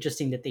think it's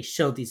interesting that they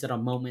show these little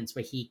moments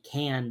where he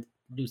can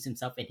lose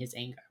himself in his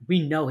anger.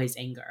 We know his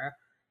anger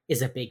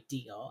is a big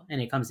deal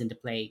and it comes into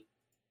play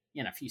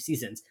in a few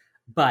seasons,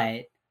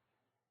 but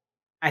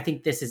I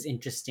think this is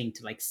interesting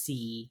to, like,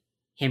 see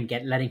him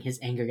letting his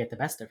anger get the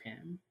best of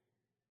him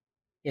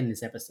in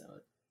this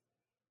episode.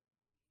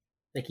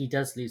 Like, he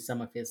does lose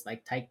some of his,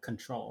 like, tight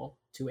control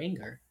to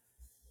anger.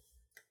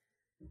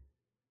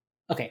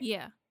 Okay.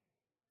 Yeah.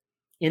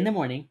 In the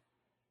morning,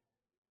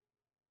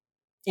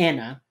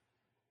 Anna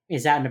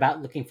is out and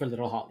about looking for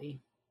little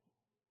Holly.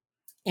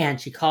 And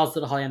she calls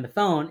little Holly on the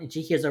phone and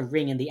she hears a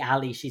ring in the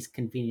alley she's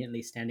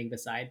conveniently standing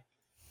beside.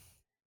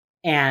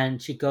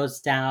 And she goes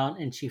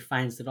down and she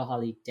finds little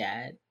Holly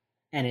dead.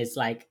 And is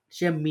like,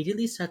 she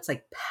immediately starts,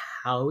 like,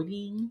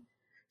 pouting.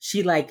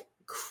 She, like,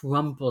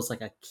 crumbles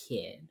like a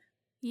kid.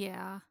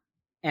 Yeah.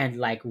 And,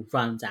 like,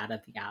 runs out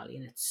of the alley.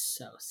 And it's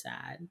so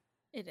sad.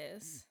 It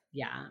is.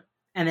 Yeah.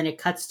 And then it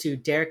cuts to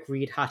Derek,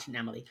 Reed, Hotch, and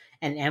Emily.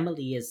 And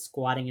Emily is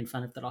squatting in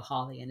front of little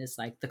Holly and is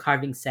like, the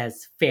carving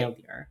says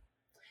failure.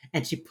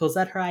 And she pulls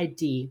out her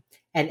ID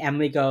and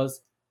Emily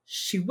goes,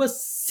 she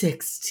was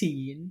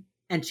 16.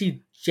 And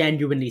she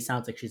genuinely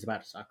sounds like she's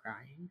about to start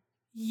crying.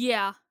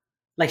 Yeah.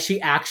 Like,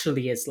 she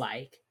actually is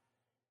like,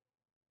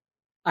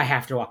 I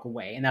have to walk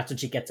away. And that's when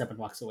she gets up and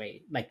walks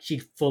away. Like, she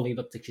fully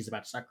looks like she's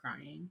about to start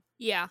crying.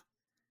 Yeah.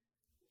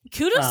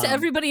 Kudos to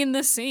everybody in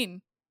this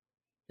scene.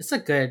 It's a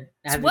good...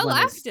 It's well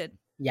acted.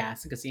 Yeah,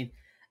 it's a good scene.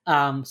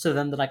 So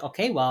then they're like,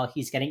 okay, well,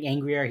 he's getting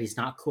angrier. He's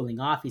not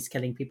cooling off. He's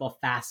killing people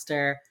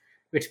faster,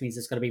 which means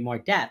there's going to be more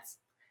deaths.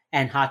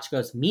 And Hotch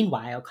goes,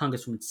 meanwhile,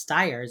 Congresswoman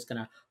Steyer is going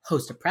to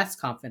host a press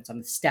conference on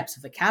the steps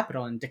of the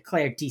Capitol and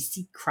declare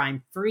DC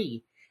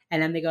crime-free.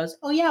 And Emily goes,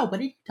 oh, yeah, what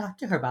did you talk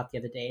to her about the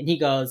other day? And he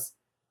goes,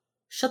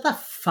 shut the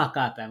fuck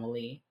up,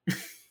 Emily.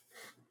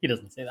 He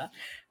doesn't say that,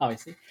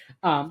 obviously.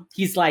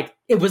 He's like,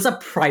 it was a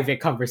private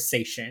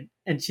conversation.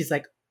 And she's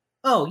like,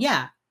 oh,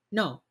 yeah,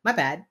 no, my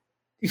bad.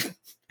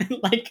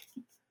 Like,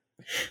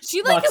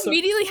 she, like,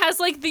 immediately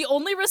has, like, the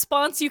only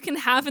response you can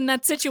have in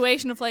that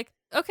situation of, like,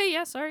 okay,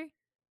 yeah, sorry.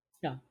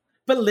 Yeah.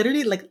 But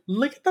literally, like,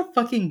 look at the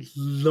fucking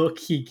look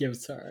he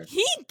gives her.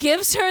 He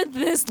gives her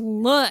this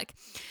look.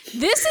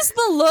 This is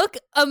the look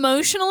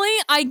emotionally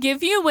I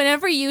give you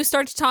whenever you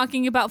start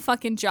talking about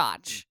fucking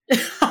Josh.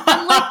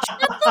 I'm like,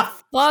 shut the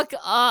fuck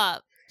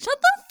up. Shut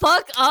the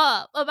fuck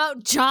up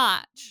about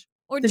Josh.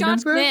 Or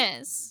Josh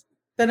Miss.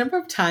 The number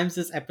of times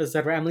this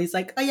episode where Emily's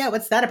like, oh yeah,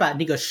 what's that about?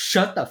 And he goes,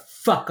 shut the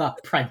fuck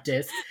up,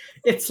 Prentice.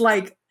 It's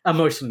like,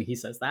 emotionally he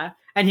says that.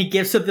 And he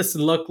gives her this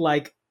look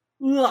like,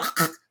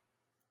 ugh,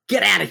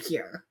 get out of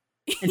here.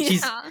 And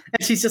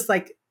she's just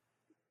like,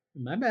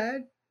 my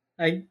bad.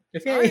 Okay.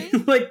 Sorry.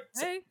 Like,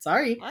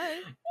 sorry.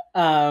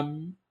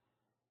 And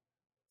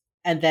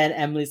then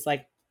Emily's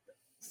like,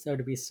 so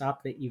do we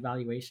stop the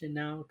evaluation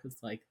now? Because,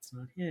 like, it's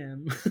not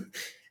him.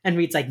 And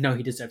Reed's like, no,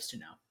 he deserves to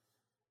know.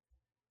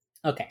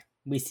 Okay.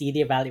 We see the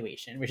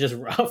evaluation, which is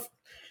rough.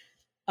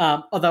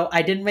 Although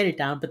I didn't write it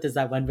down, but there's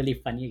that one really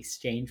funny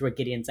exchange where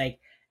Gideon's like,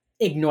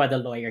 ignore the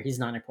lawyer. He's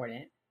not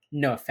important.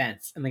 No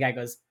offense. And the guy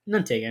goes,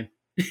 none taken.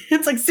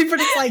 It's like super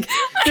just like,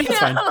 it's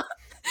fine.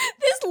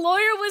 This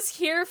lawyer was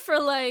here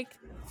for like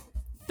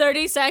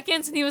 30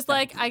 seconds and he was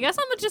like, I guess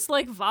I'm gonna just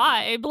like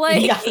vibe.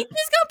 Like, yeah. He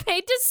just got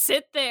paid to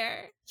sit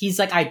there. He's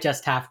like, I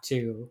just have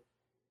to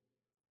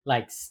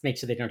like make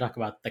sure they don't talk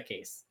about the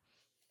case.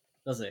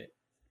 That's it.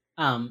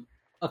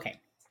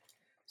 Okay.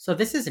 So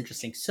this is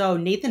interesting. So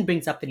Nathan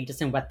brings up that he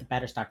doesn't wet the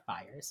bed or start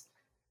fires.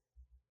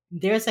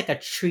 There's like a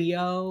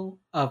trio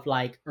of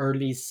like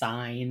early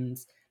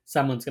signs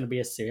someone's going to be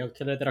a serial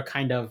killer that are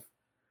kind of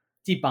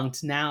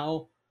debunked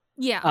now.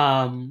 Yeah.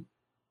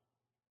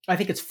 I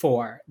think it's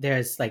 4.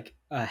 There's like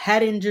a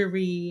head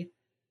injury,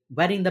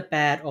 wetting the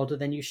bed older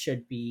than you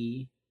should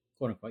be,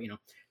 quote unquote, you know,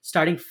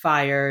 starting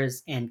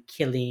fires and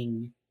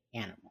killing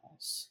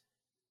animals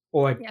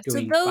or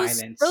doing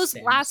violence. Those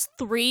last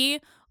 3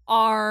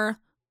 are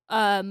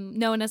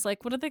known as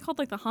like, what are they called,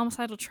 like the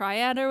homicidal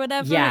triad or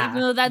whatever. Yeah,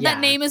 even though that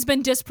name has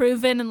been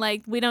disproven and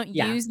like we don't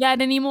use that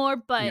anymore.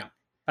 But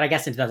I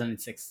guess in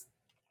 2006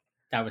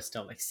 that was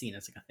still like seen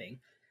as like a thing.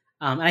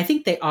 And I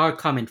think they are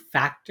common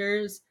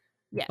factors.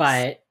 Yes.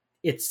 But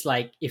it's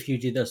like if you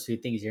do those 3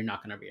 things, you're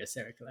not going to be a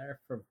serial killer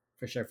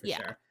for sure.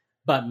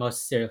 But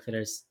most serial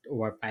killers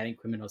or violent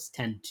criminals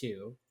tend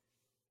to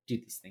do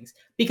these things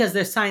because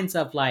there's signs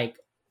of like,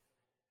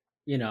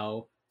 you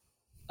know,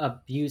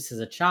 abuse as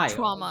a child,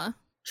 trauma.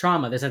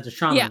 There's sense of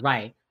trauma,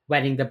 right?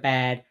 Wetting the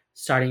bed,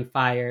 starting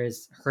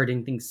fires,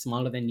 hurting things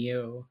smaller than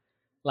you,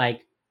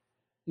 like,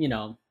 you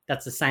know,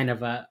 That's a sign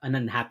of an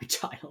unhappy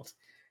child,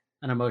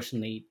 an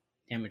emotionally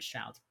damaged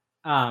child.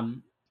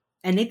 Um,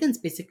 and Nathan's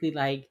basically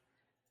like,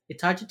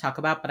 it's hard to talk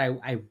about, but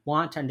I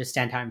want to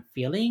understand how I'm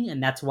feeling,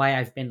 and that's why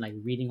I've been like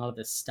reading all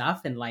this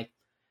stuff and like,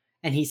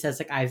 and he says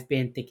like I've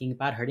been thinking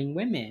about hurting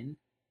women,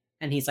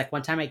 and he's like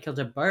one time I killed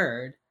a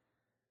bird,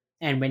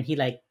 and when he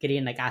like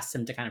Gideon like asks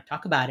him to kind of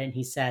talk about it, and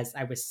he says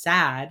I was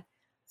sad,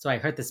 so I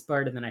hurt this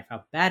bird and then I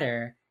felt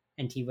better,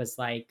 and he was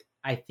like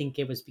I think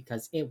it was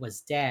because it was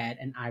dead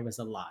and I was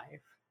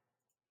alive,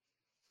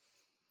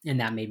 and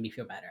that made me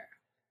feel better,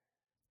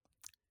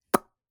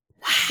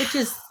 which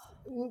is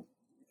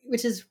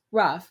which is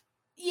rough.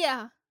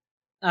 Yeah.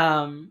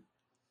 Um,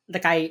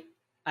 like I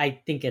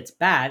think it's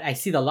bad. I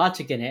see the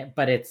logic in it,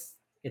 but it's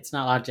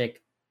not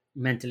logic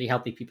mentally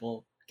healthy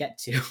people get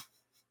to.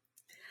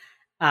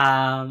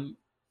 Um,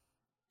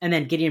 and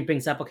then Gideon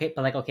brings up, okay,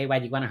 but like, okay, why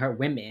do you want to hurt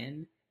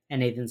women?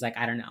 And Nathan's like,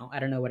 I don't know. I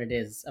don't know what it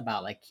is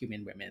about like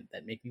human women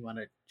that make me want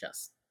to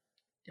just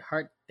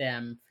hurt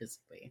them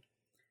physically.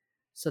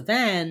 So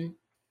then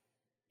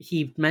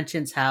he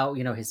mentions how,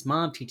 you know, his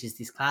mom teaches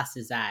these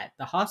classes at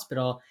the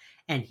hospital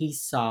and he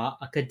saw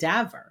a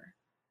cadaver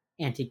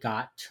and he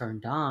got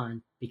turned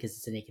on because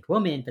it's a naked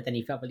woman, but then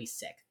he felt really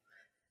sick.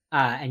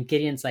 And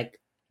Gideon's like,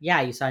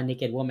 yeah, you saw a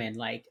naked woman,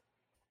 like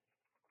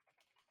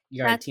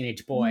you're That's a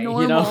teenage boy, you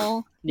know?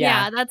 normal.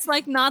 Yeah. Yeah, that's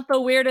like not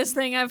the weirdest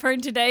thing I've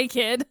heard today,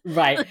 kid.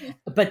 Right.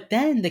 But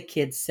then the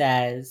kid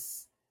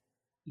says,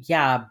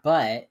 yeah,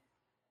 but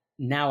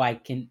now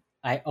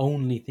I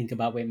only think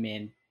about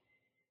women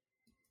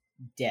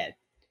dead.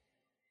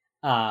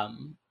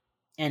 Um,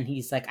 and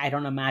he's like, I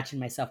don't imagine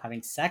myself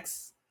having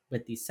sex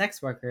with these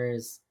sex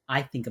workers.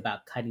 I think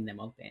about cutting them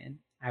open.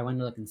 I want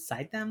to look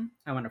inside them.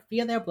 I want to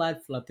feel their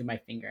blood flow through my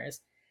fingers.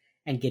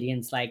 And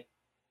Gideon's like,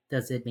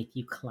 does it make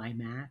you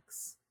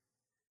climax?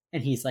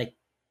 And he's like,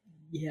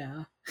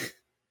 yeah.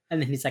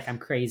 And then he's like, I'm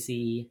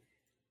crazy.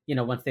 You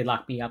know, once they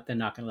lock me up, they're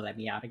not going to let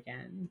me out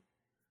again.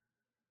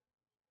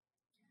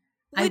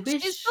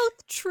 Which is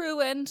both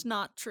true and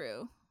not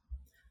true.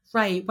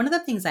 Right. One of the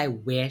things I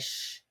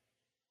wish,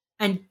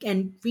 and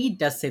Reed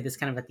does say this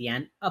kind of at the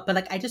end, but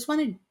like I just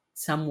wanted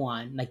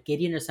someone like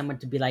Gideon or someone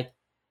to be like,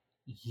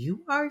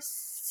 you are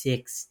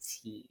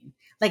 16.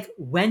 Like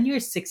when you're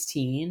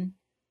 16,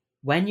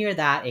 when you're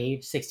that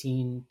age,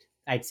 16,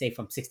 I'd say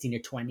from 16 to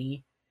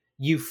 20,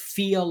 you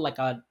feel like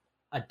a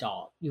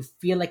adult. You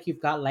feel like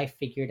you've got life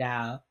figured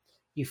out.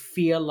 You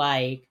feel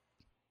like,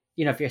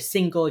 you know, if you're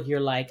single,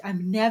 you're like,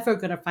 I'm never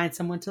going to find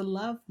someone to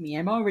love me.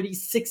 I'm already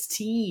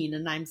 16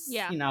 and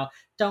Yeah. you know,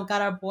 don't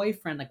got a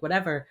boyfriend, like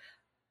whatever.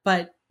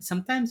 But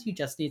sometimes you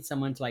just need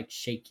someone to like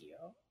shake you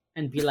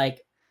and be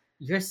like,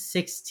 you're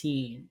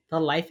 16. The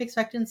life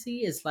expectancy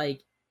is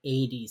like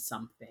 80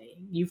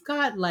 something. You've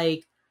got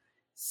like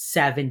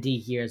 70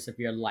 years of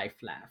your life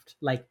left.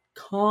 Like,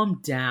 calm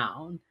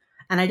down.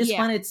 And I just Yeah.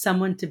 wanted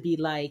someone to be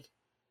like,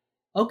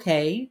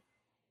 okay,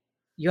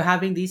 you're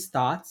having these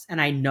thoughts. And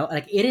I know,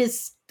 like, it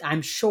is,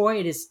 I'm sure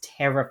it is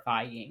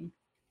terrifying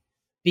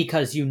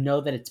because you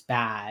know that it's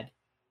bad.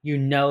 You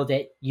know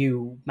that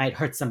you might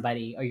hurt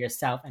somebody or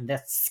yourself. And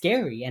that's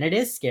scary. And it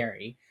is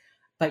scary.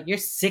 But you're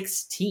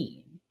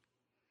 16.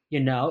 You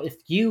know, if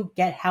you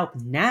get help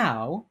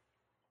now,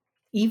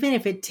 even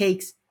if it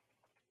takes,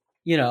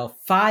 you know,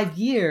 5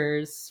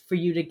 years for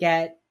you to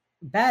get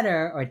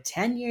better or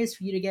 10 years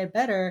for you to get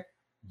better,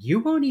 you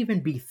won't even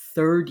be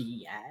 30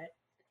 yet.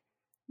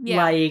 Yeah.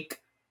 Like,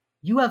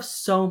 you have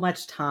so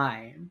much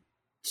time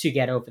to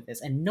get over this.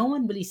 And no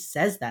one really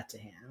says that to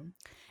him.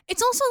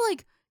 It's also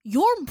like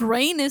your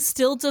brain is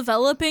still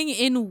developing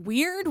in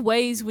weird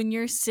ways when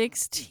you're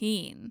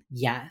 16.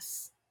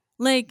 Yes.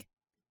 Like,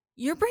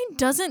 your brain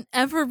doesn't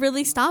ever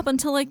really stop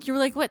until like you're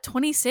like what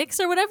 26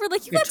 or whatever.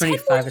 Like you You're got 10 more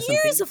 25 or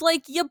years something. of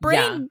like your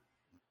brain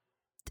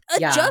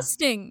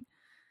adjusting.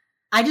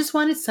 I just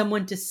wanted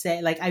someone to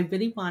say, like, I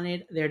really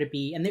wanted there to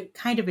be, and there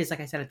kind of is,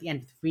 like I said at the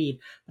end of the read,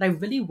 but I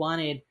really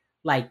wanted,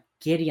 like,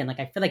 Gideon, like,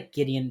 I feel like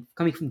Gideon,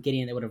 coming from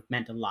Gideon, it would have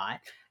meant a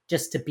lot,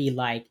 just to be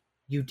like,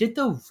 you did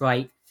the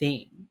right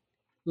thing.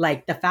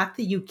 Like, the fact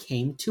that you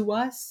came to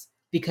us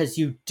because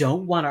you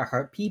don't want to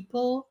hurt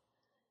people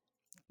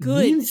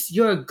means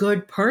you're a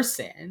good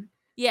person.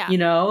 Yeah. You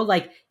know,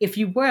 like, if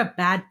you were a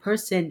bad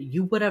person,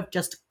 you would have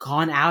just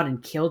gone out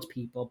and killed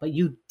people, but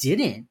you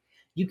didn't.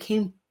 You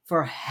came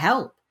for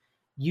help.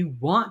 You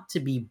want to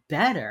be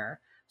better.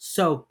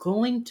 So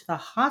going to the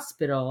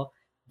hospital,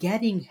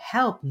 getting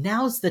help,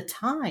 now's the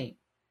time.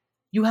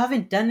 You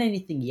haven't done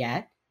anything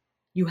yet.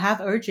 You have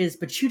urges,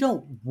 but you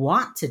don't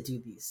want to do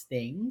these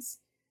things.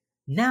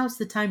 Now's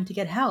the time to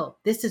get help.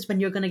 This is when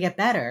you're going to get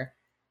better.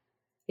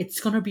 It's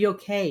going to be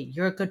okay.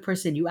 You're a good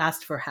person. You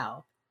asked for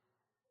help.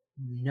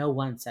 No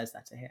one says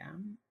that to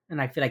him.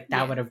 And I feel like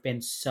that would have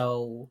been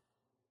so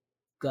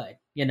good,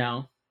 you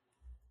know?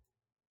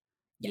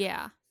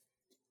 Yeah.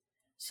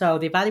 So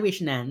the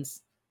evaluation ends,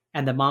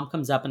 and the mom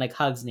comes up and like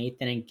hugs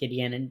Nathan, and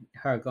Gideon and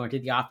her going to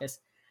the office.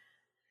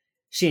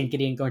 She and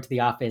Gideon going to the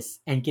office,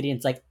 and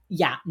Gideon's like,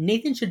 yeah,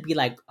 Nathan should be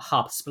like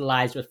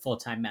hospitalized with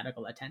full-time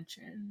medical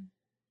attention.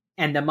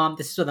 And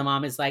this is what the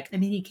mom is like, I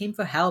mean, he came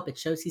for help. It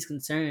shows he's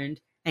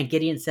concerned. And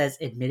Gideon says,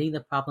 admitting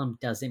the problem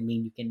doesn't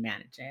mean you can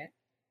manage it.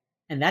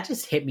 And that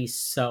just hit me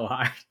so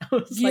hard. I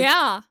was like,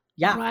 Yeah.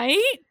 yeah.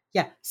 Right?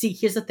 Yeah. See,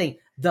 here's the thing.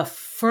 The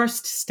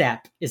first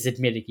step is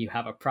admitting you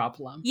have a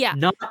problem. Yeah.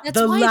 Not That's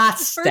the why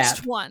last it's the first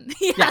step. one.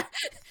 Yeah.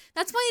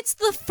 That's why it's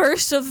the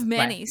first of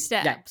many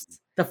steps.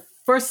 The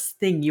first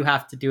thing you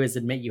have to do is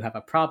admit you have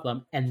a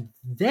problem, and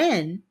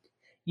then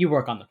you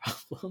work on the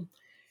problem.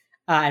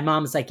 And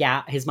mom's like,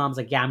 yeah, his mom's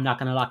like, yeah, I'm not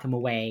going to lock him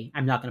away.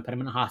 I'm not going to put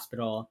him in a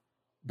hospital,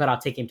 but I'll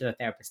take him to the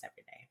therapist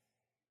every day.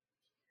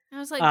 I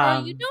was like,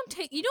 girl, you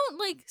don't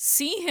like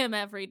see him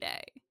every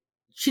day.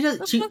 She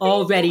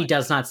already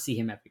does not see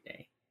him every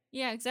day.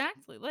 Yeah,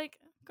 exactly. Like,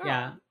 girl.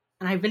 Yeah.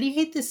 And I really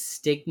hate this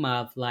stigma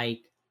of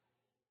like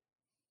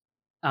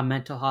a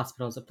mental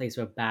hospital is a place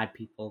where bad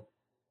people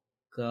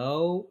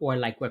go, or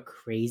like where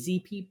crazy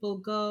people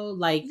go.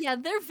 Like, yeah,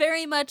 they're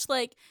very much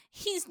like,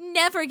 he's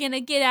never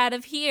gonna get out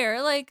of here.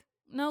 Like,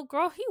 no,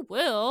 girl, he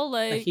will.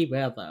 Like, he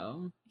will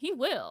though. He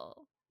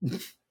will.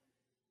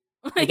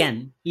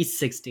 Again, he's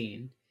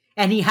 16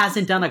 and he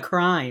hasn't done a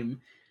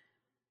crime.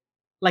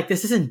 Like,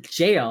 this isn't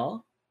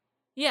jail.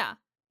 Yeah,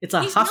 it's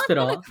a hospital. He's not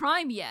done a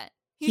crime yet.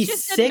 He's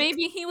just sick. said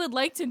maybe he would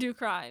like to do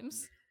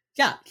crimes.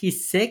 Yeah,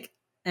 he's sick,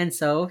 and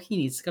so he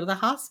needs to go to the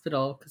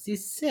hospital because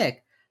he's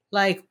sick.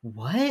 Like,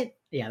 what?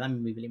 Yeah, that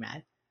made me really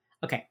mad.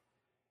 Okay.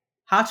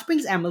 Hotch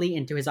brings Emily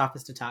into his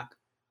office to talk.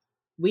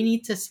 We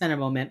need to spend a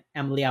moment.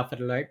 Emily outfit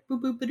alert.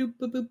 Boop, boop, boop,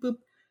 boop, boop, boop.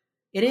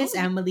 It is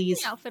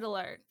Emily's outfit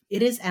alert.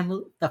 It is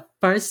Emily, the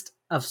first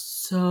of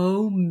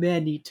so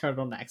many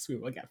turtlenecks we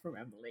will get from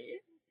Emily.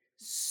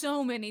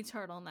 So many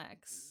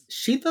turtlenecks.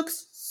 She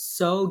looks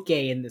so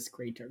gay in this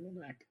gray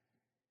turtleneck.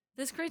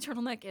 This gray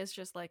turtleneck is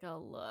just like a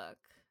look.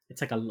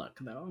 It's like a look,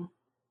 though.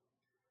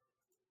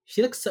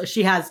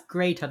 She has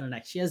gray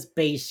turtlenecks. She has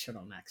beige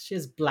turtlenecks. She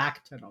has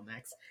black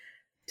turtlenecks.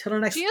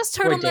 She has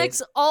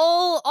turtlenecks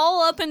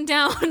all up and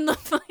down the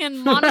fucking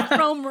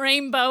monochrome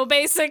rainbow,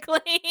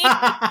 basically.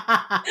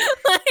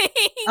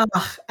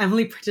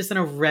 Emily purchased in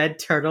a red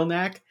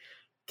turtleneck.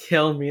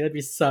 Kill me. That'd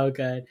be so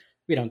good.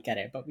 We don't get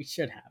it, but we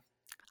should have.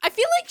 I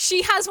feel like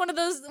she has one of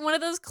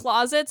those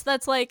closets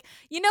that's like,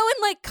 you know,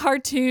 in like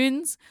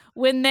cartoons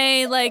when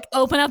they like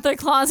open up their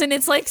closet and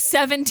it's like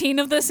 17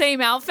 of the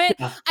same outfit.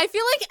 Yeah. I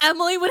feel like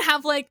Emily would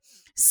have like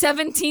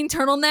 17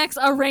 turtlenecks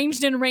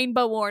arranged in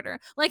rainbow order.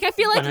 Like, I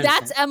feel like 100%.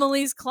 That's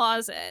Emily's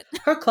closet.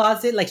 Her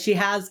closet, like,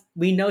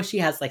 we know she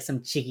has like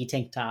some cheeky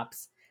tank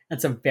tops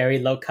and some very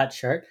low cut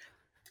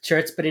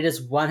shirts, but it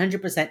is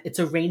 100%, it's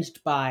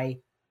arranged by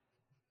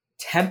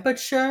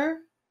temperature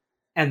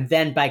and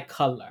then by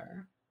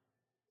color.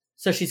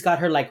 So she's got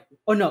her like,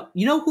 oh no,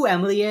 you know who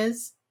Emily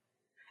is?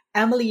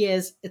 Emily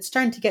is, it's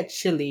starting to get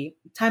chilly.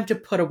 Time to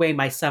put away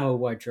my summer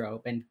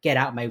wardrobe and get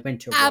out my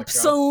winter wardrobe.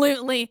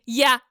 Absolutely.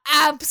 Yeah,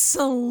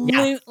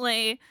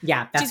 absolutely.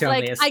 Yeah, that's she's who like,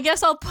 Emily is. I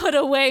guess I'll put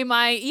away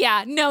my, you're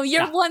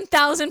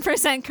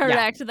 1000%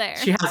 correct there.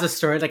 She has a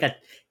storage, like a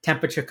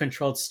temperature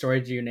controlled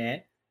storage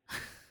unit.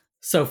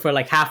 So for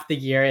like half the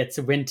year, it's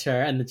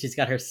winter, and then she's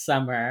got her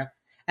summer.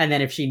 And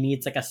then if she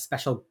needs like a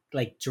special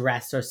like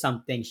dress or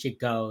something, she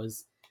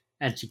goes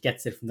and she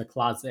gets it from the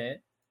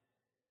closet.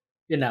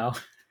 You know?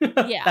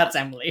 Yeah. That's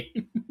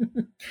Emily.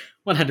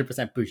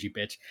 100% bougie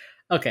bitch.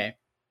 Okay.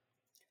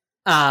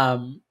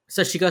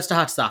 So she goes to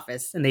Hotch's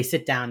office and they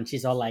sit down and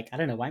she's all like, I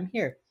don't know why I'm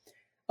here.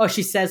 Oh,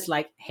 she says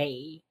like,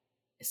 hey,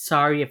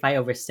 sorry if I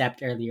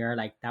overstepped earlier.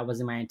 Like, that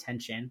wasn't my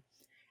intention.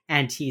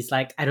 And he's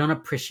like, I don't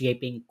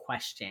appreciate being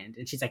questioned.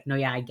 And she's like, no,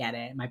 yeah, I get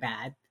it. My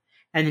bad.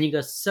 And then he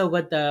goes, so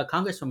what the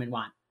congresswoman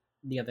want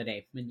the other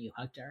day when you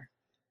hugged her?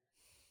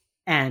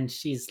 And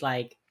she's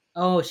like,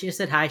 oh, she just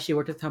said hi. She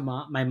worked with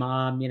my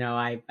mom. You know,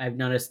 I've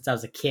known her since I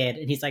was a kid.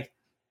 And he's like,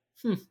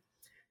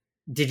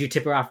 did you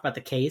tip her off about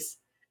the case?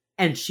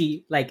 And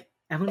she, like,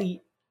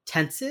 Emily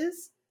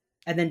tenses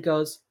and then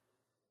goes,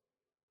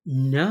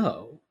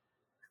 no.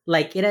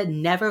 Like, it had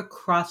never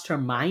crossed her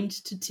mind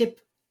to tip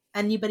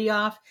anybody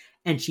off.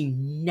 And she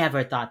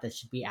never thought that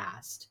she'd be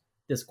asked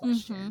this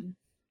question. Mm-hmm.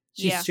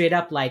 She's straight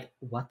up like,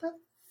 what the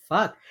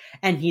fuck?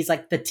 And he's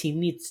like, the team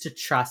needs to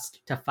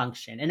trust to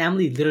function. And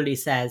Emily literally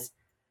says,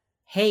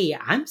 hey,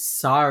 I'm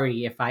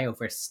sorry if I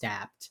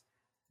overstepped,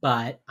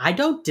 but I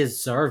don't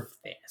deserve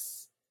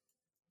this.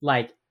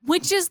 Like,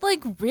 which is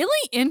like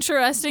really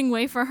interesting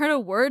way for her to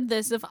word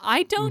this. If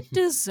I don't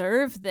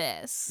deserve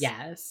this.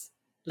 Yes.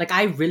 Like,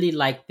 I really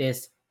like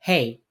this.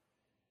 Hey,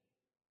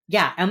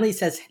 yeah, Emily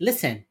says,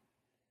 listen,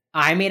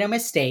 I made a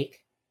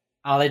mistake.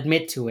 I'll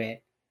admit to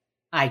it.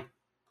 I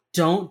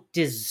don't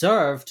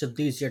deserve to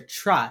lose your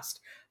trust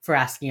for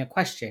asking a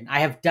question. I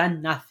have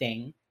done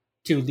nothing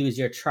to lose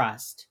your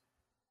trust.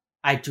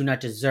 I do not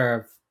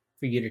deserve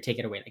for you to take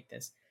it away like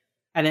this.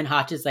 And then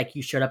Hotch is like,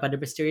 you showed up under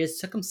mysterious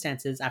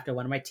circumstances after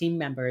one of my team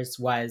members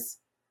was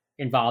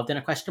involved in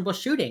a questionable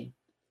shooting.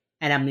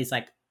 And Emily's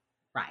like,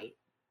 right.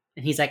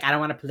 And he's like, I don't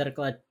want a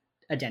political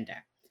agenda.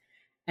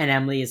 And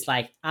Emily is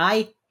like,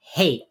 I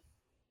hate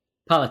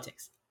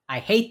politics. I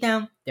hate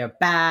them. They're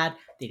bad.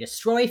 They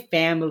destroy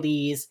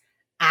families.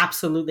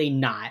 Absolutely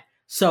not.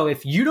 So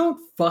if you don't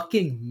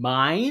fucking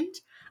mind,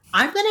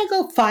 I'm gonna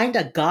go find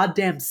a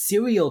goddamn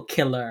serial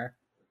killer,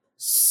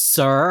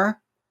 sir.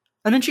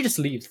 And then she just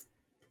leaves.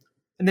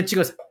 And then she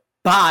goes,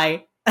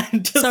 bye.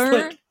 And just Sir?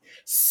 like,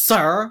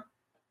 sir.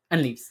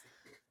 And leaves.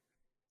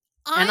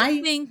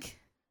 I think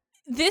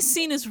this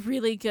scene is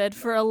really good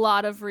for a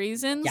lot of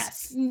reasons.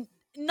 Yes.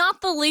 Not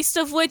the least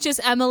of which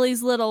is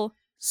Emily's little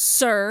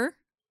sir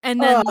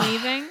and then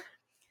leaving.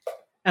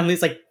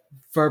 Emily's like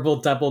verbal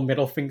double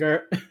middle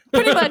finger.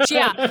 Pretty much,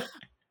 yeah.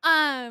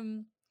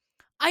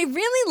 I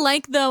really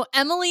like, though,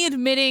 Emily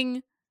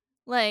admitting,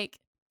 like,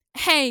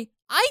 hey,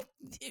 I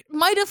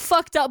might have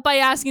fucked up by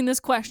asking this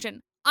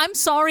question. I'm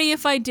sorry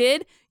if I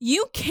did.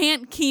 You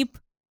can't keep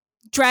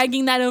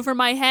dragging that over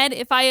my head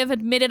if I have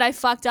admitted I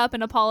fucked up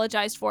and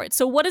apologized for it.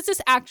 So what is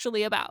this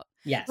actually about?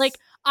 Yes. Like,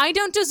 I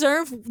don't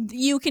deserve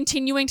you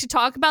continuing to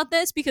talk about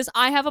this because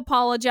I have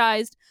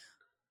apologized.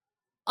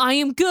 I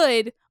am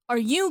good. Are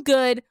you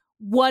good?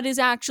 What is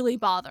actually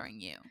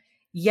bothering you?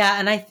 Yeah,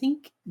 and I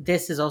think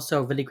this is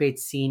also a really great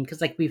scene because,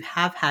 like, we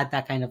have had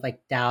that kind of,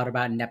 like, doubt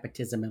about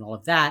nepotism and all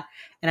of that.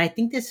 And I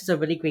think this is a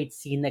really great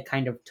scene that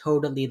kind of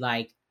totally,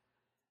 like,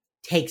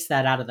 takes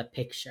that out of the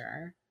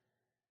picture.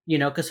 You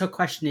know, because her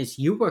question is,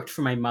 you worked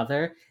for my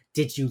mother.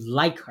 Did you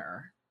like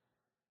her?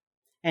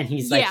 And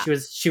he's like,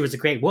 she was a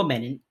great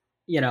woman. And,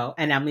 you know,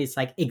 and Emily's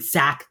like,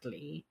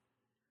 exactly.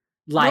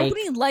 Like,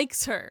 nobody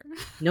likes her.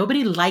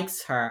 Nobody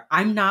likes her.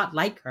 I'm not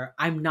like her.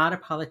 I'm not a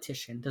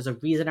politician. There's a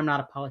reason I'm not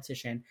a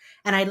politician.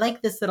 And I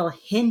like this little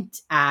hint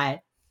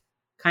at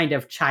kind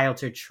of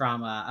childhood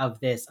trauma of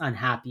this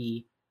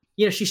unhappy.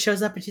 You know, she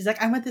shows up and she's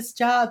like, I want this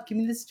job. Give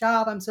me this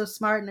job. I'm so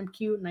smart and I'm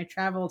cute and I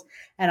traveled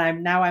and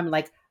I'm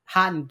like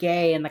hot and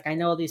gay and like I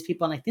know all these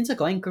people and like things are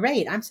going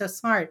great. I'm so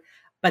smart.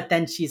 But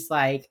then she's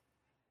like,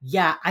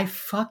 yeah, I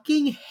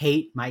fucking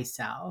hate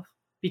myself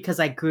because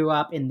I grew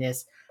up in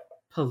this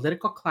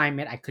political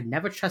climate. I could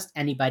never trust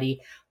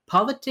anybody.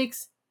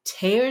 Politics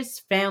tears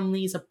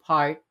families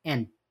apart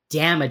and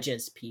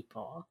damages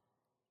people.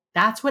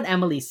 That's what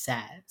Emily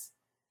says.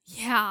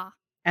 Yeah.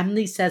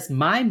 Emily says,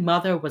 my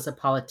mother was a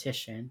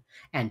politician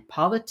and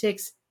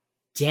politics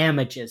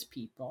damages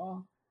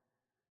people.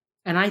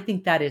 And I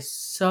think that is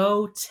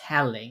so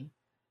telling.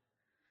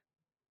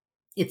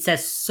 It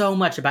says so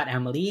much about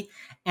Emily,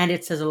 and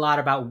it says a lot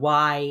about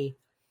why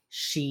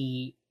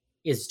she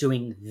is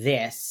doing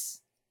this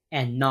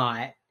and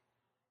not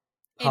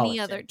any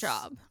other politics.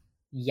 job.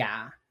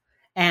 Yeah.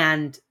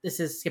 And this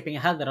is skipping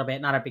ahead a little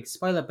bit, not a big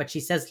spoiler, but she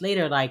says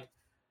later, like,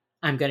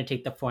 I'm going to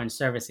take the Foreign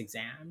Service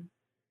exam,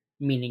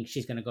 meaning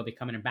she's going to go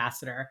become an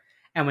ambassador.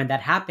 And when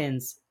that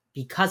happens,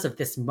 because of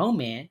this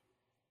moment,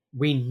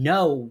 we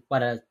know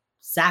what a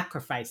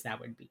sacrifice that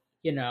would be,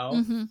 you know?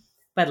 Mm-hmm.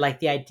 But like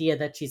the idea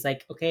that she's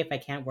like, okay, if I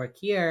can't work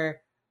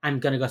here, I'm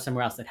going to go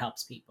somewhere else that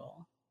helps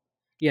people,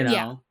 you know?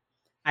 Yeah.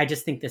 I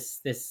just think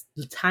this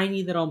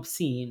tiny little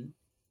scene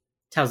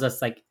tells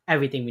us like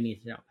everything we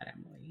need to know about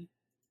Emily.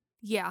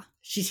 Yeah.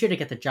 She's here to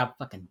get the job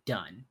fucking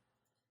done.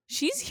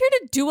 She's here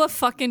to do a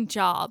fucking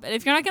job. And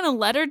if you're not going to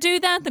let her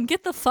do that, then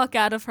get the fuck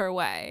out of her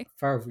way.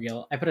 For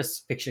real. I put a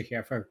picture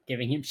here for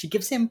giving him. She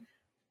gives him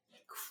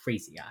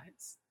crazy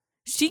eyes.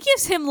 She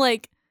gives him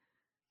like,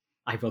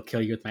 I will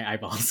kill you with my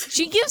eyeballs.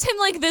 She gives him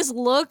like this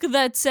look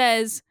that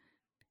says,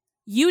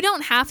 you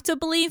don't have to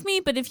believe me,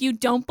 but if you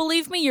don't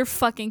believe me, you're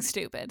fucking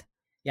stupid.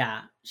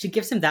 Yeah. She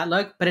gives him that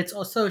look, but it's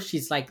also,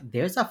 she's like,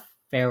 there's a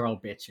feral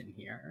bitch in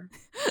here.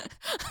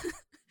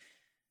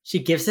 She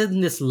gives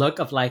him this look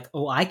of like,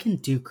 oh, I can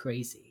do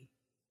crazy.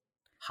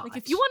 Hot. Like,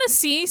 if you want to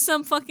see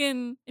some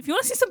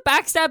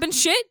backstabbing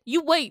shit,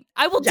 you wait.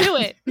 I will do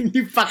it.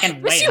 You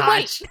fucking wait,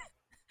 Hotch.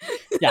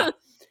 Yeah.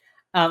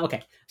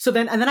 Okay. So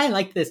then I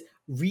like this.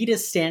 Reed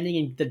is standing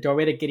in the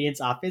doorway to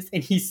Gideon's office,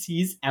 and he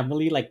sees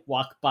Emily like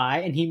walk by,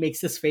 and he makes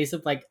this face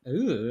of like,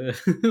 ooh,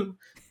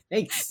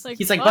 thanks. Like,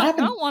 he's like, what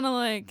happened? I don't want to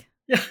like.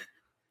 Yeah.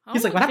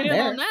 He's like, what happened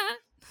there? That.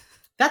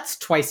 That's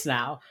twice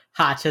now.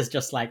 Hotch has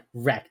just like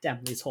wrecked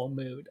Emily's whole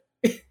mood.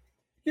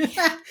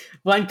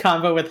 One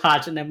combo with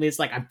Hotch and Emily's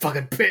like, I'm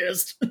fucking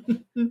pissed. God,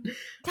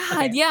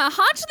 okay. Yeah,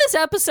 Hotch this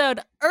episode,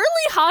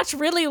 early Hotch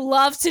really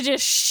loves to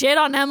just shit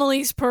on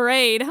Emily's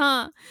parade,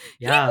 huh?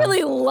 Yeah. He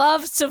really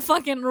loves to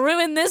fucking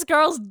ruin this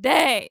girl's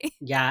day.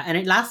 Yeah, and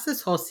it lasts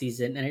this whole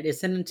season, and it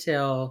isn't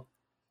until...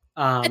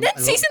 and then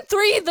season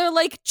 3, they're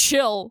like,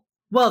 chill.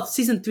 Well,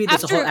 season 3,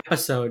 there's a whole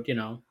episode, you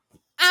know.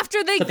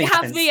 After they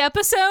have the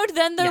episode,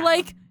 then they're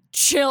like,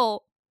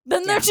 chill.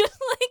 Then they're just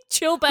like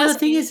chill besties. Well, the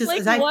thing is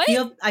like,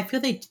 I feel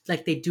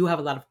they do have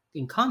a lot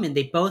in common.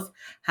 They both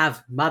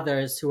have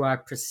mothers who are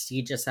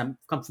prestigious,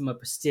 come from a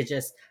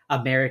prestigious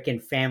American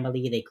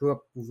family. They grew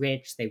up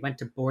rich. They went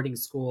to boarding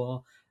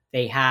school.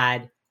 They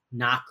had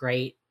not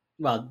great.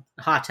 Well,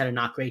 Hotch had a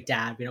not great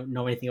dad. We don't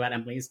know anything about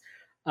Emily's,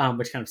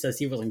 which kind of says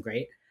he wasn't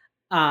great.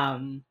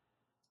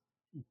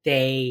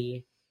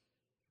 They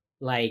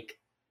like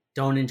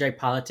don't enjoy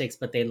politics,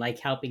 but they like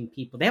helping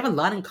people. They have a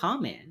lot in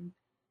common,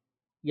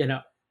 you know.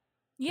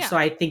 Yeah. So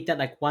I think that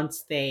like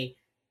once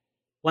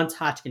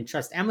Hotch can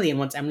trust Emily and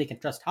once Emily can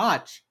trust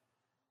Hotch,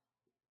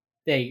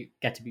 they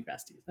get to be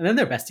besties. And then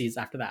they're besties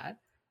after that.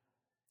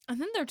 And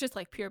then they're just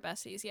like pure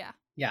besties, yeah.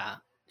 Yeah.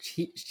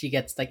 She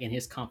gets like in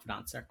his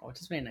confidant circle,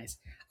 which is very nice.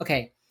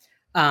 Okay.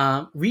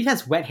 Reed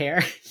has wet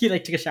hair. He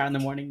like took a shower in the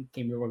morning,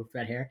 came to work with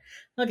wet hair.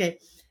 Okay.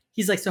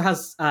 He's like, so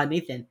how's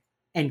Nathan?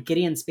 And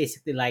Gideon's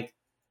basically like,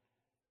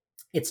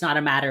 it's not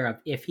a matter of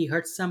if he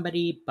hurts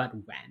somebody, but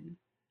when.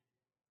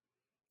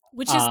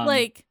 Which is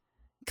like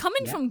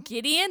coming yeah. from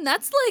Gideon,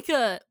 that's like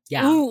a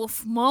Yeah.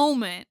 oof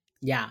moment.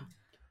 Yeah.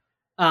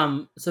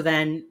 So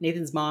then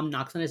Nathan's mom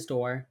knocks on his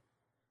door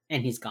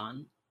and he's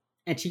gone.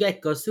 And she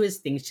like goes through his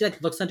things. She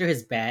like looks under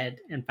his bed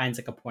and finds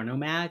like a porno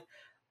mag.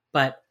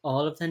 But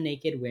all of the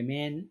naked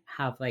women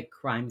have like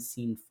crime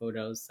scene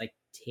photos like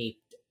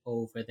taped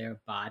over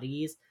their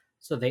bodies.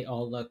 So they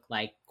all look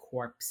like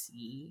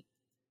corpsey.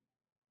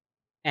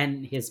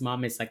 And his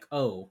mom is like,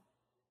 oh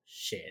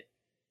shit.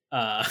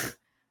 My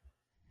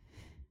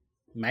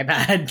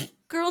bad.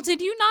 Girl,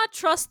 did you not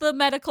trust the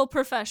medical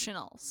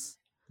professionals?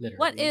 Literally.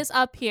 What is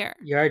up here?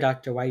 You're a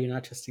doctor. Why are you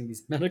not trusting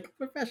these medical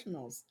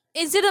professionals?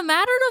 Is it a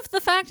matter of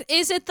the fact,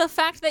 is it the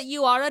fact that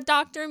you are a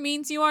doctor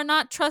means you are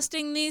not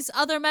trusting these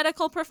other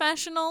medical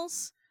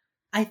professionals?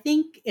 I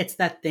think it's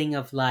that thing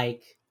of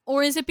like...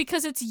 Or is it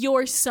because it's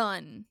your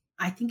son?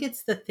 I think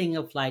it's the thing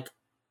of like,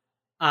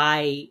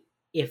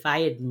 if I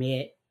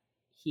admit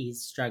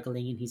he's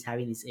struggling and he's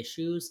having these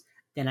issues,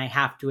 then I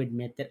have to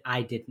admit that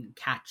I didn't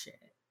catch it.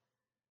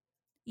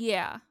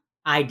 Yeah.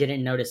 I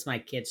didn't notice my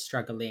kid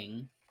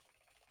struggling.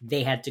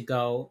 They had to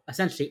go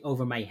essentially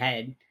over my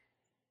head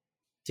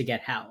to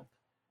get help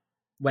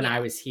when I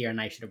was here, and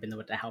I should have been the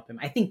one to help him.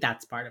 I think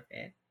that's part of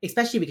it,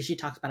 especially because she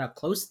talks about how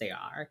close they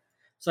are.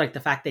 So like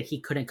the fact that he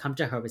couldn't come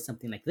to her with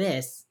something like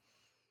this,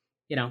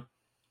 you know,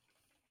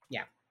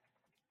 yeah.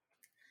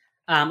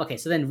 Okay,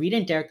 so then Reed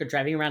and Derek are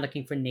driving around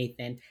looking for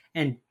Nathan,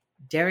 and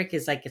Derek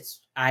is like,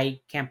 I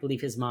can't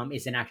believe his mom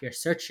isn't out here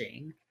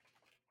searching.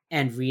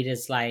 And Reed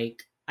is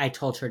like, I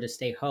told her to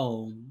stay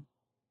home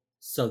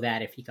so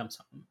that if he comes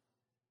home.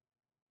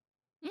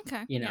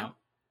 Okay. You know? Yeah.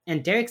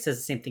 And Derek says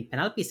the same thing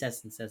Penelope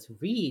says, and says,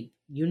 Reed,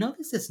 you know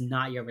this is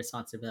not your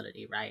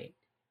responsibility, right?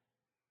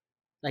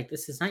 Like,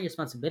 this is not your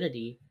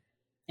responsibility.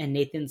 And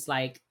Nathan's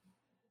like,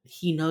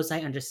 he knows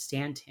I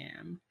understand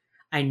him.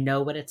 I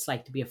know what it's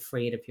like to be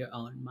afraid of your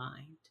own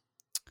mind.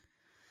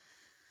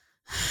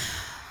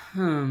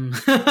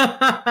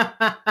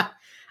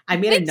 I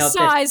made big a note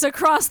sighs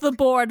across the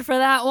board for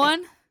that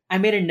one. I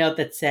made a note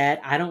that said,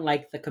 I don't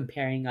like the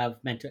comparing of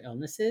mental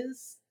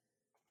illnesses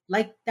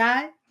like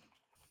that.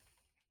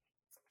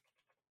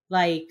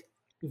 Like,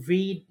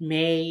 Reed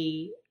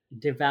may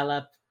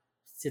develop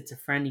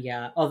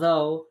schizophrenia,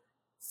 although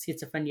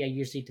schizophrenia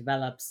usually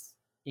develops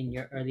in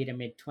your early to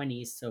mid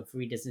 20s. So if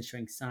Reed isn't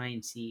showing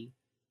signs,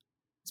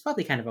 it's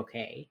probably kind of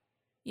okay.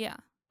 Yeah.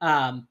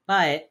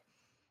 But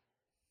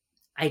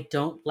I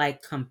don't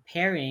like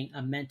comparing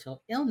a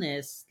mental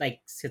illness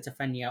like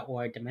schizophrenia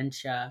or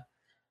dementia,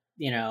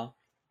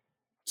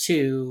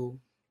 to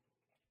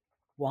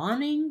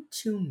wanting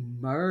to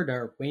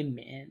murder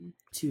women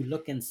to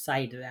look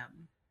inside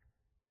them.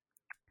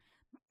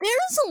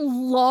 There's a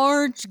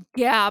large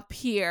gap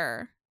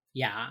here.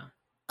 Yeah.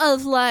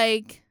 Of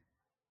like,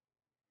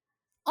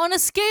 on a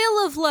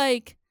scale of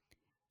like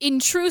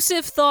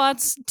intrusive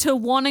thoughts to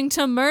wanting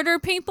to murder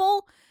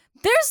people,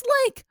 there's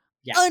like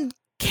a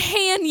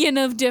canyon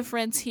of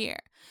difference here.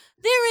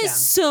 There is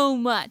so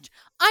much.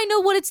 I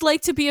know what it's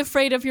like to be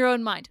afraid of your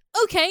own mind.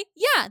 Okay,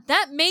 yeah,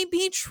 that may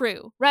be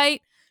true,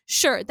 right?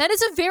 Sure, that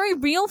is a very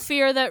real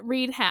fear that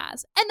Reed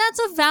has, and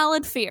that's a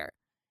valid fear.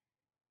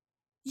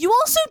 You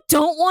also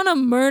don't want to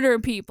murder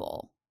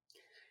people.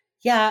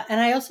 Yeah,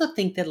 and I also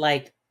think that,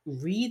 like,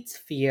 Reed's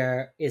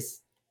fear is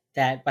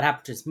that what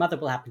happened to his mother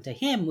will happen to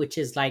him, which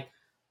is, like,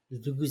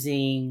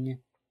 losing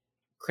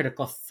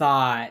critical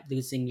thought,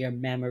 losing your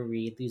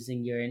memory,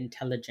 losing your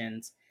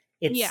intelligence.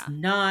 It's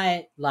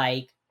not,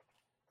 like,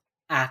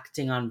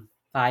 acting on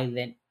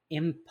violent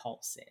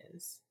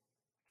impulses.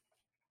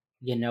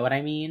 You know what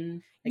I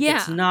mean? Like,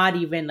 it's not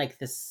even, like,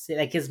 this,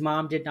 like, his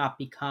mom did not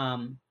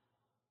become,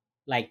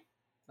 like,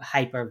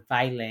 hyper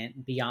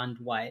violent beyond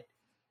what,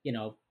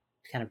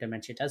 kind of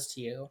dementia does to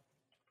you,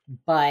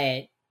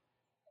 but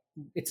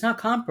it's not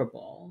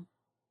comparable.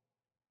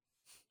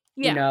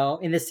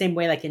 In the same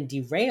way, like in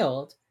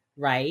Derailed,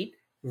 right?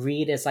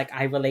 Reed is like,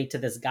 I relate to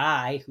this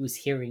guy who's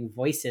hearing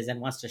voices and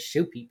wants to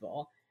shoot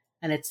people,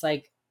 and it's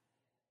like,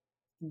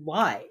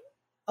 why?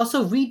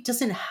 Also, Reed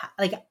doesn't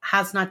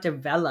has not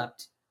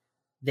developed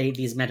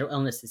these mental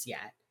illnesses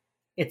yet.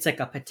 It's like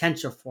a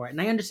potential for it,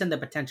 and I understand the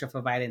potential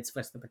for violence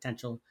versus the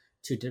potential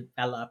to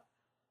develop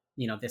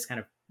this kind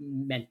of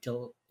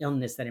mental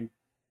illness that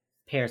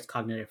impairs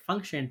cognitive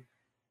function,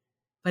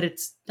 but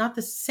it's not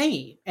the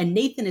same. And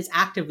Nathan is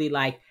actively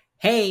like,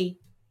 hey,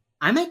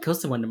 I might kill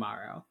someone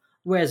tomorrow.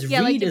 Whereas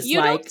Reed is if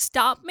you don't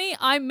stop me,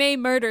 I may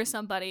murder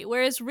somebody.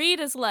 Whereas Reed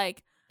is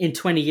like, in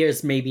 20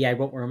 years, maybe I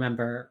won't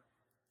remember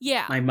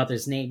my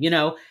mother's name,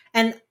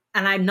 And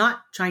I'm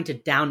not trying to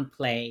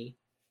downplay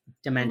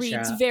dementia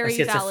Reed's very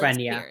or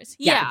schizophrenia. Valid fears.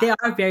 Yeah, they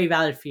are very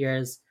valid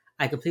fears.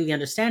 I completely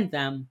understand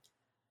them.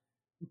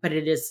 but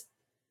it's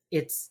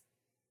it's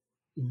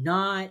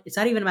not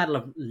even a matter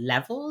of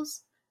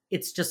levels.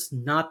 It's just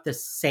not the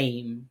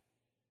same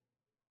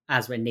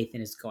as what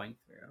Nathan is going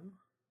through.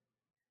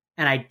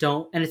 And I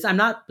don't, and it's, I'm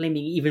not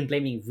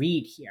blaming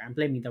Reed here. I'm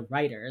blaming the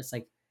writers.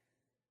 Like,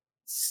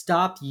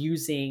 stop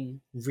using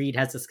Reed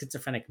has a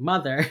schizophrenic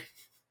mother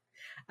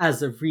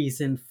as a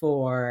reason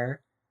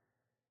for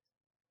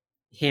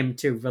him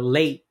to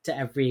relate to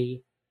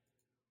every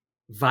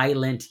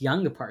violent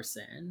young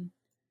person.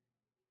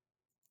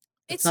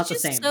 It's It's not the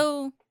just same.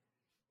 so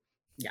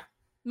Yeah.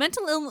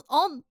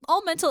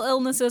 all mental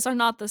illnesses are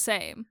not the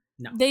same.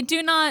 No. They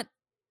do not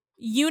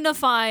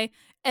unify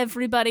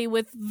everybody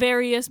with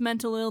various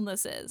mental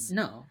illnesses.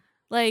 No.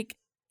 Like,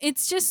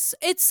 it's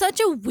such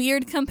a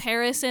weird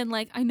comparison.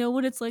 Like, I know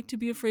what it's like to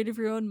be afraid of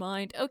your own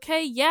mind.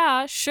 Okay,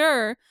 yeah,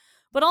 sure.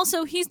 But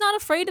also, he's not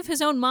afraid of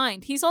his own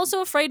mind. He's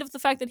also afraid of the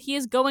fact that he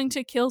is going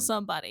to kill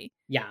somebody.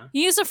 Yeah.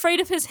 He is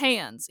afraid of his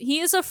hands. He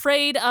is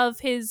afraid of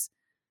his.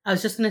 I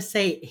was just going to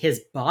say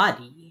his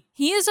body.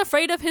 He is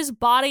afraid of his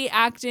body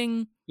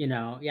acting,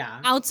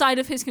 Yeah. outside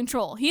of his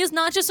control. He is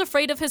not just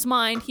afraid of his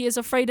mind, he is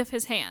afraid of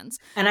his hands.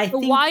 And I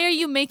think, why are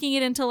you making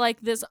it into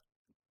like this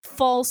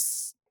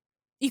false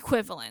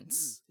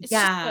equivalence? It's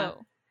yeah. just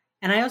so.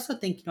 And I also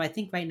think, I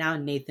think right now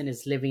Nathan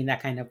is living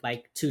that kind of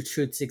like two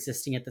truths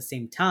existing at the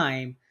same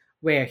time,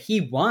 where he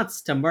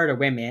wants to murder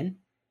women,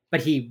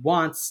 but he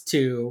wants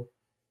to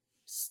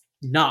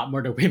not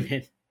murder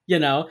women,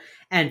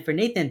 And for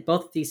Nathan,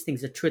 both of these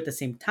things are true at the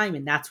same time.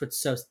 And that's what's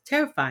so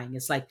terrifying.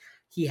 It's like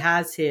he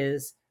has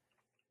his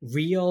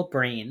real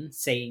brain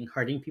saying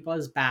hurting people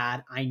is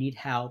bad. I need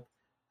help.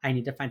 I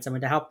need to find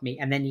someone to help me.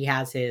 And then he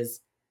has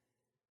his,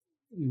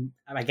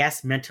 I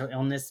guess, mental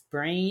illness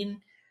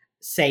brain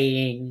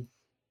saying,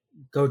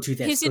 go do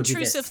this. His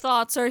intrusive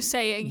thoughts are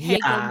saying, hey,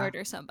 go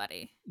murder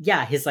somebody.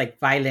 Yeah, his like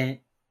violent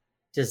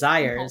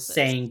desires Impulses.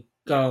 saying,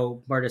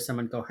 go murder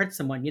someone, go hurt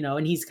someone,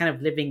 and he's kind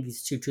of living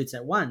these two truths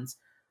at once.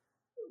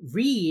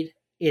 Reed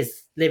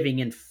is living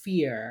in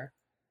fear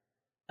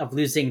of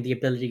losing the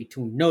ability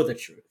to know the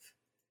truth.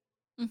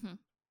 Mm-hmm.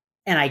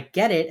 And I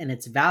get it, and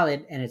it's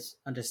valid, and it's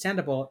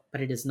understandable,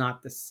 but it is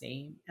not the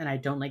same. And I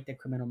don't like that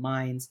Criminal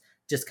Minds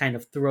just kind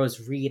of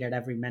throws Reed at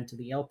every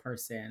mentally ill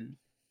person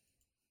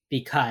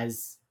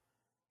because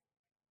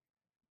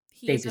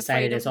he's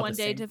afraid of one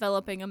day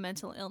developing a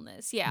mental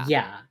illness. Yeah.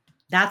 Yeah.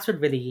 That's what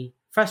really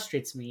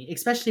frustrates me,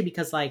 especially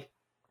because, like,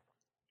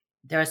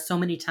 there are so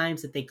many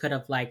times that they could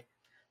have, like,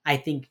 I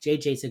think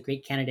JJ's a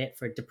great candidate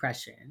for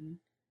depression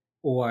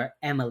or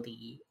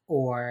Emily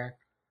or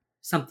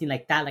something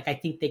like that. Like, I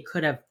think they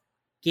could have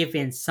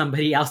given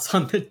somebody else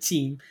on the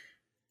team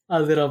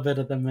a little bit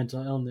of the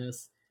mental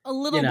illness. A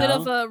little bit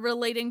of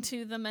relating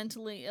to the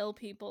mentally ill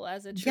people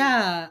as a treatment.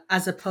 Yeah,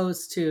 as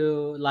opposed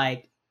to,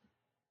 like,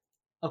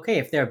 okay,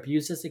 if they're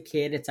abused as a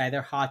kid, it's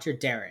either Hotch or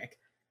Derek.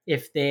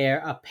 If they're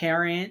a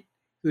parent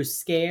who's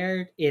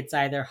scared, it's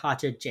either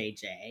Hotch or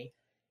JJ.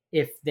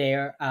 If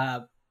they're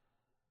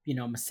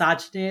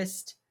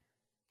misogynist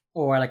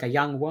or like a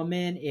young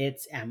woman,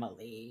 it's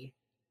Emily.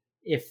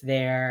 If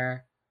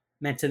they're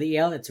mentally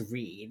ill, it's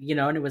Reed.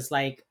 And it was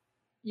like,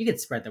 you could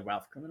spread the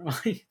wealth, Criminal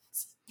Minds.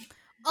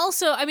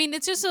 Also, I mean,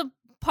 it's just a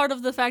part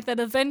of the fact that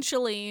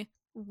eventually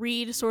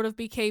Reed sort of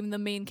became the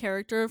main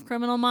character of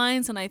Criminal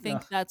Minds, and I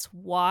think that's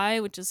why,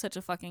 which is such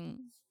a fucking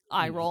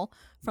eye roll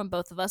from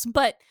both of us.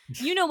 But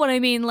you know what I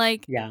mean,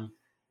 like, yeah,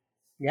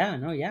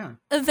 no, yeah.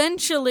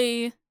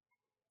 Eventually,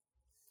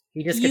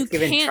 he just gets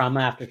given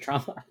trauma after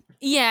trauma.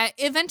 Yeah,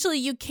 eventually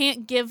you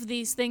can't give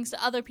these things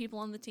to other people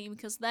on the team,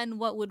 because then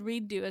what would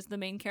Reed do as the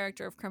main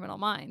character of Criminal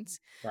Minds?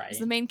 Right, as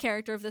the main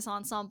character of this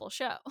ensemble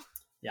show.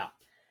 Yeah.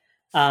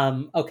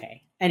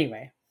 Okay.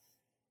 Anyway.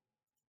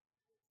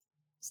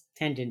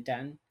 Tangent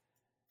done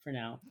for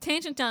now.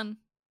 Tangent done.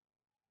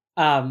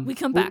 We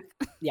come back.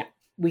 Yeah.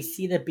 We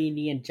see the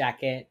beanie and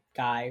jacket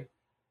guy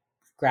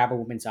grab a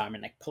woman's arm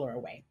and like pull her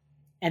away.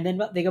 And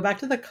then they go back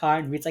to the car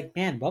and Reed's like,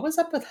 man, what was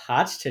up with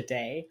Hotch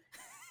today?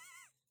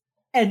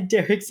 And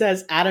Derek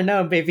says, I don't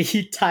know, baby.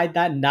 He tied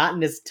that knot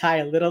in his tie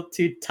a little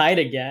too tight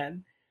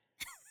again.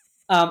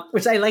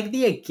 Which I like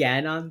the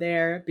again on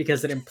there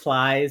because it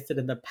implies that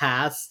in the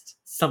past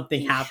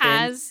something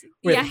happened.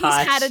 He's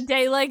had a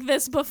day like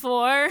this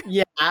before.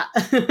 Yeah.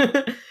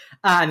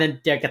 And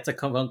then Derek gets a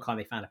phone call and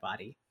they found a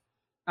body.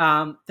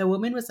 The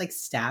woman was like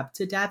stabbed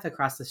to death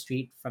across the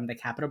street from the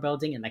Capitol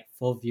building in like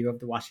full view of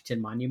the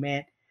Washington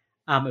Monument.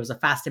 It was a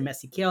fast and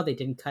messy kill. They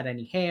didn't cut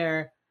any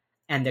hair,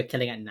 and they're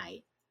killing at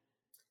night.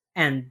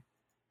 And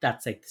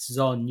that's like, this is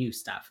all new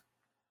stuff.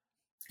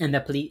 And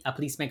a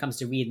policeman comes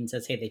to Reed and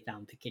says, hey, they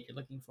found the kid you're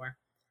looking for.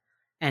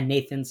 And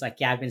Nathan's like,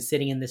 yeah, I've been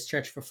sitting in this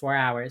church for 4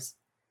 hours.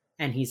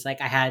 And he's like,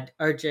 I had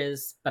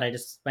urges, but I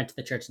just went to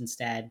the church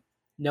instead.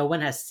 No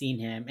one has seen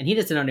him. And he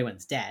doesn't know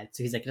anyone's dead.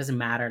 So he's like, it doesn't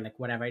matter. Like,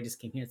 whatever. I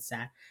just came here. It's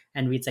sad.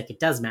 And Reed's like, it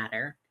does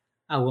matter.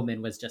 A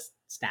woman was just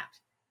stabbed.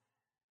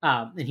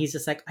 And he's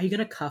just like, are you going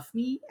to cuff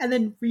me? And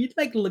then Reed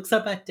like looks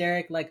up at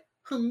Derek like,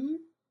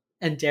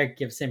 And Derek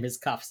gives him his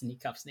cuffs and he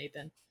cuffs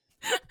Nathan.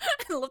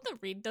 I love that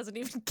Reed doesn't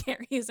even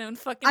carry his own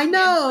fucking I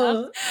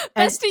know.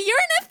 Bestie, you're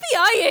an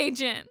FBI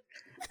agent.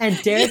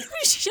 And Derek,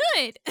 you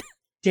should.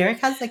 Derek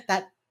has like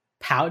that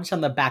pouch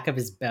on the back of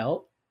his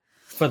belt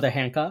for the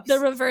handcuffs. The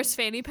reverse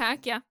fanny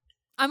pack, yeah.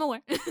 I'm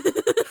aware.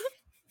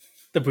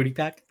 The booty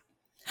pack.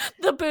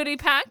 The booty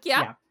pack,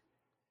 yeah.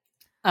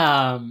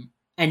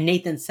 And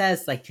Nathan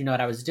says, like, do you know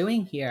what I was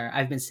doing here?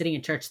 I've been sitting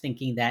in church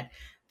thinking that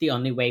the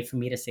only way for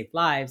me to save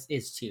lives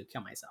is to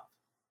kill myself.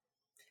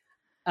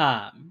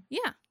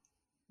 Yeah.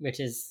 Which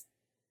is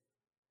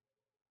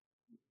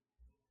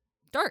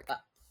dark.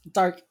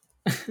 Dark.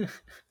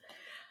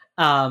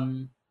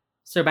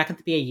 So we're back at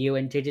the BAU,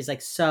 and JJ's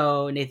like,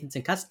 so Nathan's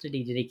in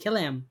custody. Did he kill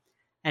him?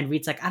 And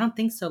Reed's like, I don't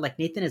think so. Like,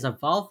 Nathan is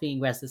evolving,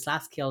 whereas this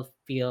last kill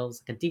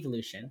feels like a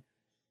devolution.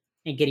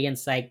 And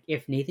Gideon's like,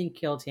 if Nathan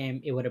killed him,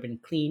 it would have been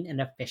clean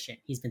and efficient.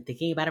 He's been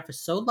thinking about it for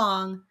so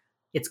long.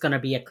 It's going to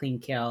be a clean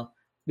kill.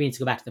 We need to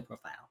go back to the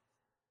profile.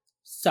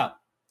 So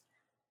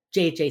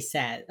JJ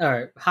said,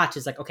 or Hotch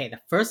is like, okay, the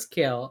first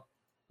kill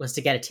was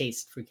to get a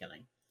taste for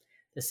killing.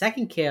 The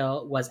second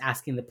kill was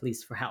asking the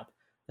police for help.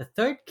 The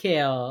third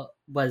kill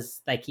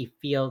was like he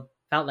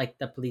felt like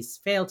the police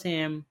failed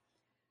him.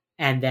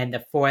 And then the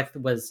fourth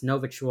was no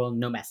ritual,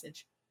 no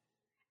message.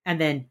 And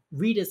then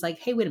Reed is like,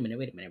 hey, wait a minute.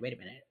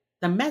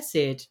 The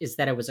message is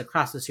that it was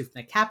across the street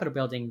from the Capitol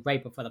building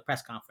right before the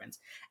press conference.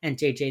 And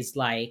JJ's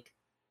like,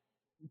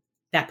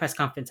 that press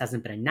conference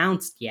hasn't been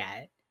announced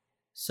yet.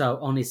 So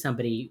only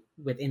somebody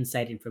with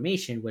inside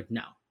information would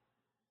know.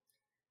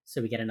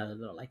 So we get another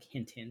little like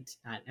hint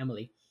at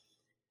Emily.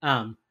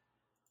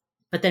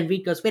 But then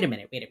Reed goes, wait a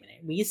minute.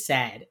 We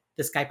said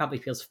this guy probably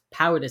feels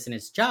powerless in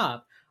his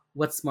job.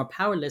 What's more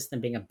powerless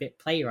than being a bit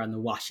player on the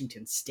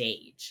Washington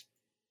stage?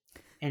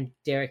 And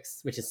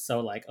Derek's, which is so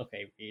like,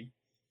 okay, Reed.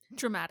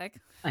 Dramatic.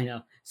 I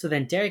know. So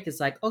then Derek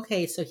is like,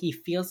 okay, so he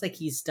feels like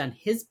he's done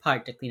his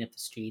part to clean up the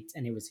streets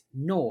and it was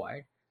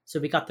ignored. So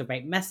we got the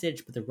right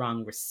message but the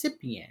wrong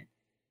recipient.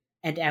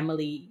 And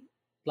Emily,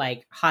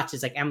 like, Hotch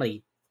is like,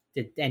 Emily,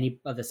 did any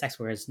of the sex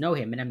workers know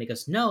him? And Emily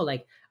goes, no,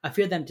 like, a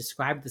few of them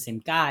described the same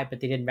guy, but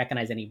they didn't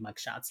recognize any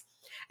mugshots.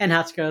 And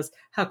Hotch goes,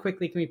 how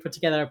quickly can we put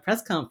together a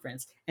press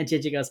conference? And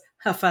JJ goes,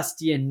 how fast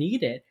do you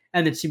need it?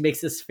 And then she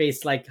makes this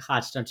face like,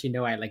 Hotch, don't you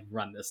know I, like,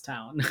 run this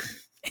town?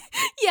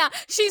 Yeah,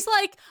 she's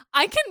like,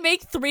 I can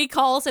make 3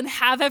 calls and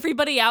have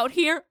everybody out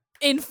here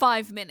in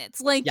 5 minutes.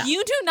 Like, yeah.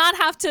 You do not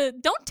have to,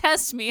 don't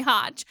test me,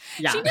 Hotch.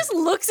 Yeah. She just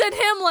looks at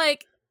him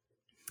like,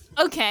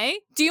 okay,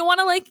 do you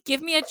want to, like,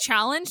 give me a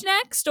challenge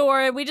next?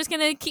 Or are we just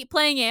going to keep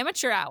playing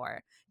amateur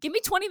hour? Give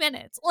me 20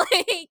 minutes.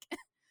 Like,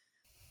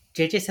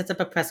 JJ sets up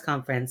a press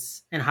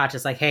conference, and Hotch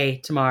is like, hey,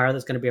 tomorrow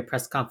there's going to be a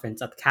press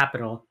conference at the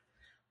Capitol.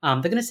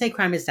 They're going to say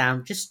crime is down,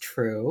 which is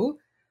true.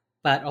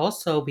 But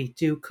also, we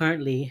do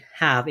currently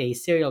have a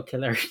serial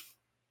killer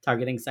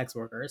targeting sex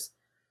workers.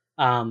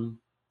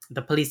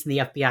 The police and the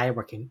FBI are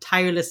working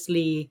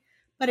tirelessly,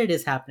 but it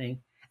is happening.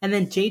 And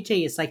then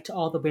JJ is like to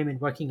all the women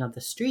working on the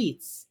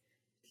streets,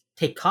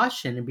 take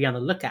caution and be on the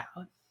lookout,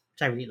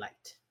 which I really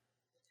liked.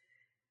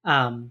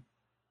 And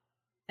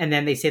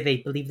then they say they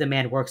believe the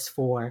man works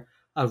for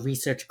a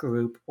research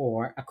group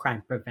or a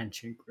crime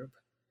prevention group.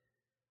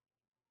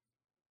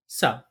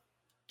 So,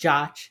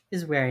 Josh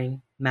is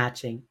wearing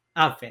matching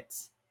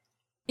outfits.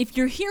 If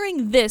you're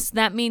hearing this,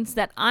 that means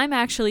that I'm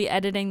actually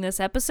editing this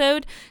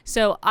episode,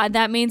 so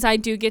that means I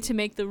do get to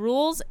make the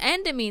rules,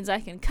 and it means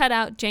I can cut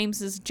out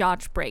James's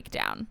Josh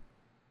breakdown.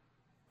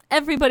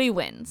 Everybody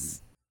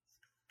wins.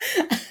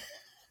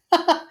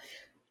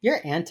 You're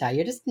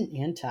just an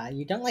anti.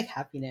 You don't like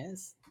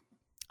happiness.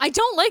 I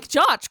don't like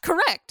Josh,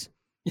 correct.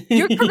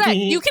 You're correct.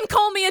 You can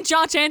call me a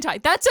Josh anti.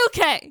 That's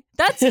okay.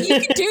 You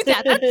can do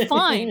that. That's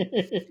fine.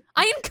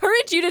 I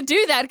encourage you to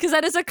do that because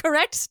that is a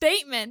correct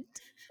statement.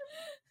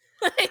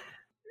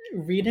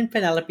 Reed and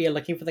Penelope are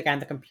looking for the guy on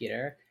the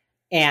computer,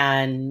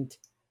 and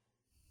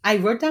I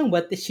wrote down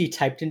what she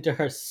typed into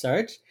her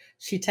search.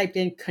 She typed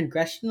in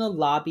Congressional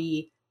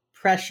Lobby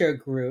Pressure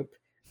Group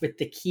with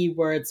the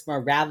keywords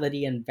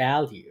morality and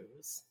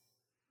values.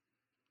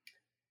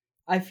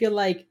 I feel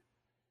like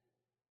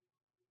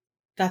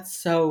that's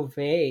so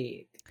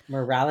vague.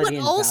 Morality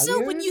and values? But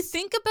also, when you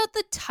think about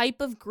the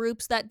type of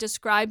groups that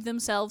describe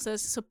themselves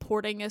as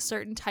supporting a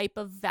certain type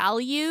of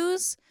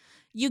values,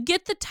 you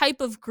get the type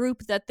of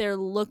group that they're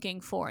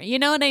looking for. You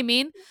know what I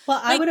mean?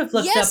 Well, like, I would have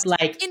looked up,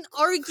 like,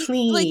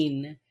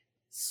 clean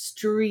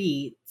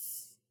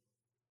streets.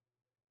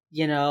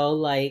 You know,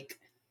 like...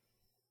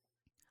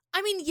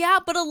 I mean, yeah,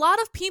 but a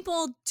lot of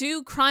people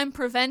do crime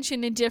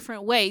prevention in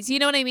different ways. You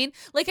know what I mean?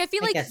 Like, I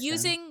feel like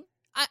using...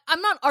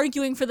 I'm not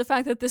arguing for the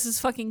fact that this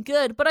is fucking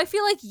good, but I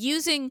feel like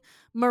using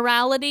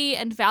morality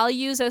and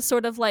values as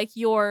sort of like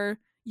your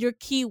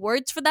key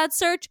words for that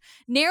search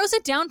narrows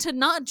it down to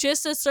not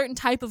just a certain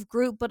type of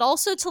group, but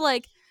also to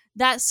like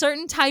that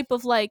certain type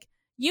of like,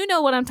 you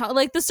know what I'm talking,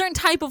 like the certain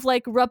type of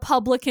like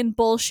Republican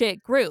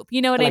bullshit group.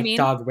 You know what I mean?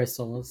 Dog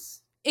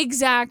whistles.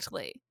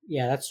 Exactly.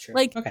 Yeah, that's true.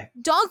 Like, okay.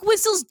 Dog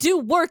whistles do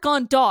work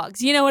on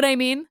dogs. You know what I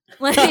mean?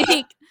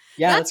 Like,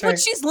 yeah, that's what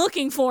she's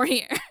looking for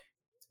here.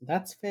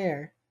 That's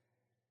fair.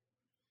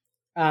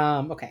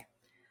 Okay.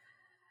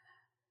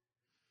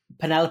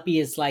 Penelope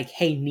is like,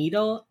 hey,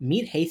 Needle,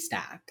 meet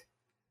Haystack.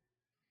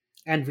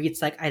 And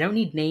Reed's like, I don't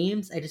need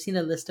names. I just need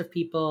a list of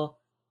people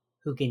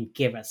who can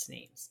give us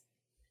names.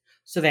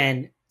 So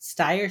then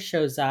Steyer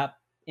shows up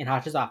in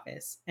Hodge's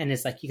office and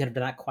is like, you could have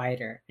been that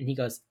quieter. And he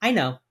goes, I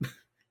know.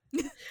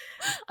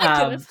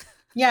 I could have.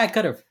 Yeah, I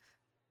could have.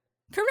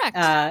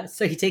 Correct.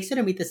 So he takes her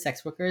to meet the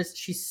sex workers.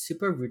 She's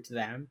super rude to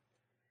them.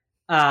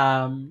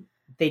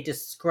 They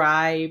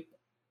describe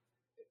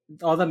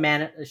all the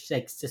men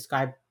like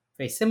describe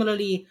very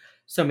similarly,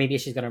 so maybe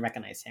she's gonna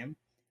recognize him.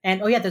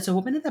 And oh yeah, there's a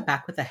woman in the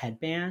back with a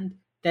headband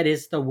that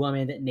is the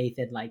woman that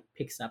Nathan like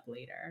picks up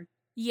later.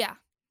 Yeah.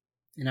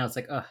 And I was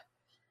like, ugh.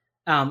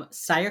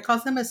 Sire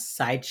calls them a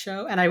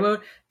sideshow, and I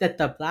wrote that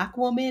the black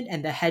woman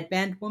and the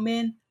headband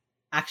woman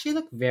actually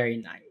look very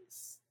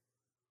nice.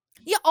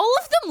 Yeah, all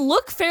of them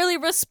look fairly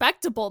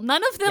respectable.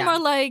 None of them are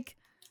like.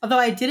 Although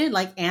I didn't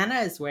like Anna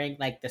is wearing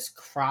like this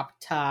crop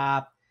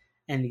top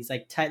and these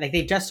like tight, like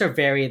they just are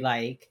very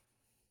like,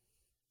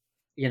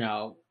 you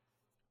know,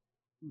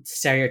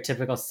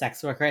 stereotypical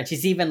sex worker. And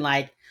she's even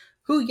like,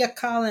 who you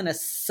calling a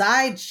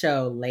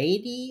sideshow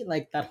lady?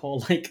 Like that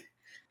whole like,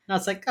 and I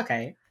was like,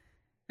 okay.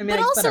 I mean, but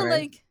like, also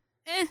whatever. like,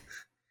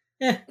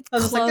 Yeah, I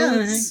was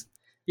clothes. just like,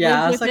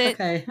 yeah, I was like, it.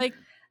 okay, like,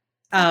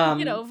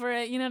 get over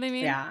it. You know what I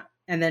mean? Yeah,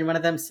 and then one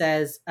of them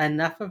says,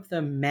 enough of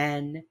the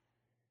men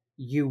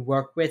you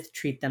work with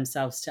treat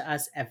themselves to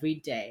us every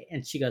day,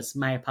 and she goes,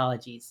 my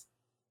apologies,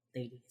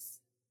 ladies.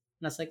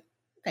 And I was like,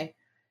 okay.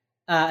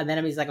 And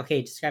then he's like,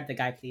 okay, describe the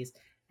guy, please.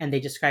 And they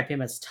describe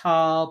him as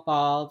tall,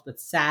 bald, with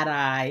sad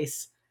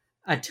eyes,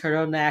 a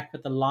turtleneck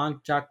with a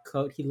long dark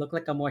coat. He looked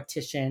like a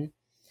mortician.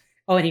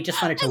 Oh, and he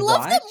just wanted to watch.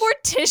 I love that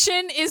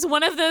mortician is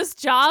one of those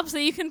jobs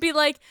that you can be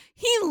like,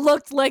 he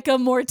looked like a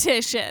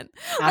mortician.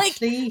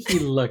 Actually, he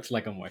looked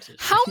like a mortician.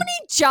 How many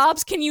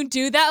jobs can you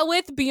do that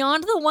with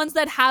beyond the ones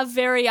that have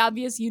very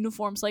obvious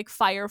uniforms, like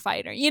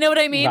firefighter? You know what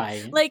I mean?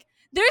 Right. Like,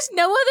 there's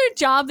no other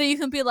job that you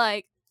can be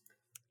like,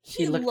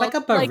 he looked like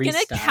a barista. Like an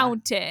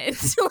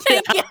accountant.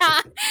 Like,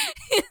 yeah.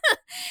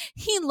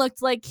 He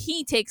looked like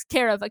he takes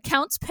care of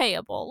accounts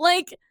payable.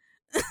 Like,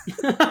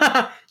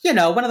 you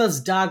know, one of those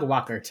dog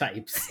walker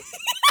types.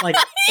 Like,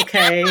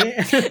 okay,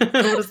 what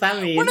does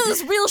that mean? One of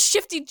those real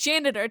shifty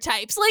janitor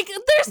types. Like,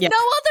 there's no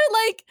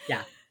other, like...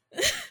 Yeah.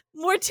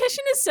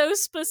 Mortician is so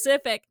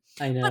specific.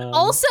 I know. But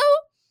also,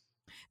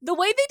 the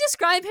way they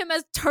describe him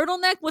as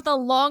turtleneck with a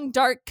long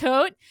dark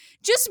coat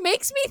just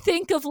makes me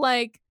think of,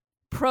 like,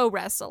 pro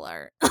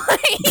wrestler. Like,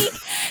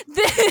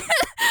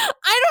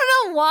 I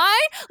don't know why.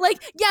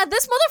 Like, yeah,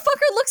 this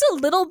motherfucker looks a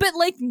little bit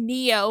like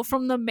Neo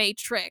from The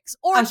Matrix.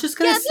 Or, I was just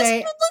gonna say,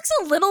 this looks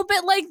a little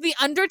bit like The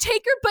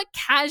Undertaker, but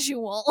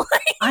casual.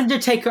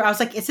 Undertaker. I was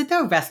like, isn't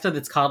there a wrestler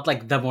that's called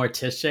like the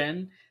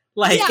Mortician?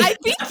 Like, yeah, I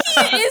think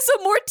he is a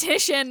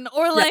mortician,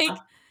 or like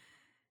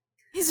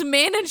his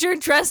manager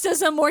dressed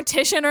as a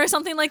mortician or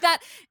something like that.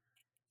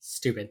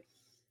 Stupid.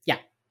 Yeah.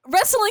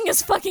 Wrestling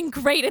is fucking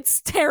great.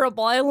 It's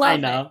terrible. I love it. I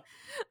know.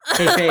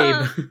 Hey,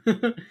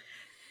 babe.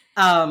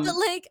 But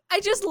like, I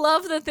just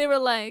love that they were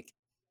like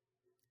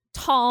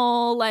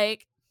tall,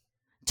 like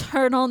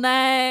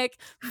turtleneck,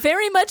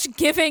 very much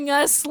giving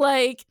us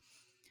like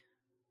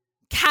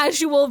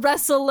casual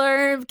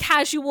wrestler,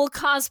 casual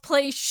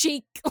cosplay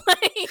chic.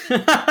 Like,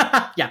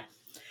 yeah.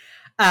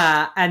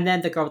 And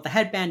then the girl with the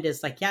headband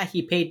is like, yeah,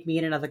 he paid me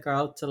and another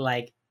girl to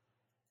like,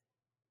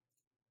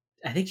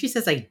 I think she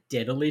says like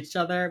diddle each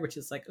other, which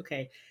is like,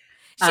 okay.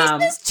 She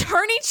says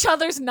turn each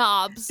other's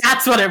knobs.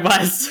 That's what it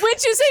was.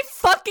 Which is a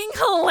fucking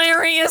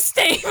hilarious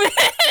statement.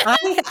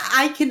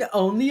 I can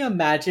only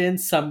imagine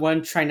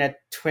someone trying to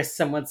twist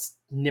someone's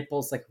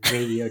nipples like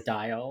radio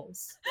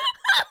dials.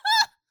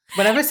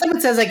 Whenever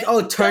someone says like,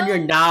 "Oh, turn your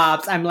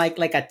knobs," I'm like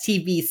a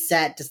TV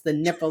set, just the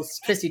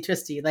nipples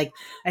twisty. Like,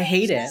 I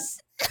hate it.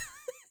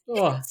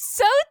 It's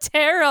so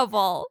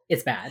terrible.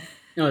 It's bad.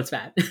 No, it's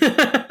bad.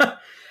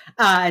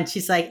 And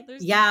she's like,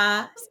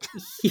 "Yeah,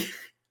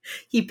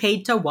 he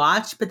paid to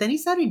watch, but then he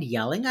started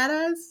yelling at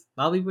us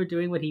while we were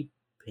doing what he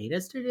paid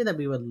us to do. That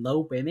we were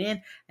low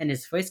women, and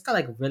his voice got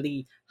like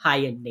really high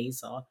and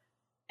nasal."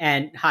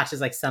 And Hotch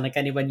is like, "Sound like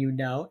anyone you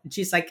know?" And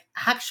she's like,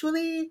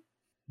 "Actually,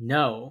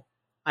 no."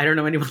 I don't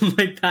know anyone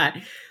like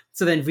that.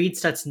 So then Reed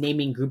starts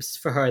naming groups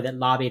for her that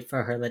lobbied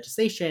for her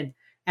legislation.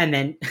 And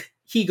then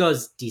he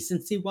goes,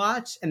 Decency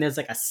Watch. And there's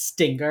like a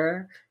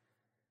stinger.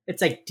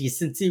 It's like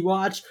Decency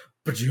Watch.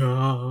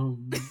 Oh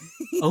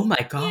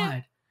my God.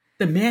 Yeah.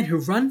 The man who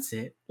runs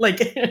it.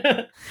 Like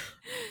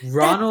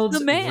Ronald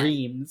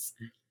Reams.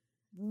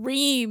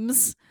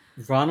 Reams.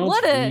 Ronald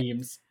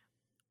Reams.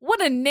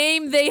 What a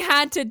name they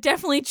had to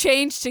definitely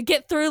change to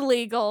get through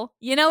legal.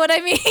 You know what I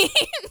mean?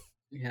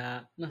 Yeah,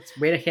 that's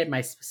way to hit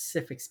my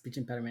specific speech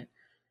impediment.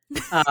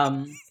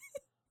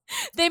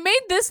 They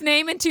made this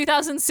name in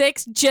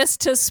 2006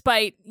 just to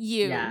spite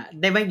you. Yeah,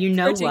 they went, you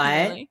know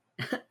what?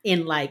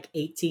 In like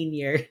 18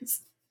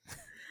 years.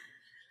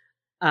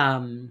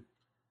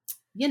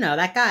 You know,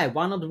 that guy,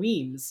 Ronald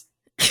Reams.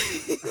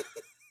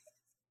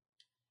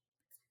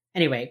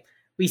 Anyway,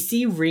 we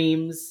see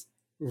Reams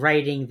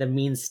writing the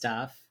mean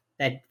stuff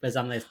that was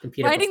on this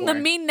computer Writing before. the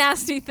mean,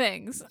 nasty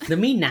things. The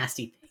mean,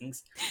 nasty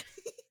things.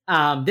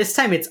 This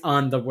time it's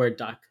on the Word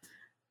doc.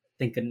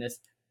 Thank goodness.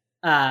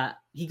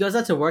 He goes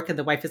out to work and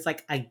the wife is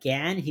like,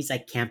 again? He's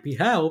like, can't be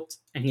helped.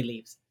 And he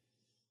leaves.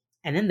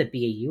 And then the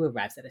BAU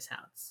arrives at his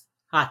house.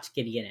 Hotch,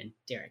 Gideon, and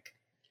Derek.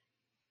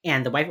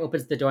 And the wife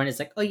opens the door and is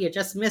like, oh, you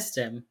just missed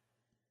him.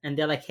 And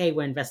they're like, hey,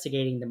 we're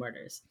investigating the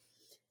murders.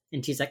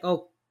 And she's like,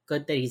 oh,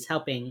 good that he's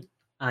helping.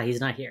 He's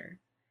not here.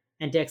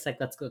 And Derek's like,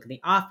 let's go look in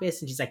the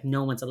office. And she's like,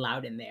 no one's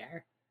allowed in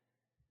there.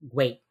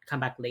 Wait, come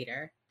back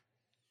later.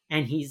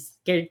 And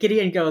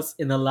Gideon goes,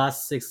 in the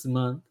last 6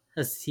 months,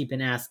 has he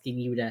been asking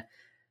you to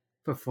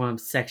perform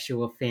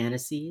sexual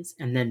fantasies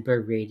and then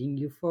berating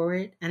you for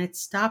it? And it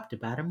stopped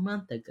about a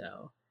month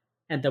ago.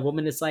 And the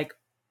woman is like,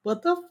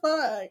 what the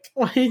fuck?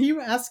 Why are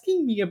you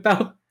asking me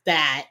about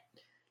that?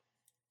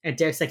 And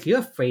Derek's like, you're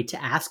afraid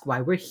to ask why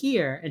we're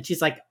here. And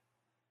she's like,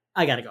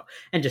 I gotta go.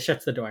 And just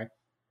shuts the door.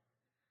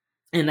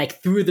 And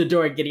like through the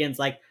door, Gideon's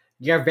like,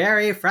 you're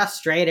very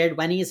frustrated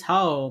when he's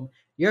home.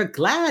 You're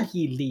glad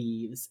he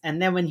leaves.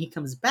 And then when he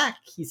comes back,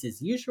 he's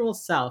his usual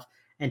self.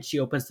 And she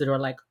opens the door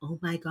like, oh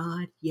my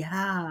God,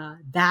 yeah.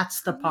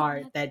 That's the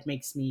part that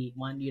makes me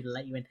want you to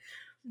let you in.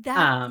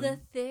 That's the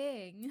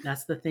thing.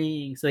 That's the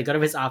thing. So they go to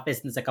his office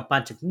and there's like a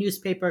bunch of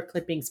newspaper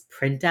clippings,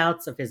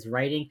 printouts of his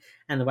writing.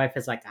 And the wife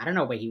is like, I don't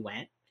know where he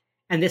went.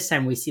 And this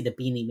time we see the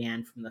Beanie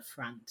Man from the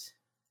front.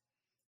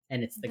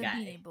 And it's the guy.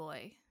 Beanie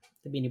Boy.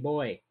 The Beanie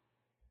Boy.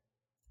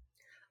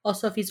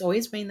 Also, if he's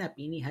always wearing that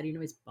beanie, how do you know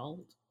he's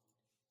bald?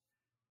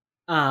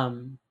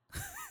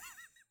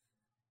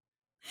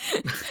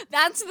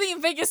 That's the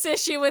biggest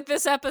issue with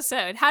this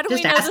episode. How do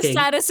we know the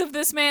status of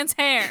this man's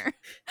hair?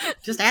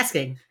 Just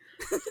asking.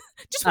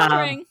 Just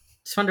wondering.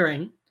 Just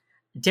wondering.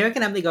 Derek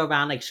and Emily go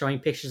around like showing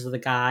pictures of the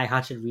guy.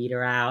 Hotch and Reed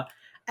are out.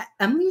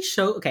 Emily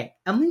shows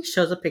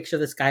a picture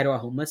of this guy to a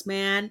homeless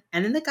man,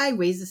 and then the guy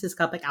raises his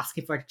cup like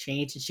asking for a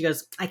change, and she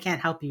goes, I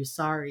can't help you,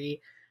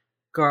 sorry.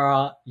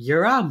 Girl,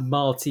 you're a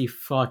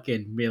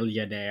multi-fucking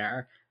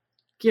millionaire.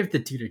 Give the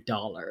dude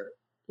 $1.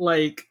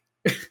 Like,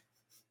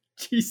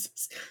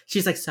 Jesus.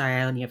 She's like, sorry,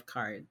 I only have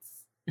cards.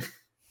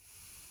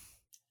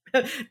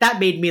 That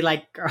made me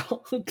like,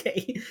 girl,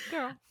 okay.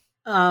 Girl.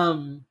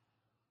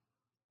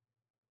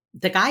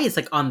 The guy is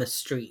like on the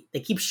street. They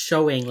keep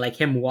showing like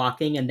him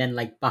walking, and then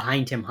like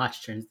behind him,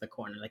 Hotch turns the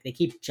corner. Like they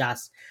keep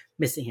just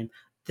missing him.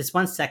 This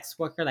one sex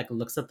worker like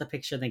looks at the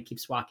picture, then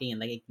keeps walking and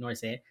like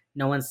ignores it.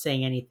 No one's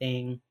saying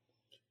anything.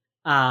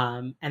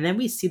 And then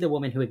we see the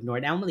woman who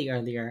ignored Emily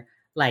earlier,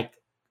 like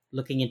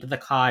looking into the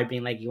car,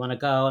 being like, you want to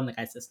go? And the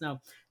guy says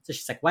no. So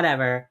she's like,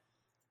 whatever.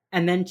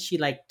 And then she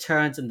like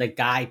turns and the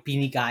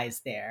beanie guy is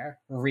there,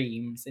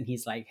 Reams, and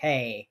he's like,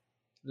 hey,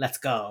 let's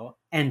go.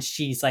 And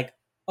she's like,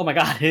 oh my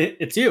God,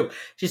 it's you.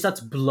 She starts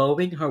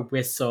blowing her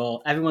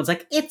whistle. Everyone's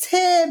like, it's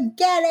him,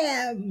 get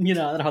him. You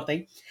know, that whole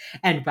thing.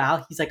 And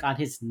while he's like on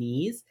his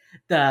knees,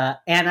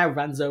 Anna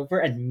runs over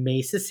and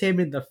maces him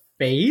in the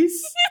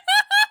face.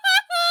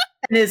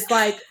 And it's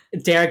like,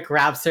 Derek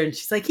grabs her and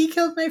she's like, he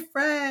killed my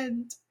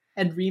friend.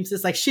 And Reams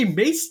is like, she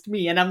maced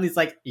me. And Emily's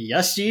like,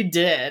 yes, she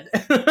did.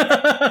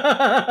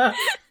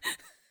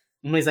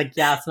 Emily's like,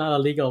 yeah, it's not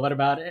illegal. What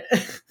about it?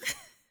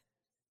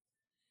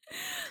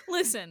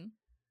 Listen.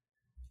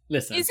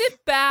 Is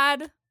it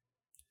bad?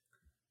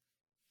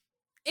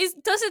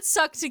 Does it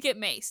suck to get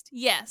maced?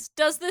 Yes.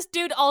 Does this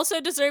dude also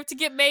deserve to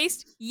get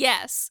maced?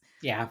 Yes.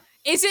 Yeah.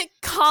 Is it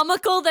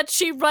comical that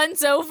she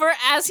runs over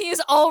as he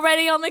is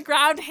already on the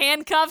ground,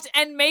 handcuffed,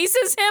 and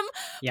maces him?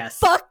 Yes.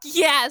 Fuck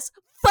yes.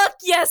 Fuck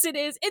yes, it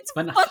is. It's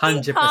 100%.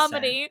 Fucking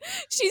comedy.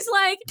 She's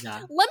like,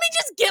 let me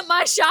just get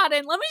my shot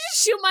in. Let me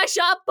just shoot my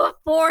shot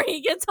before he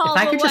gets all the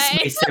way. If I could just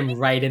mace him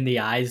right in the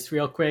eyes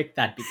real quick,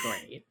 that'd be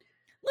great.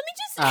 Let me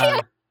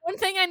just, one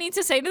thing I need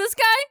to say to this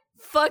guy,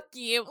 fuck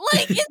you.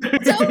 Like,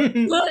 it's so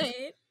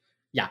good.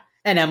 Yeah.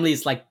 And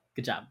Emily's like,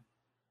 good job.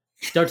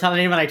 Don't tell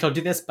anyone I told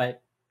you this,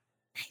 but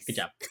nice. Good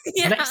job.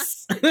 Yeah.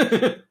 Nice. This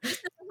doesn't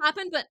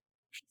happen, but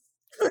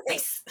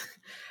nice.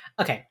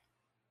 Okay.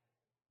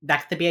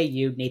 Back at the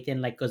BAU,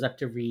 Nathan like goes up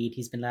to Reed.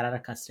 He's been let out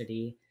of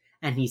custody.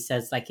 And he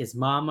says like his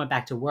mom went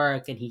back to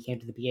work and he came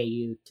to the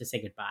BAU to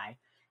say goodbye.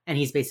 And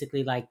he's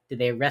basically like, did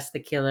they arrest the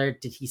killer?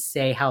 Did he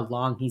say how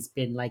long he's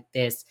been like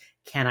this?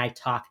 Can I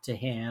talk to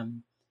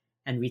him?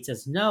 And Reed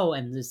says no.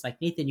 And it's like,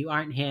 Nathan, you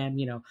aren't him.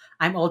 You know,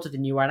 I'm older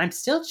than you are and I'm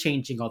still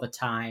changing all the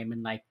time.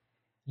 And like,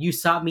 you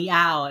sought me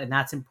out and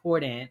that's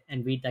important.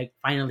 And Reed like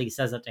finally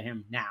says that to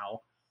him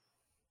now.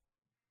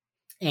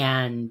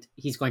 And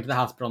he's going to the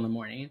hospital in the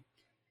morning.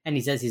 And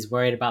he says he's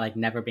worried about like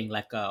never being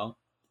let go.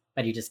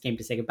 But he just came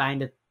to say goodbye and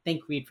to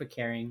thank Reed for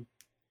caring.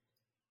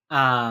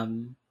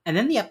 And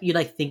then you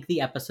like think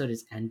the episode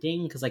is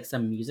ending because like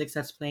some music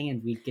starts playing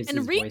and Reed gives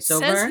his Reed voiceover.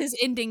 Says his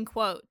ending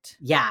quote.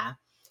 Yeah.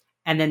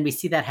 And then we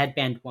see that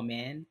headband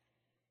woman.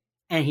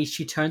 And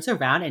she turns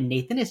around and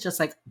Nathan is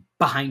just like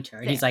behind her.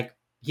 And he's like,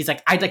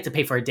 I'd like to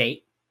pay for a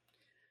date.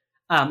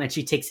 And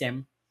she takes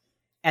him.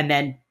 And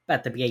then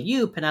at the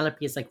BAU,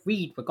 Penelope is like,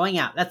 Reed, we're going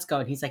out. Let's go.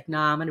 And he's like,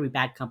 nah, I'm going to be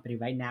bad company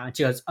right now. And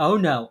she goes, oh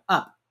no,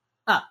 up.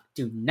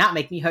 Do not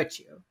make me hurt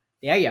you.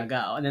 There you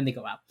go. And then they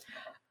go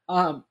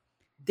out.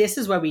 This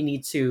is where we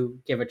need to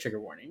give a trigger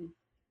warning.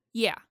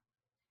 Yeah.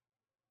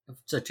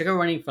 So trigger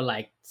warning for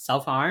like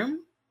self-harm.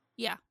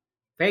 Yeah.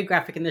 Very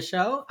graphic in the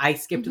show. I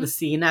skipped the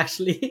scene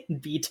actually.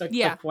 B took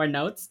the 4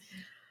 notes.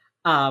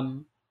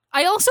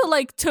 I also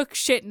like took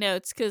shit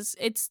notes because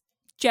it's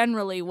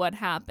generally what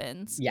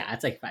happens. Yeah,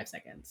 it's like 5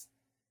 seconds.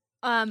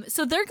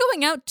 So they're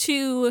going out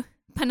to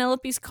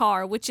Penelope's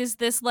car, which is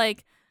this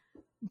like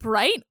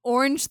bright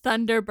orange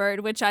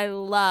Thunderbird, which I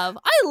love.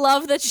 I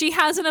love that she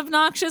has an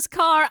obnoxious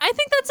car. I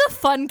think that's a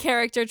fun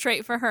character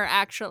trait for her,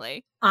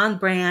 actually. On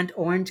brand,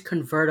 orange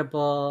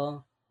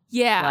convertible.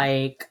 Yeah.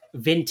 Like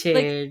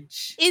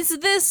vintage. Like, is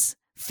this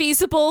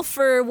feasible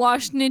for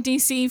Washington,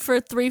 D.C.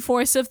 for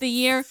 3/4 of the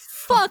year?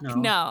 Fuck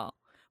no.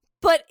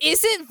 But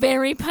is it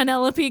very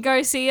Penelope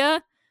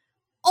Garcia?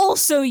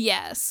 Also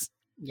yes.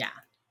 Yeah.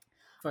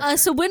 Sure.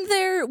 So when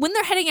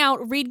they're heading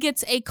out, Reed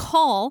gets a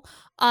call,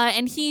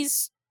 and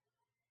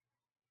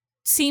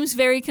seems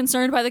very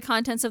concerned by the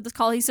contents of this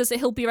call. He says that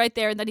he'll be right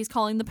there and that he's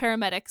calling the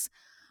paramedics.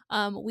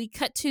 We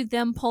cut to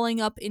them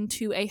pulling up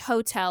into a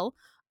hotel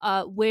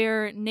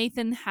where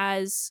Nathan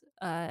has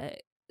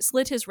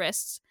slit his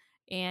wrists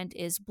and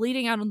is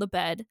bleeding out on the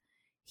bed.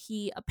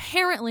 He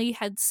apparently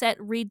had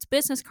set Reed's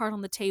business card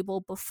on the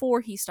table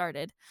before he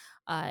started.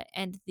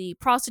 And the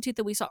prostitute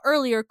that we saw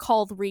earlier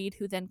called Reed,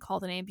 who then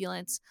called an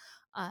ambulance.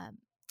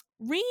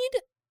 Reed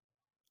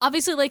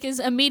obviously like is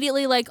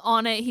immediately like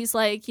on it. He's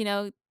like, you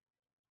know,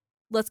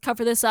 let's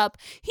cover this up.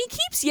 He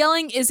keeps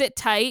yelling, "Is it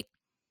tight?"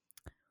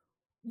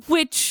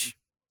 Which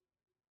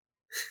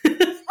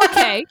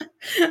okay.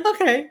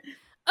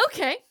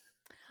 Okay.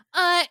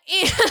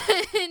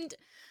 And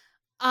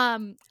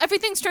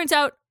everything turns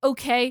out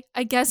okay,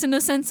 I guess, in a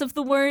sense of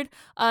the word.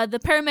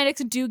 The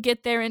paramedics do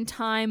get there in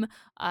time.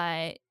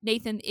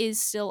 Nathan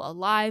is still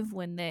alive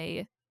when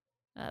they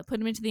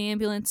put him into the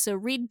ambulance. So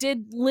Reed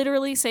did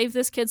literally save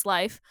this kid's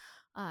life.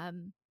 I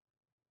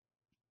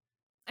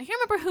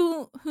can't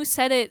remember who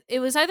said it. It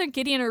was either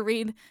Gideon or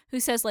Reed who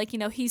says, like, you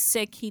know, he's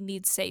sick, he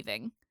needs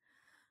saving.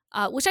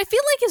 Which I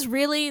feel like is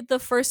really the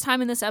first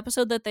time in this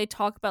episode that they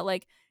talk about,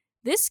 like,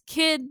 this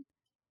kid,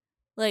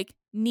 like,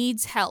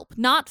 needs help.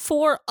 Not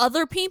for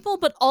other people,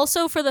 but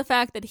also for the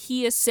fact that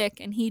he is sick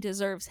and he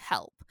deserves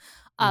help.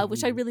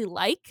 Which I really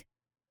like.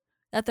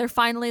 That they're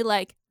finally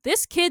like,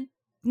 this kid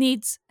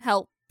needs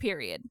help,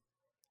 period.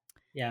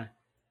 Yeah.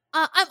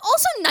 I'm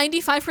also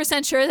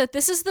 95% sure that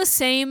this is the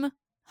same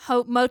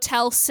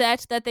motel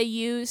set that they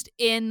used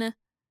in...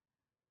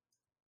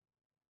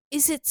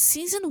 Is it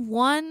season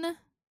 1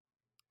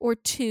 or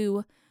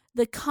 2?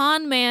 The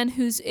con man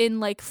who's in,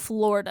 like,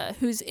 Florida,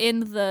 who's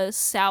in the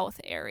South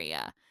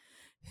area.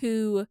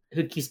 Who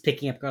keeps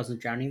picking up girls and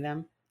drowning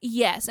them?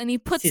 Yes, and he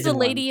puts season the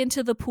lady 1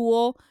 into the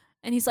pool,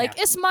 and he's like,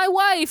 it's my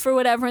wife, or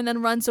whatever, and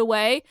then runs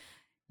away.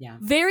 Yeah.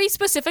 Very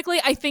specifically,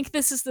 I think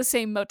this is the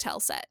same motel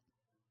set.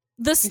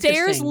 The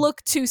stairs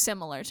look too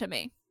similar to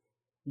me.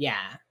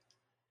 Yeah.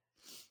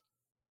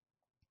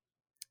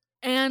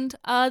 And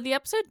the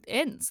episode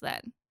ends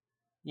then.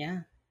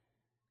 Yeah.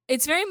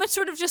 It's very much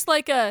sort of just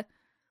like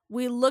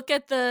we look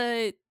at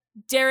the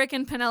Derek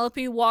and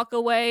Penelope walk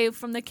away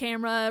from the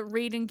camera,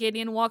 Reed and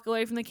Gideon walk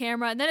away from the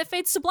camera, and then it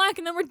fades to black,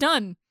 and then we're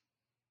done.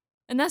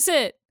 And that's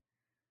it.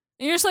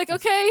 And you're just like,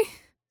 okay,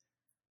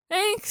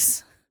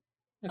 thanks.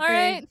 Okay. All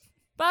right,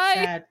 bye.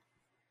 Sad.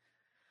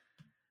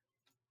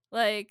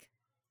 Like,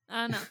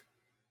 I don't know.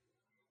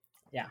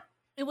 Yeah.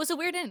 It was a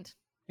weird end.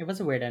 It was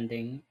a weird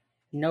ending.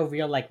 No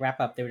real, like,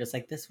 wrap-up. They were just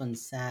like, this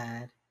one's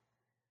sad.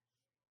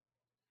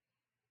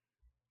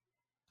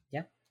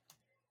 Yeah.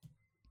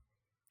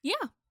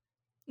 Yeah.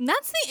 And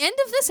that's the end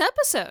of this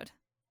episode.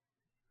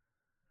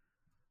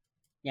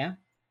 Yeah.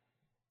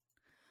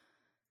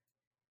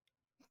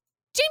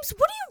 James,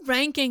 what are you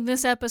ranking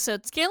this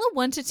episode? Scale of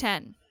 1 to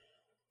 10.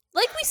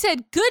 Like we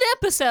said, good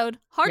episode.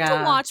 Hard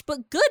to watch,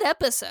 but good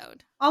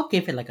episode. I'll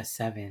give it like a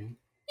 7.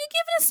 You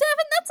give it a 7?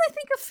 That's, I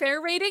think, a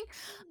fair rating.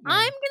 Yeah.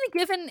 I'm going to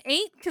give it an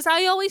 8 because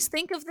I always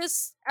think of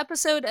this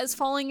episode as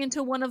falling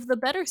into one of the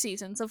better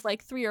seasons of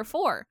like 3 or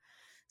 4.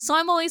 So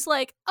I'm always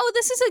like, oh,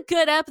 this is a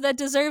good ep that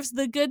deserves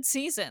the good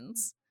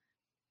seasons.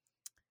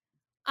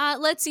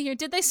 Let's see here.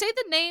 Did they say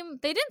the name?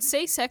 They didn't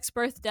say sex,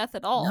 birth, death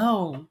at all.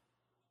 No.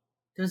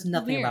 There's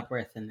nothing about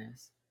birth in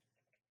this.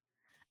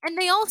 And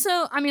they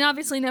also, I mean,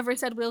 obviously never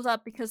said Wheels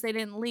Up because they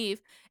didn't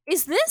leave.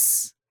 Is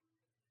this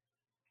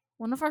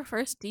one of our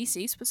first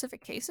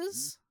DC-specific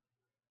cases?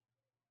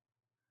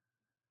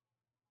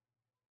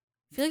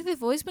 I feel like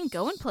they've always been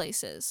going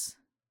places.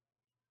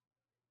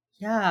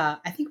 Yeah,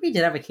 I think we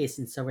did have a case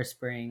in Silver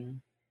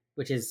Spring,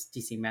 which is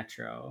DC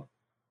Metro.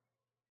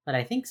 But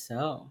I think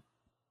so.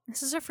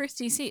 This is our first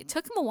DC. It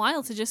took him a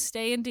while to just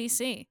stay in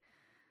DC.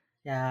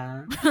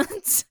 Yeah.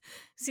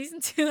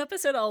 Season 2,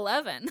 episode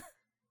 11.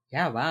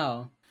 Yeah,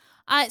 wow.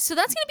 So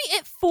that's going to be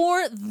it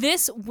for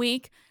this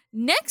week.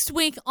 Next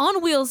week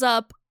on Wheels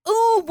Up,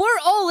 ooh, we're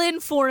all in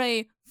for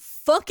a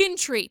fucking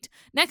treat.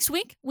 Next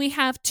week, we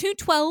have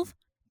 212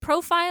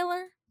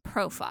 Profiler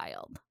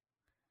Profiled.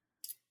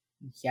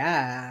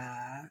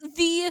 Yeah.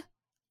 The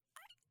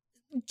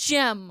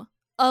gem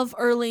of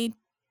early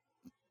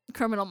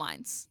Criminal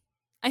Minds.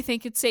 I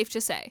think it's safe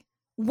to say.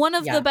 One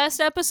of the best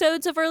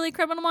episodes of early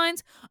Criminal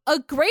Minds. A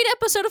great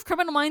episode of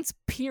Criminal Minds,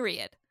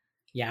 period.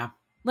 Yeah.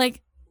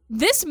 Like,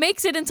 this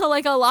makes it into,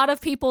 like, a lot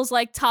of people's,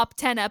 like, top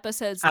 10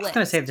 episodes I was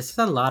going to say, this is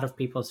a lot of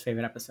people's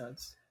favorite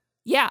episodes.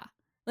 Yeah.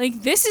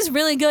 Like, this is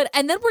really good.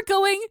 And then we're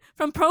going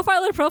from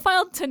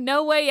Profile to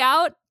No Way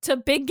Out to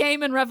Big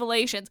Game and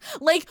Revelations.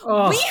 Like,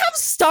 we have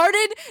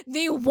started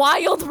the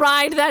wild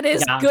ride that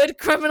is good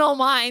Criminal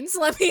Minds,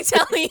 let me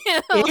tell you.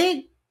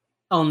 It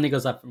only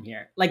goes up from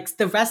here. Like,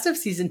 the rest of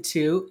season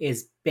 2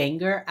 is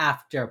banger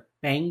after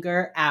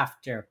banger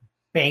after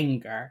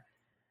banger.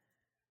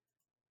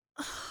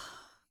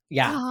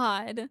 Yeah.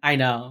 God. I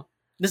know.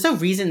 There's no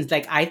reasons.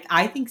 Like,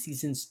 I think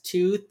seasons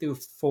 2 through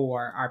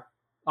 4 are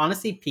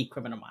honestly peak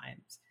Criminal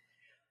Minds.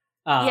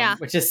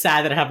 Which is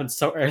sad that it happened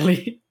so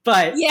early.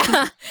 But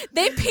yeah,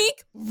 they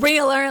peak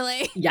real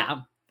early.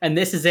 Yeah. And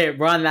this is it.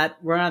 We're on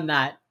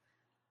that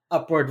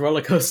upward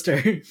roller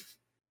coaster.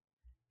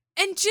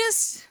 And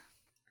just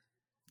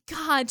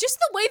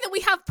the way that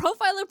we have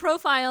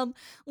Profiled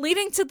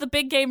leading to the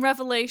Big Game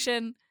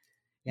revelation.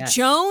 Yes.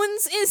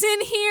 Jones is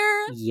in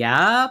here.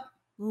 Yep.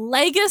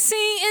 Legacy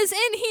is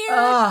in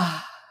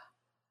here.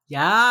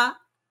 Yeah.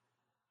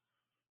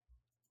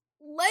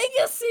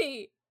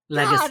 Legacy.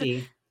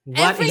 God. What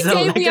every is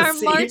day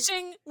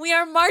legacy? we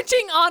are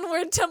marching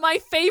onward to my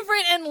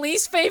favorite and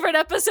least favorite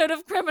episode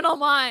of Criminal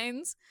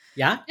Minds.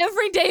 Yeah.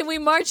 Every day we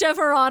march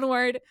ever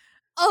onward.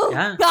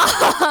 Oh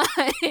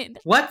God.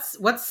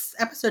 What's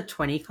episode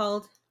 20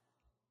 called?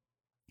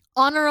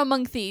 Honor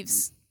Among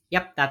Thieves.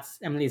 Yep, that's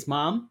Emily's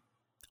mom.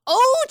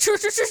 Oh, true.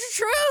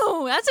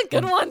 That's a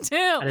good one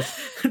too.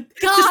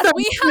 God,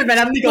 we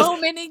have so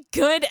many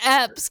good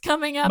eps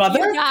coming up,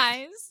 you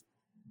guys.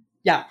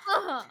 Yeah.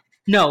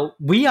 No,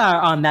 we are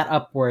on that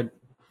upward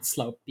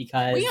slope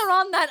because we are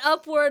on that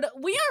upward.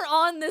 We are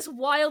on this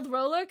wild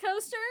roller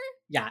coaster.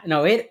 Yeah,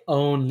 no, it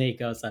only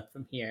goes up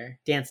from here.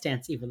 Dance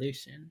Dance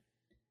Evolution.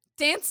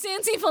 Dance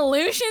Dance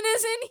Evolution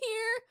is in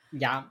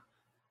here. Yeah.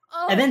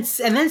 Oh. And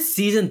then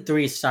season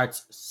 3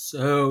 starts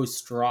so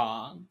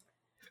strong.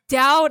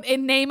 Doubt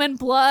in Name and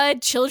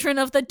Blood, Children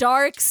of the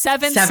Dark,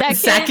 7 seconds.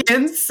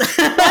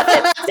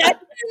 7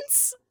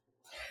 seconds.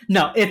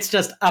 No, it's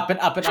just up and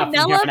up and up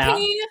from here now.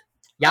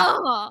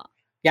 Yeah.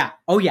 Yeah.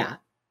 Oh yeah.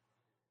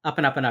 Up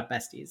and up and up,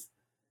 besties.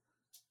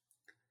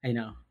 I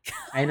know.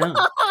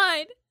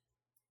 God.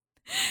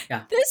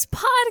 Yeah. This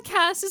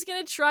podcast is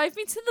going to drive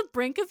me to the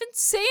brink of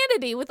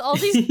insanity with all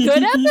these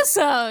good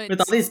episodes. With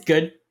all these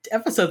good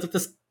episodes of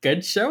this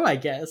good show, I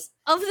guess.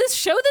 Of this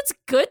show that's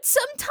good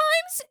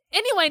sometimes?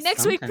 Anyway,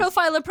 next week,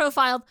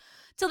 Profiled.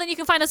 Till then, you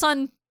can find us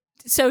on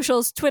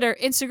socials, Twitter,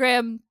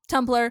 Instagram,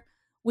 Tumblr,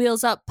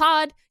 Wheels Up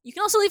Pod. You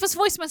can also leave us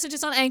voice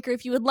messages on Anchor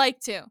if you would like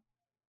to.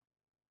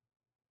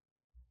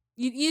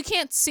 You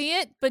can't see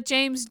it, but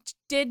James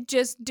did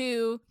just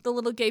do the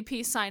little gay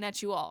peace sign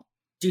at you all.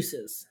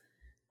 Deuces.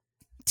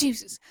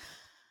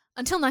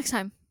 Until next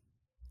time.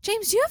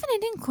 James, do you have an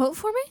ending quote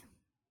for me?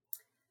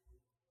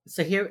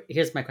 So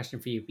here's my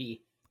question for you,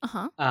 B.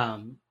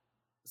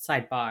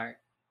 Sidebar.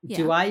 Yeah.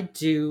 Do I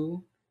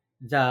do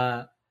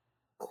the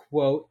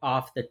quote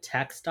off the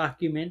text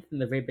document from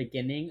the very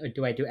beginning, or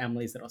do I do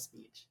Emily's little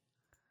speech?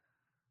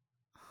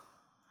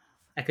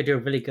 I could do a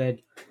really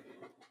good...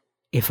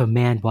 If a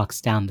man walks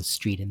down the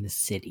street in the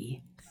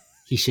city,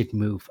 he should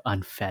move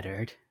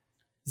unfettered.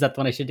 Is that the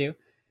one I should do?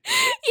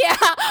 Yeah,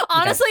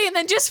 honestly, okay. And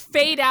then just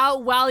fade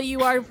out while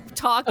you are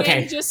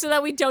talking, just so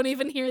that we don't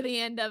even hear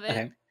the end of it.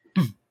 Okay.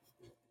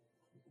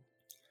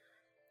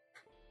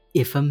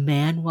 If a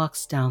man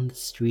walks down the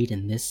street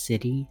in this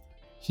city,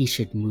 he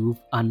should move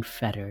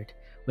unfettered,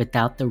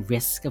 without the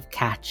risk of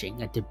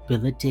catching a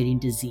debilitating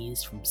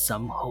disease from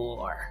some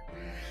whore.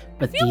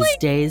 But these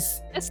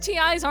days...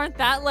 STIs aren't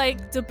that,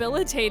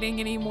 debilitating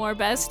anymore,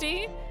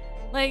 bestie.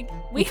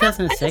 We have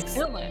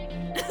penicillin.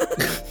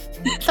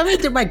 Let me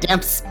do my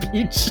damn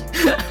speech.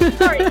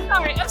 Sorry.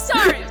 I'm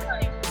sorry. Go.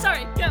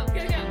 Sorry.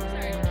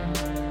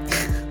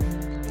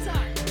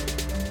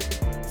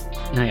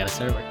 Now I gotta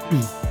start over.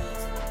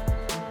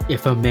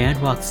 If a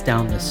man walks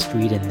down the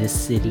street in this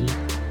city,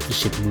 he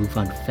should move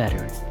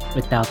unfettered,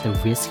 without the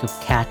risk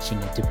of catching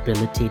a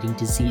debilitating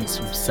disease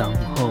from some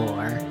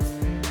whore.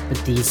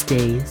 But these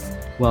days,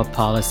 while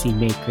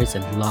policymakers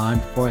and law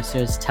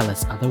enforcers tell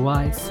us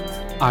otherwise,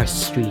 our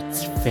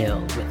streets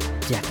fill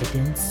with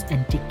decadence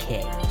and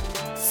decay,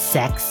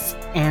 sex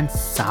and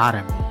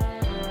sodomy.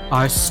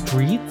 Our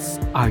streets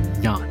are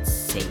not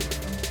safe.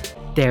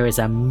 There is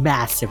a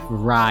massive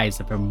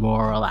rise of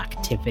immoral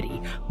activity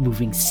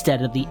moving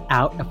steadily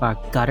out of our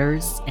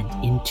gutters and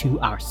into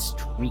our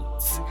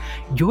streets.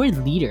 Your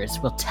leaders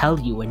will tell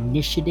you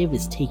initiative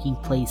is taking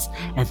place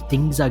and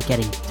things are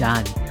getting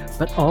done,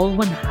 but all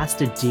one has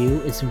to do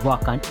is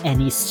walk on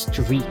any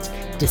street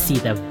to see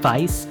the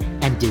vice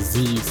and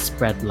disease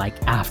spread like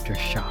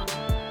aftershock.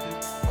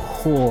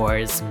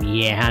 Whores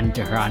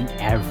meander on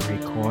every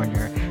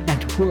corner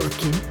and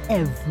work in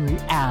every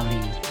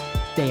alley.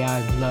 They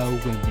are low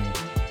women.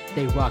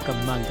 They walk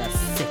among us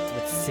sick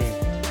with sin.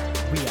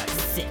 We are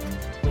sick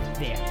with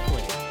their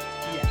play.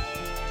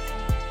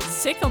 Yeah.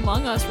 Sick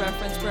Among Us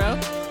reference, bro.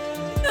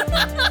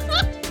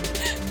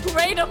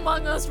 Great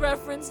Among Us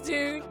reference,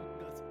 dude.